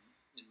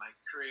in my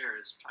career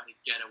is try to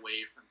get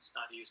away from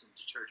studies in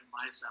detergent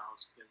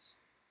micelles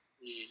because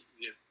the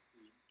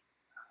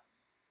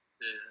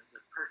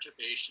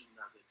perturbation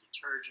of the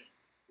detergent,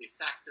 the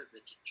effect of the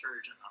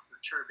detergent on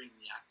perturbing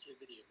the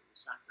activity of the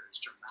receptor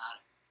is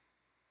dramatic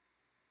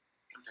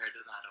compared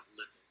to that of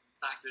lipid. In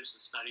fact, there's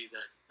a study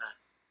that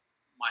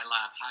my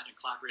lab had in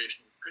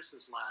collaboration with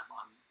Chris's lab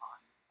on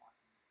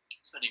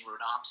studying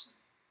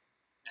rhodopsin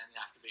and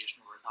the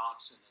activation of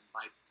rhodopsin, and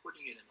by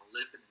putting it in a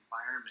lipid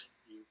environment,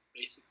 you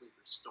basically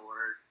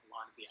restored a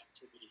lot of the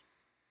activity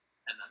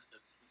and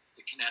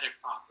the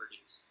kinetic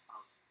properties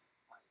of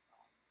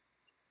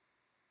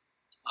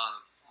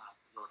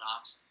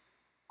rhodopsin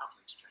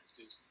coupling to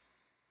transducin.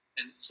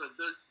 And so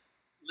the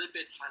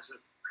lipid has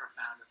a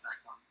profound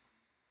effect on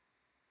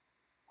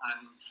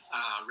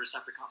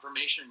receptor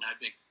conformation. I've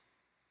been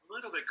a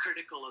little bit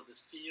critical of the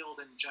field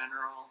in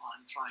general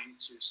on trying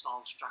to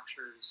solve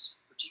structures,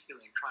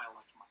 particularly in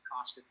cryo-electron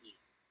microscopy,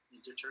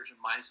 in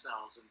detergent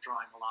micelles, and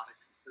drawing a lot of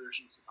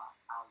conclusions about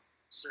how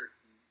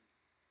certain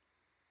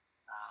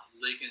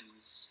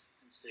ligands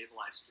can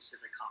stabilize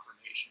specific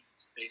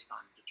conformations based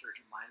on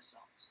detergent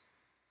micelles.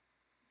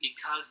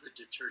 Because the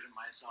detergent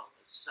micelle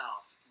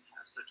itself can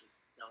have such a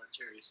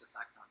deleterious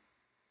effect on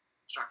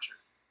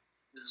structure.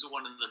 This is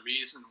one of the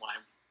reasons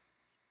why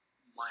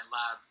my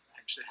lab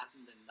actually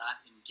hasn't been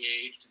that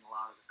engaged in a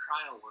lot of the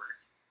cryo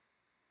work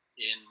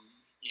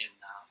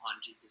on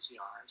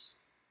GPCRs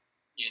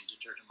in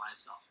detergent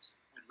micelles.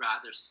 I'd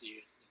rather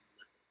see it in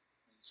lipid.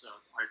 And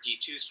so our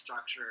D2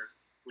 structure,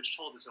 which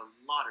told us a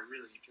lot of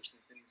really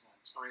interesting things, and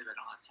I'm sorry that I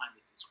don't have time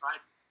to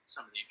describe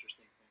some of the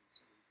interesting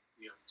things that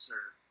we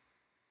observed,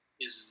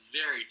 is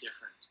very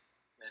different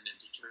than in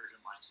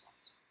detergent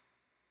micelles.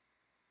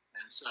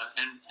 And so,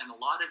 and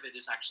a lot of it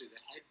is actually the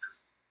head group,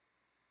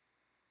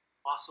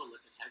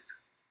 phospholipid head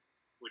group,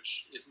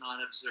 which is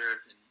not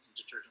observed in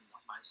detergent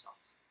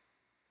micelles.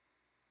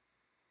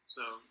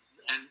 So,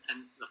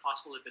 and the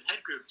phospholipid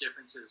head group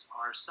differences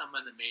are some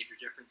of the major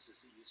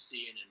differences that you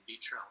see in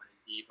vitro and in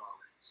vivo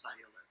and in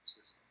cellular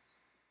systems.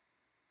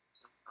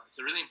 So it's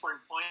a really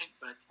important point,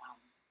 but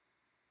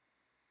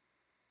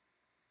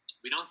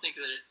we don't think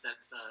that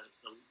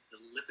the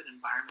lipid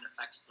environment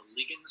affects the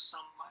ligands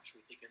so much.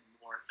 We think it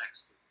more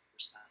affects the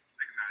receptor.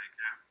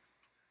 Yeah.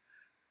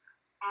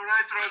 All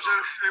right, Roger,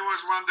 it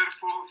was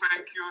wonderful.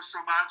 Thank you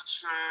so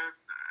much, and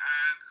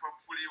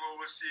hopefully we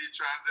will see each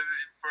other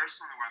in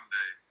person one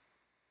day.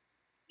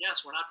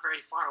 Yes, we're not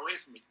very far away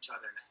from each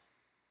other now.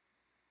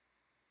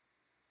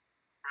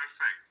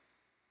 Perfect.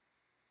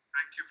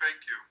 Thank you.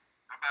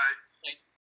 Bye-bye. Thank you.